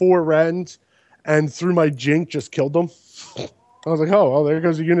cannons, 4 Rens, and through my Jink just killed them. I was like, oh, well, there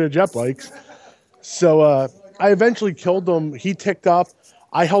goes a unit of jet bikes. So I eventually killed them. He ticked up.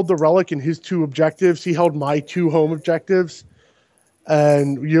 I held the Relic and his 2 objectives. He held my 2 home objectives.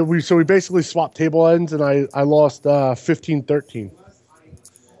 And we basically swapped table ends, and I lost 15-13.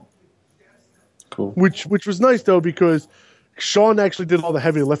 Cool. Which was nice, though, because Sean actually did all the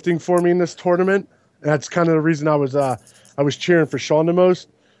heavy lifting for me in this tournament. And that's kind of the reason I was cheering for Sean the most.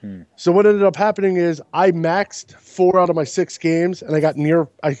 So what ended up happening is I maxed 4 out of my 6 games, and I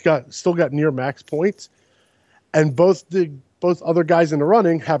still got near max points. And both other guys in the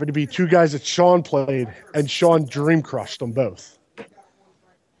running happened to be 2 guys that Sean played, and Sean dream crushed them both.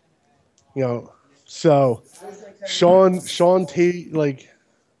 So Sean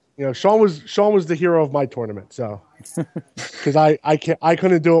Sean was the hero of my tournament, so because I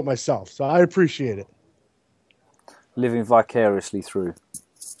couldn't do it myself, so I appreciate it. Living vicariously through.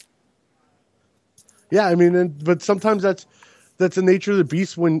 Yeah, I mean, but sometimes that's the nature of the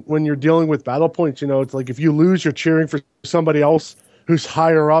beast when you're dealing with battle points. It's like if you lose, you're cheering for somebody else who's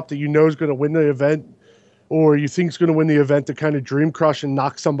higher up that you know is going to win the event, or you think is going to win the event to kind of dream crush and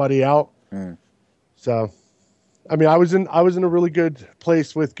knock somebody out. So, I mean, I was in a really good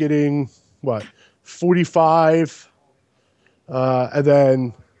place with getting 45, and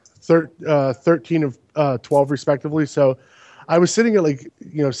then 13 of 12 respectively. So, I was sitting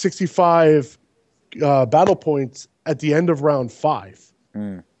at 65 battle points at the end of round 5.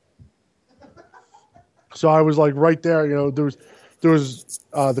 So I was like right there. There was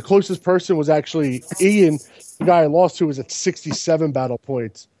the closest person was actually Ian, the guy I lost to was at 67 battle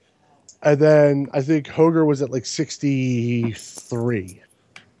points. And then I think Hoger was at 63.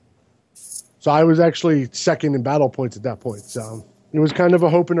 So I was actually second in battle points at that point. So it was kind of a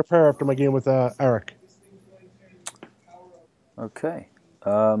hope and a prayer after my game with Eric. Okay.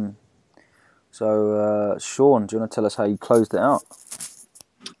 So, Sean, do you want to tell us how you closed it out?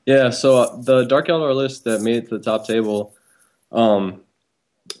 Yeah, so the Dark Eldar list that made it to the top table, I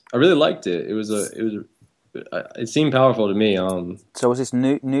really liked it. It seemed powerful to me. So was this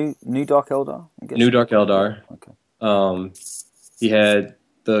new Dark Eldar? New Dark Eldar. Okay. He had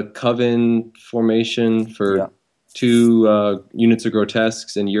the Coven formation for 2 units of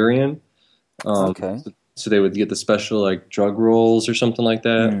Grotesques and Urian. Okay. So they would get the special drug rolls or something like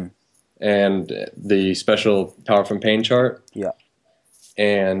that, and the special Power from Pain chart. Yeah.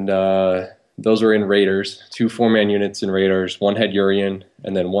 And those were in Raiders, 2 4-man units in Raiders. One had Urian,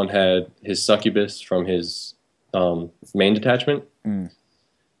 and then one had his Succubus from his main detachment.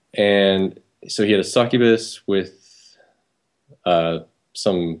 And so he had a Succubus with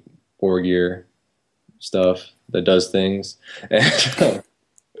some war gear stuff that does things. And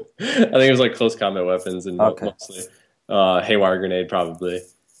I think it was close combat weapons and mostly Haywire Grenade probably.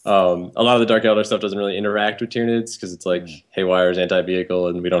 A lot of the Dark Eldar stuff doesn't really interact with Tyranids because it's Haywire's anti-vehicle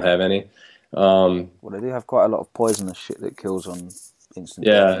and we don't have any. Well, they do have quite a lot of poisonous shit that kills on instant.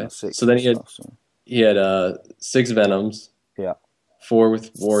 Yeah. So then he had 6 Venoms. Yeah. 4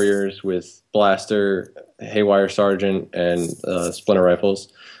 with Warriors with Blaster, Haywire Sergeant, and Splinter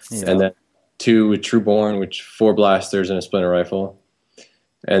Rifles. Yeah. And then 2 with Trueborn, which 4 Blasters and a Splinter Rifle.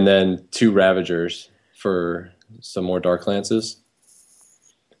 And then 2 Ravagers for some more Dark Lances.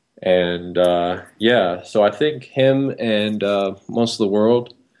 And so I think him and most of the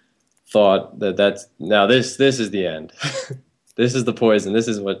world thought this is the end. This is the poison. This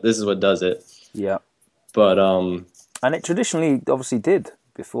is what does it. Yeah. But and it traditionally obviously did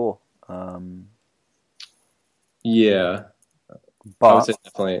before. Yeah. But I would say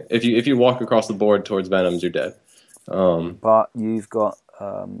definitely if you walk across the board towards Venoms, you're dead. But you've got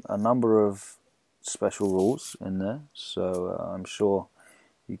a number of special rules in there, so I'm sure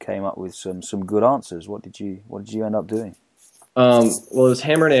you came up with some good answers. What did you end up doing? Well, it was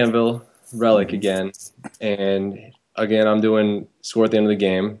Hammer and Anvil Relic again, and again I'm doing score at the end of the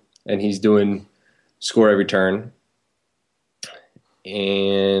game, and he's doing score every turn.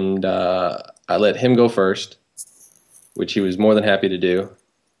 And I let him go first, which he was more than happy to do.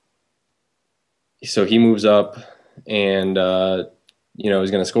 So he moves up, and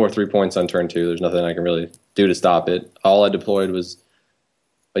he's going to score 3 points on turn 2. There's nothing I can really do to stop it. All I deployed was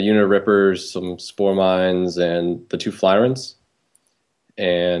a unit of Rippers, some Spore Mines, and the 2 Flyrants.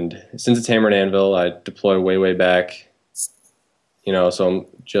 And since it's Hammer and Anvil, I deploy way back. So I'm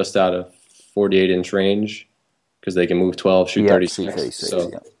just out of 48-inch range because they can move 12, shoot 36.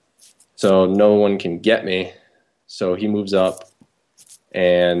 So no one can get me. So he moves up,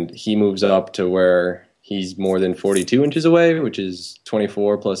 and he moves up to where he's more than 42 inches away, which is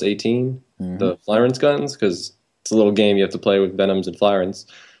 24 plus 18, the Flyrant's guns, because it's a little game you have to play with Venoms and Flyrants.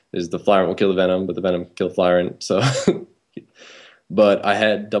 Is the Flyrant will kill the Venom, but the Venom kill the Flyrant. So, but I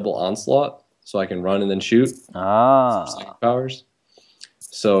had double Onslaught, so I can run and then shoot. Psychic powers.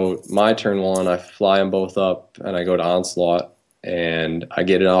 So my turn 1, I fly them both up, and I go to Onslaught, and I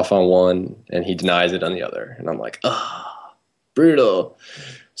get it off on one, and he denies it on the other, and I'm like, brutal.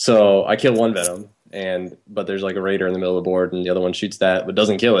 So I kill 1 Venom. But there's a Raider in the middle of the board, and the other one shoots that but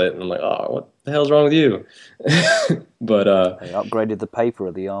doesn't kill it, and I'm like, what the hell's wrong with you? But they upgraded the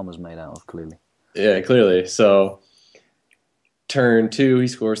paper the armor's made out of, clearly. Yeah, clearly. So turn 2, he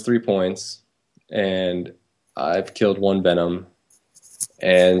scores 3 points, and I've killed 1 Venom,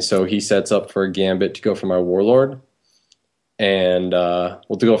 and so he sets up for a Gambit to go for my Warlord, and to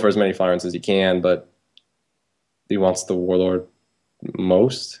go for as many Flyrants as he can, but he wants the Warlord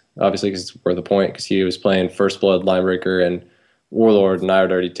most. obviously because it's worth a point, because he was playing First Blood, Linebreaker, and Warlord, and I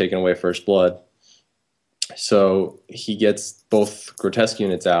had already taken away First Blood. So he gets both Grotesque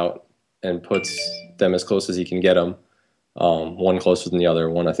units out and puts them as close as he can get them. One closer than the other.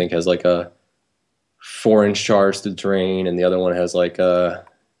 One I think has like a 4-inch charge to the terrain, and the other one has like a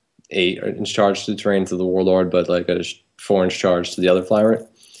 8-inch charge to the terrain to the Warlord, but like a 4-inch charge to the other Flyrant.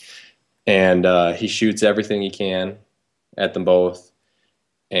 And he shoots everything he can at them both,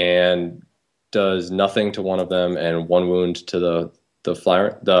 and does nothing to one of them, and 1 wound to the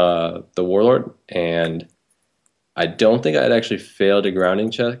Flyrant, the Warlord. And I don't think I'd actually failed a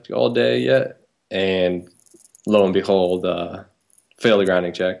grounding check all day yet, and lo and behold, failed a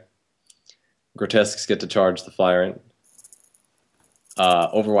grounding check. Grotesques get to charge the Flyrant.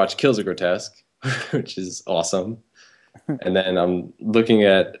 Overwatch kills a Grotesque, which is awesome. And then I'm looking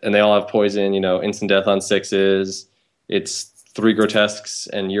at, and they all have poison, instant death on 6s. It's 3 Grotesques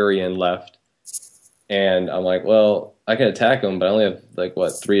and Urian left. And I'm like, well, I can attack them, but I only have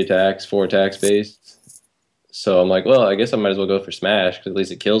 3 attacks, 4 attacks base. So I'm like, well, I guess I might as well go for smash, because at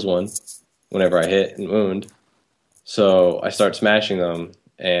least it kills one whenever I hit and wound. So I start smashing them,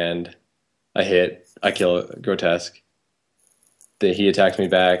 and I hit. I kill a Grotesque. He attacks me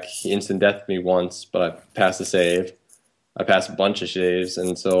back. He instant deathed me once, but I passed the save. I passed a bunch of saves,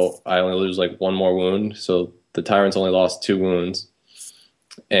 and so I only lose 1 more wound. So the Tyrant's only lost 2 wounds.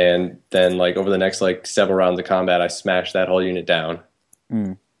 And then over the next several rounds of combat, I smash that whole unit down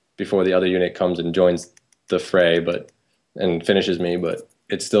before the other unit comes and joins the fray, and finishes me. But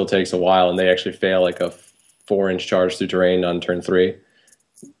it still takes a while, and they actually fail a 4-inch charge through terrain on turn 3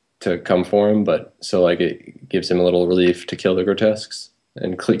 to come for him. But so it gives him a little relief to kill the Grotesques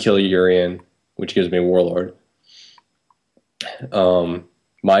and kill Urian, which gives me Warlord.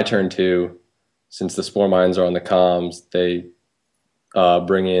 My turn 2, since the Spore Mines are on the comms, they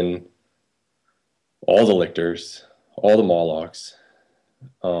bring in all the Lictors, all the Mawlocks.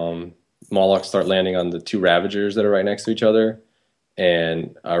 Mawlocks start landing on the 2 Ravagers that are right next to each other,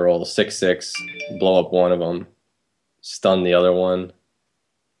 and I roll 6/6, blow up one of them, stun the other one.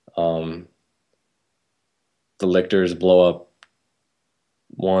 The Lictors blow up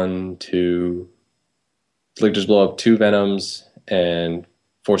 2 Lictors blow up 2 Venoms and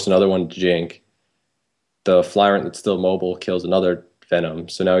force another one to jink. The Flyrant that's still mobile kills another Venom.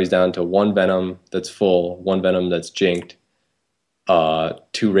 So now he's down to 1 Venom that's full, 1 Venom that's jinked,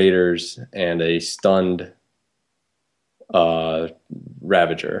 2 Raiders, and a stunned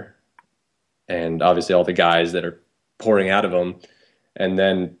Ravager. And obviously all the guys that are pouring out of him. And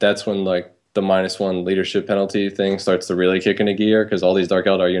then that's when the -1 leadership penalty thing starts to really kick into gear, because all these Dark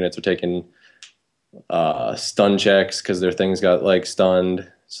Eldar units are taking stun checks because their things got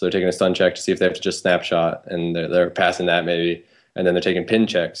stunned. So they're taking a stun check to see if they have to just snapshot, and they're passing that maybe. And then they're taking pin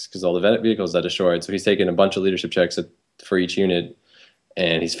checks because all the vehicles got destroyed. So he's taking a bunch of leadership checks for each unit,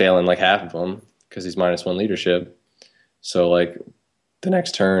 and he's failing half of them because he's -1 leadership. So the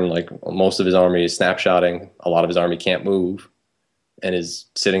next turn, most of his army is snapshotting. A lot of his army can't move and is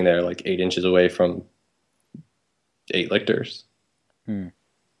sitting there 8 inches away from 8 Lictors.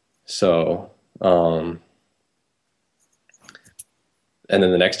 So, and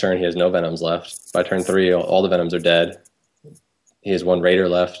then the next turn he has no Venoms left. By turn 3, all the Venoms are dead. He has 1 Raider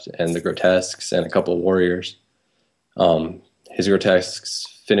left, and the Grotesques, and a couple of Warriors. His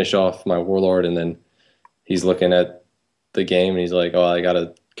Grotesques finish off my Warlord, and then he's looking at the game, and he's like, oh, I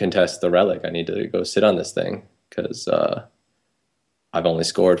gotta contest the Relic. I need to go sit on this thing, because I've only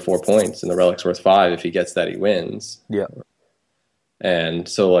scored 4 points, and the Relic's worth 5. If he gets that, he wins. Yeah. And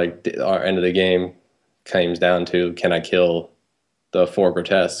so, our end of the game comes down to, can I kill the 4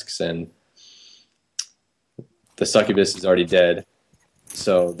 Grotesques? And the Succubus is already dead,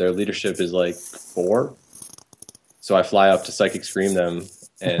 so their leadership is 4. So I fly up to Psychic Scream them,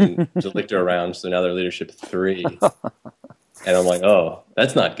 and there's a Lictor around, so now their leadership is 3. And I'm like, oh,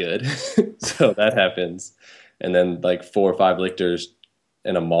 that's not good. So that happens. And then 4 or 5 Lictors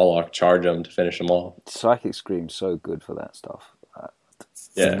and a Mawloc charge them to finish them off. Psychic Scream's so good for that stuff.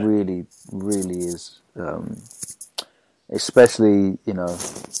 Yeah. It really, really is. Especially,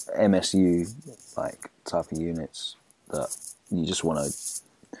 MSU type of units that you just want to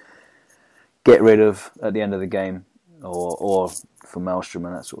get rid of at the end of the game, or for Maelstrom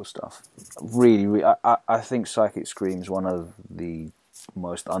and that sort of stuff. Really, I think Psychic Scream is one of the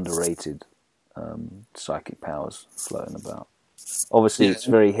most underrated psychic powers floating about. Obviously, it's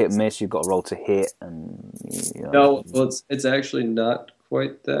very hit and miss. You've got to roll to hit, and no, well, it's actually not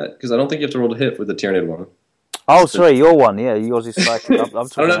quite that, because I don't think you have to roll to hit with the Tyranid one. Oh, sorry, your one. Yeah, yours is psychic. I'm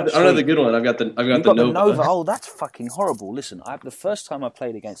talking I don't have the good one. I've got the Nova. Oh, that's fucking horrible. Listen, the first time I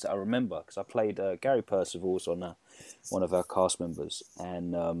played against it, I remember because I played Gary Percival's on one of our cast members,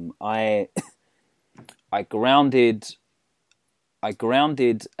 and I grounded a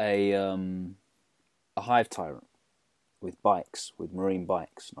Hive Tyrant with marine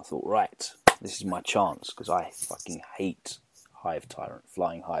bikes. And I thought, right, this is my chance because I fucking hate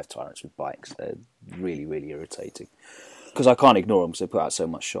flying Hive Tyrants with bikes. They're really, really irritating because I can't ignore them because they put out so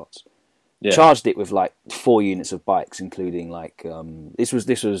much shots. Yeah. Charged it with like 4 units of bikes, including like this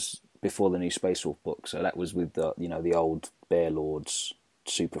was before the new Space Wolf book, so that was with the the old Bear Lords,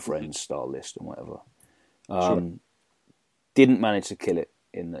 Super Friends style list and whatever. Sure. Didn't manage to kill it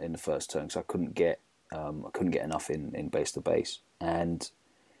in the first turn because I couldn't get enough in base to base, and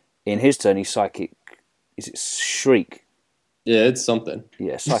in his turn he psychic. Is it Shriek? Yeah, it's something.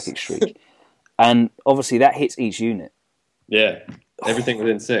 Yeah, Psychic Shriek. And obviously that hits each unit. Yeah, everything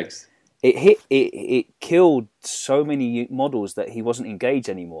within 6. It killed so many models that he wasn't engaged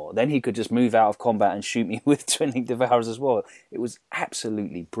anymore. Then he could just move out of combat and shoot me with Twin-Link Devourers as well. It was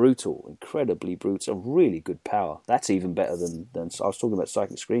absolutely brutal, incredibly brutal. Really good power. That's even better than I was talking about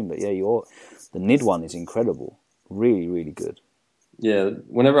Psychic Scream, but yeah, the Nid one is incredible. Really, really good. Yeah,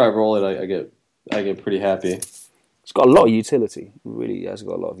 whenever I roll it, I get pretty happy. It's got a lot of utility. It really has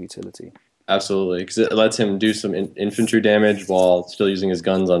got a lot of utility. Absolutely, because it lets him do some infantry damage while still using his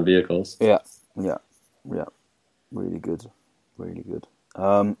guns on vehicles. Yeah. Really good.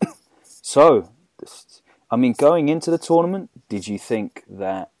 So, going into the tournament, did you think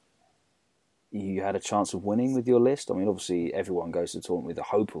that you had a chance of winning with your list? I mean, obviously, everyone goes to the tournament with the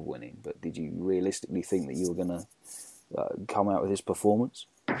hope of winning, but did you realistically think that you were going to come out with this performance?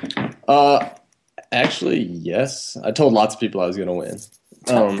 Actually, yes. I told lots of people I was going to win.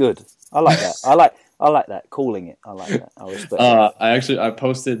 Good. I like that. I like that. Calling it. I like that. I respect that. I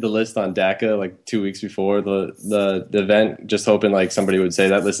posted the list on DACA like 2 weeks before the event, just hoping like somebody would say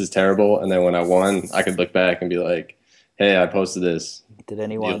that list is terrible, and then when I won, I could look back and be like, "Hey, I posted this." Did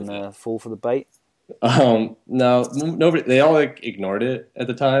anyone fall for the bait? No, nobody. They all like ignored it at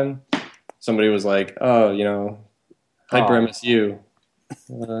the time. Somebody was like, "Oh, Hyper MSU,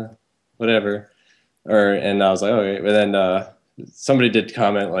 whatever," and I was like, "Okay," but then somebody did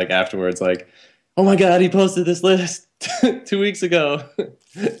comment like afterwards, like, "Oh my God, he posted this list 2 weeks ago,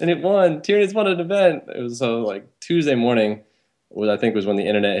 and it won. Tyranids won an event." It was so like Tuesday morning, I think was when the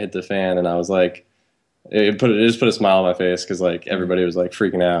internet hit the fan, and I was like, it just put a smile on my face because like everybody was like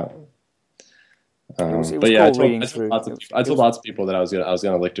freaking out. But yeah, I told lots of people that I was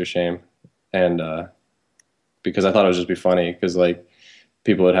gonna Lictor shame, and because I thought it would just be funny because like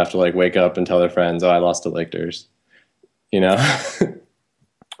people would have to like wake up and tell their friends, "Oh, I lost to Lictors."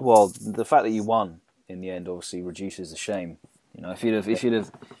 Well, the fact that you won in the end obviously reduces the shame. If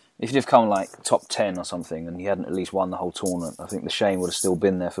you'd have come like top 10 or something and you hadn't at least won the whole tournament, I think the shame would have still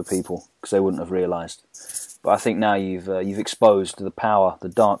been there for people because they wouldn't have realised. But I think now you've exposed the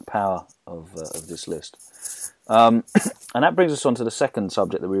dark power of this list. And that brings us on to the second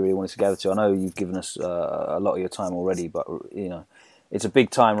subject that we really wanted to gather to. I know you've given us a lot of your time already, but it's a big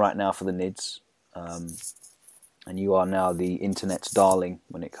time right now for the Nids. And you are now the internet's darling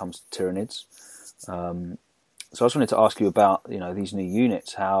when it comes to Tyranids. So I just wanted to ask you about these new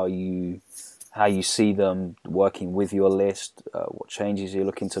units, how you see them working with your list, what changes you're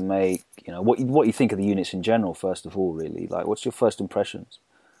looking to make, what you think of the units in general. First of all, really, like what's your first impressions?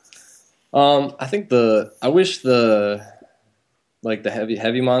 I think I wish the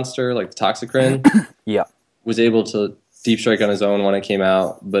heavy monster like the Toxicrin was able to Deep Strike on his own when it came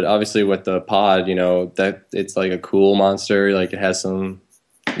out, but obviously with the pod, that it's like a cool monster, like it has some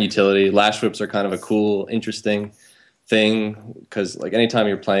utility. Lash whips are kind of a cool, interesting thing because like anytime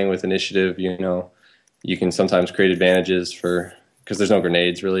you're playing with initiative, you can sometimes create advantages because there's no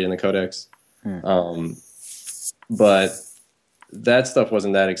grenades really in the Codex. But that stuff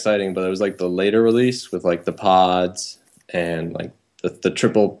wasn't that exciting. But it was like the later release with like the pods and like the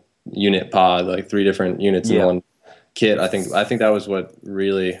triple unit pod, like 3 different units in one kit. I think that was what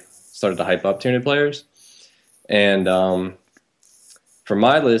really started to hype up Tyranid players. And for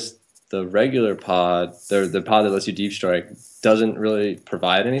my list, the regular pod, the pod that lets you Deep Strike, doesn't really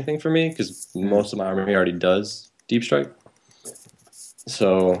provide anything for me because most of my army already does Deep Strike.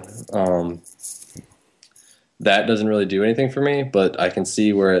 So that doesn't really do anything for me, but I can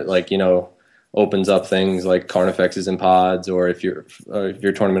see where it opens up things like Carnifexes and pods, or if your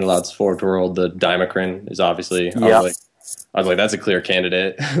tournament allows forward to world, the Dimacrin is obviously. I was like, that's a clear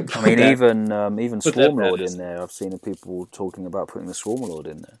candidate. I mean, even Swarmlord in there. I've seen people talking about putting the Swarmlord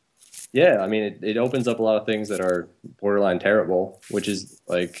in there. Yeah, I mean, it opens up a lot of things that are borderline terrible, which is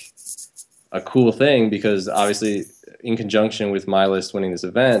like a cool thing because obviously, in conjunction with my list winning this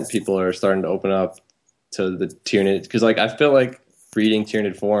event, people are starting to open up to the Tyranid. Because like I feel like reading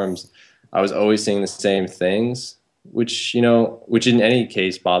Tyranid forums, I was always seeing the same things, which which in any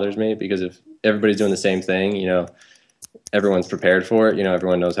case bothers me because if everybody's doing the same thing, everyone's prepared for it.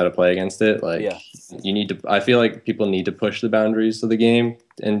 Everyone knows how to play against it. Like Yeah. you need to. I feel like people need to push the boundaries of the game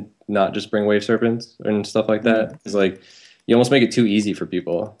and not just bring wave serpents and stuff like that. It's like you almost make it too easy for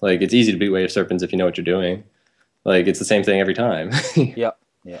people. Like it's easy to beat wave serpents if you know what you're doing. Like it's the same thing every time. Yeah.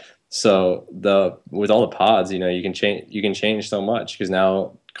 Yeah. So with all the pods, you can change so much because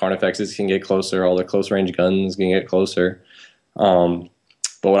now Carnifexes can get closer. All the close range guns can get closer. But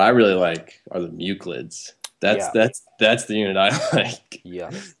what I really like are the Muclids. That's the unit I like.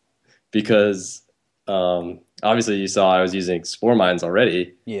 Yeah. Because obviously you saw I was using Spore Mines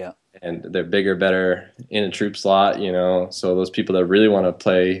already. Yeah. And they're bigger, better in a troop slot, So those people that really want to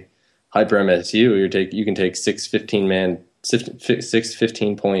play Hyper MSU, you can take six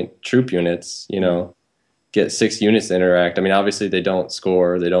 15-point troop units, get 6 units to interact. I mean, obviously they don't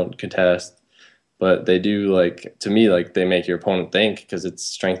score, they don't contest, but they do, like, to me, like, they make your opponent think because it's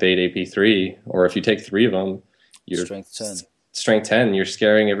strength 8 AP3, or if you take 3 of them, you're strength 10, you're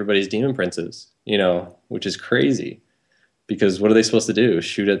scaring everybody's demon princes, which is crazy because what are they supposed to do?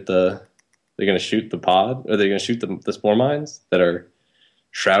 They're going to shoot the pod, or they're going to shoot the spore mines that are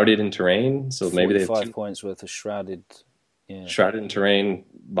shrouded in terrain. So maybe they have 5 points worth of shrouded in terrain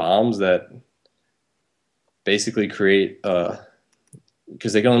bombs that basically create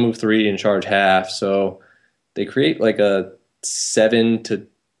because they can only move 3 and charge half, so they create like a 7 to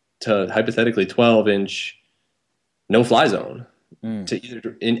hypothetically 12-inch no fly zone to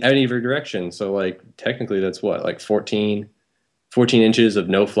either in any of your direction. So like technically that's what, like 14 inches of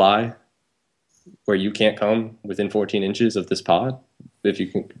no fly where you can't come within 14 inches of this pod if you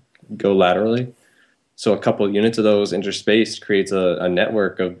can go laterally. So a couple of units of those interspaced creates a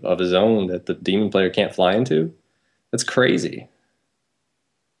network of a zone that the demon player can't fly into. That's crazy.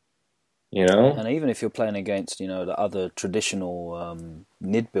 And even if you're playing against, the other traditional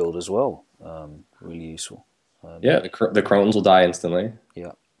NID build as well, really useful. The crones will die instantly.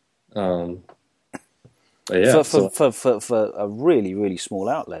 Yeah. But yeah, for a really, really small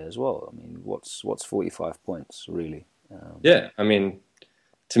outlay as well. I mean, what's 45 points really? I mean,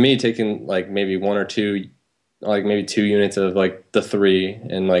 to me, taking like maybe 1 or 2, like maybe 2 units of like the 3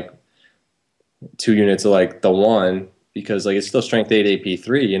 and like 2 units of like the 1, because like it's still strength 8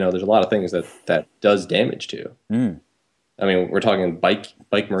 AP3. There's a lot of things that does damage to. I mean, we're talking bike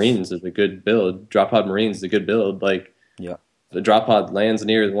Marines is a good build. Drop pod Marines is a good build. Like, the drop pod lands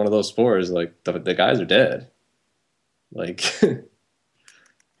near one of those spores, like the guys are dead. Like,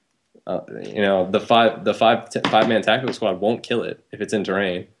 the five man tactical squad won't kill it if it's in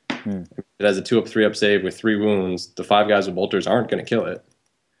terrain. If it has a 2-up, 3-up save with 3 wounds, the 5 guys with bolters aren't going to kill it.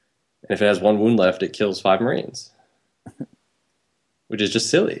 And if it has 1 wound left, it kills 5 Marines, which is just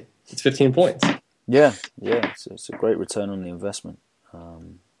silly. It's 15 points. Yeah. It's a great return on the investment.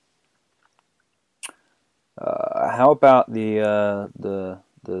 How about the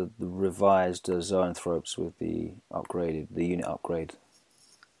revised zoanthropes with the unit upgrade?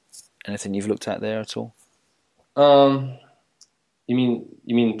 Anything you've looked at there at all? You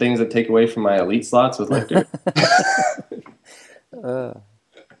mean things that take away from my elite slots with Lictor?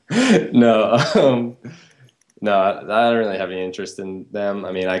 No. No, I don't really have any interest in them.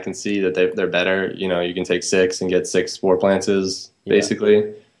 I mean, I can see that they're better. You can take 6 and get 6 spore plances,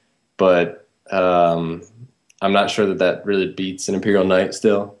 basically. But I'm not sure that really beats an Imperial Knight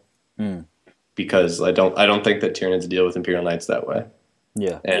still. Because I don't think that Tyranids deal with Imperial Knights that way.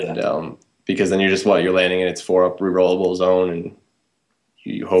 Yeah. And because then you're landing in its 4-up rerollable zone, and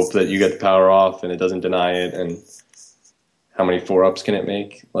you hope that you get the power off and it doesn't deny it. And how many 4-ups can it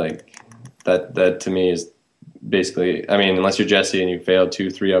make? Like that to me is basically, I mean, unless you're Jesse and you failed 2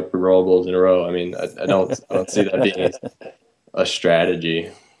 3-up rerollables in a row, I mean, I don't see that being a strategy.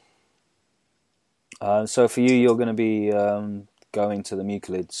 So for you, you're going to be going to the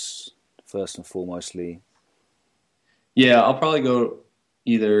Muclids first and foremostly. Yeah, I'll probably go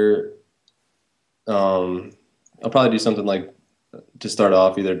either. I'll probably do something like, to start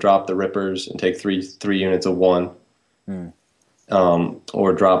off, either drop the Rippers and take three units of 1.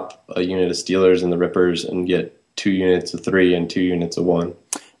 Or drop a unit of Steelers and the Rippers and get 2 units of 3 and 2 units of 1.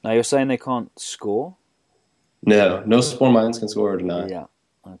 Now you're saying they can't score? No Spore Mines can score or deny. Yeah,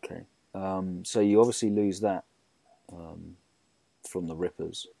 okay. So you obviously lose that from the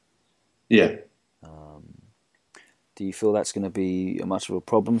Rippers. Yeah. Do you feel that's going to be much of a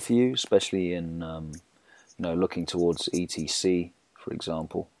problem for you, especially in looking towards ETC, for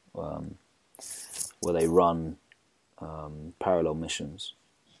example, where they run parallel missions?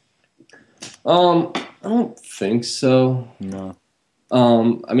 I don't think so. No.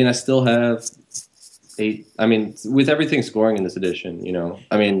 I mean, I still have 8. I mean, with everything scoring in this edition,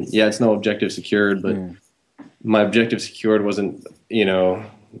 I mean, yeah, it's no objective secured, but my objective secured wasn't,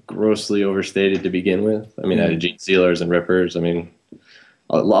 grossly overstated to begin with. I mean, I had Gene Sealers and Rippers. I mean,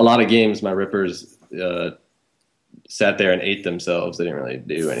 a lot of games, my Rippers sat there and ate themselves. They didn't really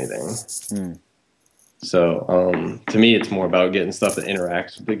do anything. So to me, it's more about getting stuff that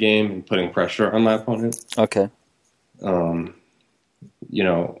interacts with the game and putting pressure on my opponent. Okay. Again,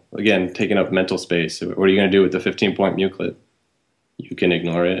 taking up mental space. What are you going to do with the 15-point Muklet? You can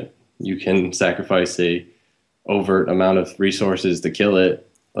ignore it. You can sacrifice a overt amount of resources to kill it,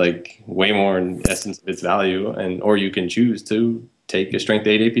 like way more in essence of its value, or you can choose to take a strength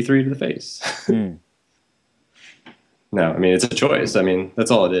 8 AP3 to the face. No, I mean, it's a choice. I mean, that's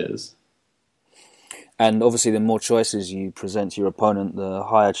all it is. And obviously, the more choices you present to your opponent, the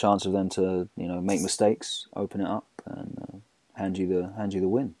higher chance of them to, make mistakes, open it up, and hand you the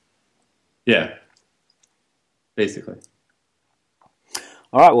win. Yeah, basically.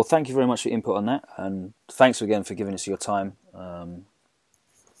 All right. Well, thank you very much for your input on that, and thanks again for giving us your time.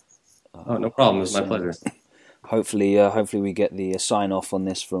 No problem. It was my pleasure. Hopefully, we get the sign off on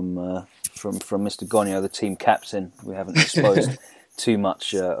this from Mr. Gonyo, the team captain. We haven't exposed too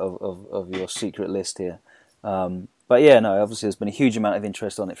much of your secret list here. But yeah, no, obviously there's been a huge amount of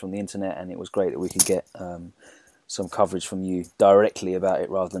interest on it from the internet, and it was great that we could get some coverage from you directly about it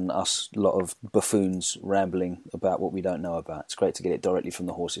rather than us, a lot of buffoons rambling about what we don't know about. It's great to get it directly from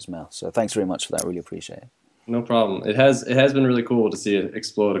the horse's mouth. So thanks very much for that. Really appreciate it. No problem. It has been really cool to see it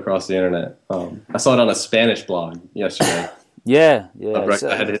explode across the internet. I saw it on a Spanish blog yesterday. Yeah. I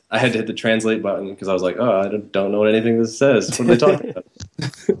had to hit the translate button because I was like, oh, I don't know what anything this says. What are they talking about?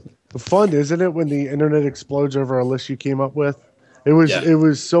 Fun, isn't it, when the internet explodes over a list you came up with? It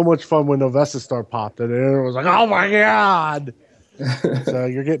was so much fun when Novesta Star popped and it was like, oh my god! So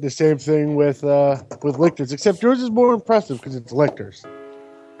you're getting the same thing with Lictors, except yours is more impressive because it's Lictors.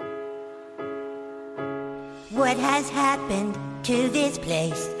 What has happened to this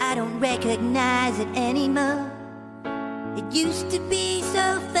place? I don't recognize it anymore. It used to be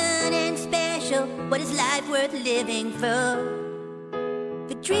so fun and special. What is life worth living for?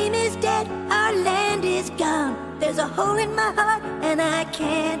 The dream is dead, our land is gone. There's a hole in my heart and I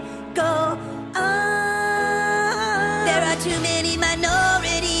can't go on. There are too many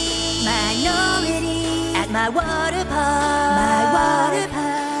minorities at my water park.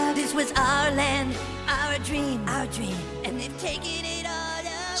 This was our land, our dream, and they've taken it all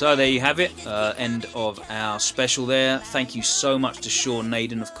away. So there you have it, end of our special there. Thank you so much to Sean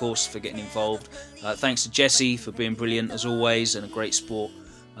Naden, of course, for getting involved. Thanks to Jesse for being brilliant as always and a great sport.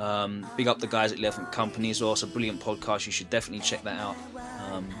 Big up the guys at 11th Company as well. It's a brilliant podcast. You should definitely check that out.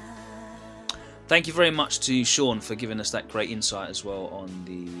 Thank you very much to Sean for giving us that great insight as well on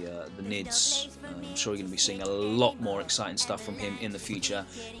the NIDS. I'm sure you're going to be seeing a lot more exciting stuff from him in the future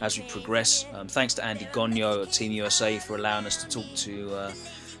as we progress. Thanks to Andy Gonyo at Team USA for allowing us to talk to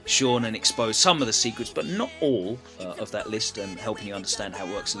Sean and expose some of the secrets, but not all of that list, and helping you understand how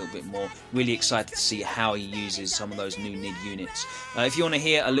it works a little bit more. Really excited to see how he uses some of those new NID units. If you want to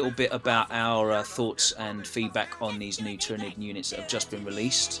hear a little bit about our thoughts and feedback on these new Tyranid units that have just been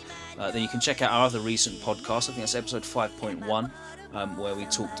released, then you can check out our other recent podcast. I think that's episode 5.1, where we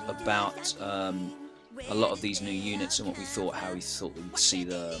talked about a lot of these new units and what we thought, how we thought we'd see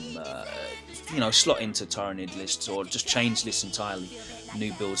them, slot into Tyranid lists or just change lists entirely,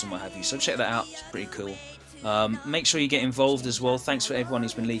 new builds and what have you. So check that out, it's pretty cool. Make sure you get involved as well. Thanks for everyone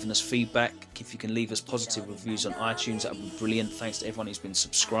who's been leaving us feedback. If you can leave us positive reviews on iTunes, that would be brilliant. Thanks to everyone who's been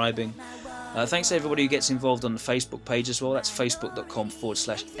subscribing. Thanks to everybody who gets involved on the Facebook page as well. That's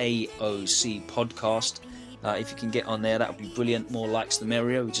facebook.com/AOC podcast. If you can get on there, that would be brilliant. More likes the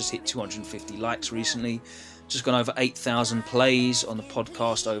merrier. We just hit 250 likes recently. Just gone over 8,000 plays on the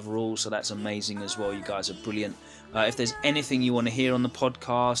podcast overall, so that's amazing as well. You guys are brilliant. If there's anything you want to hear on the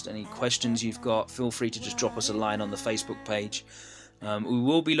podcast, any questions you've got, feel free to just drop us a line on the Facebook page. We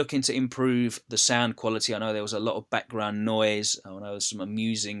will be looking to improve the sound quality. I know there was a lot of background noise. I know there was some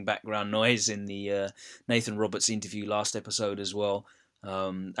amusing background noise in the Nathan Roberts interview last episode as well.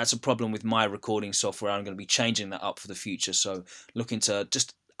 That's a problem with my recording software. I'm going to be changing that up for the future. So looking to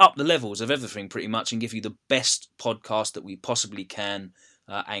just up the levels of everything pretty much and give you the best podcast that we possibly can,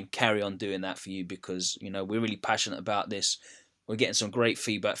 and carry on doing that for you because, we're really passionate about this. We're getting some great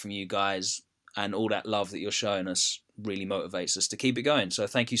feedback from you guys and all that love that you're showing us really motivates us to keep it going. So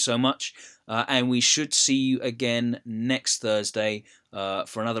thank you so much. And we should see you again next Thursday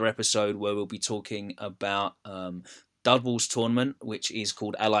for another episode where we'll be talking about Dudwall's tournament, which is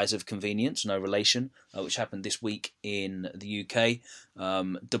called Allies of Convenience, no relation, which happened this week in the UK.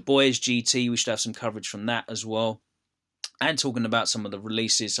 Du Bois GT, we should have some coverage from that as well. And talking about some of the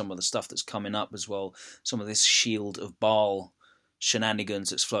releases, some of the stuff that's coming up as well, some of this Shield of Baal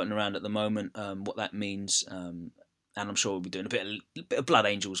shenanigans that's floating around at the moment, what that means. And I'm sure we'll be doing a bit of Blood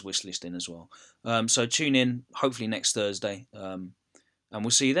Angels wish listing as well. So tune in, hopefully next Thursday. And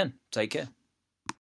we'll see you then. Take care.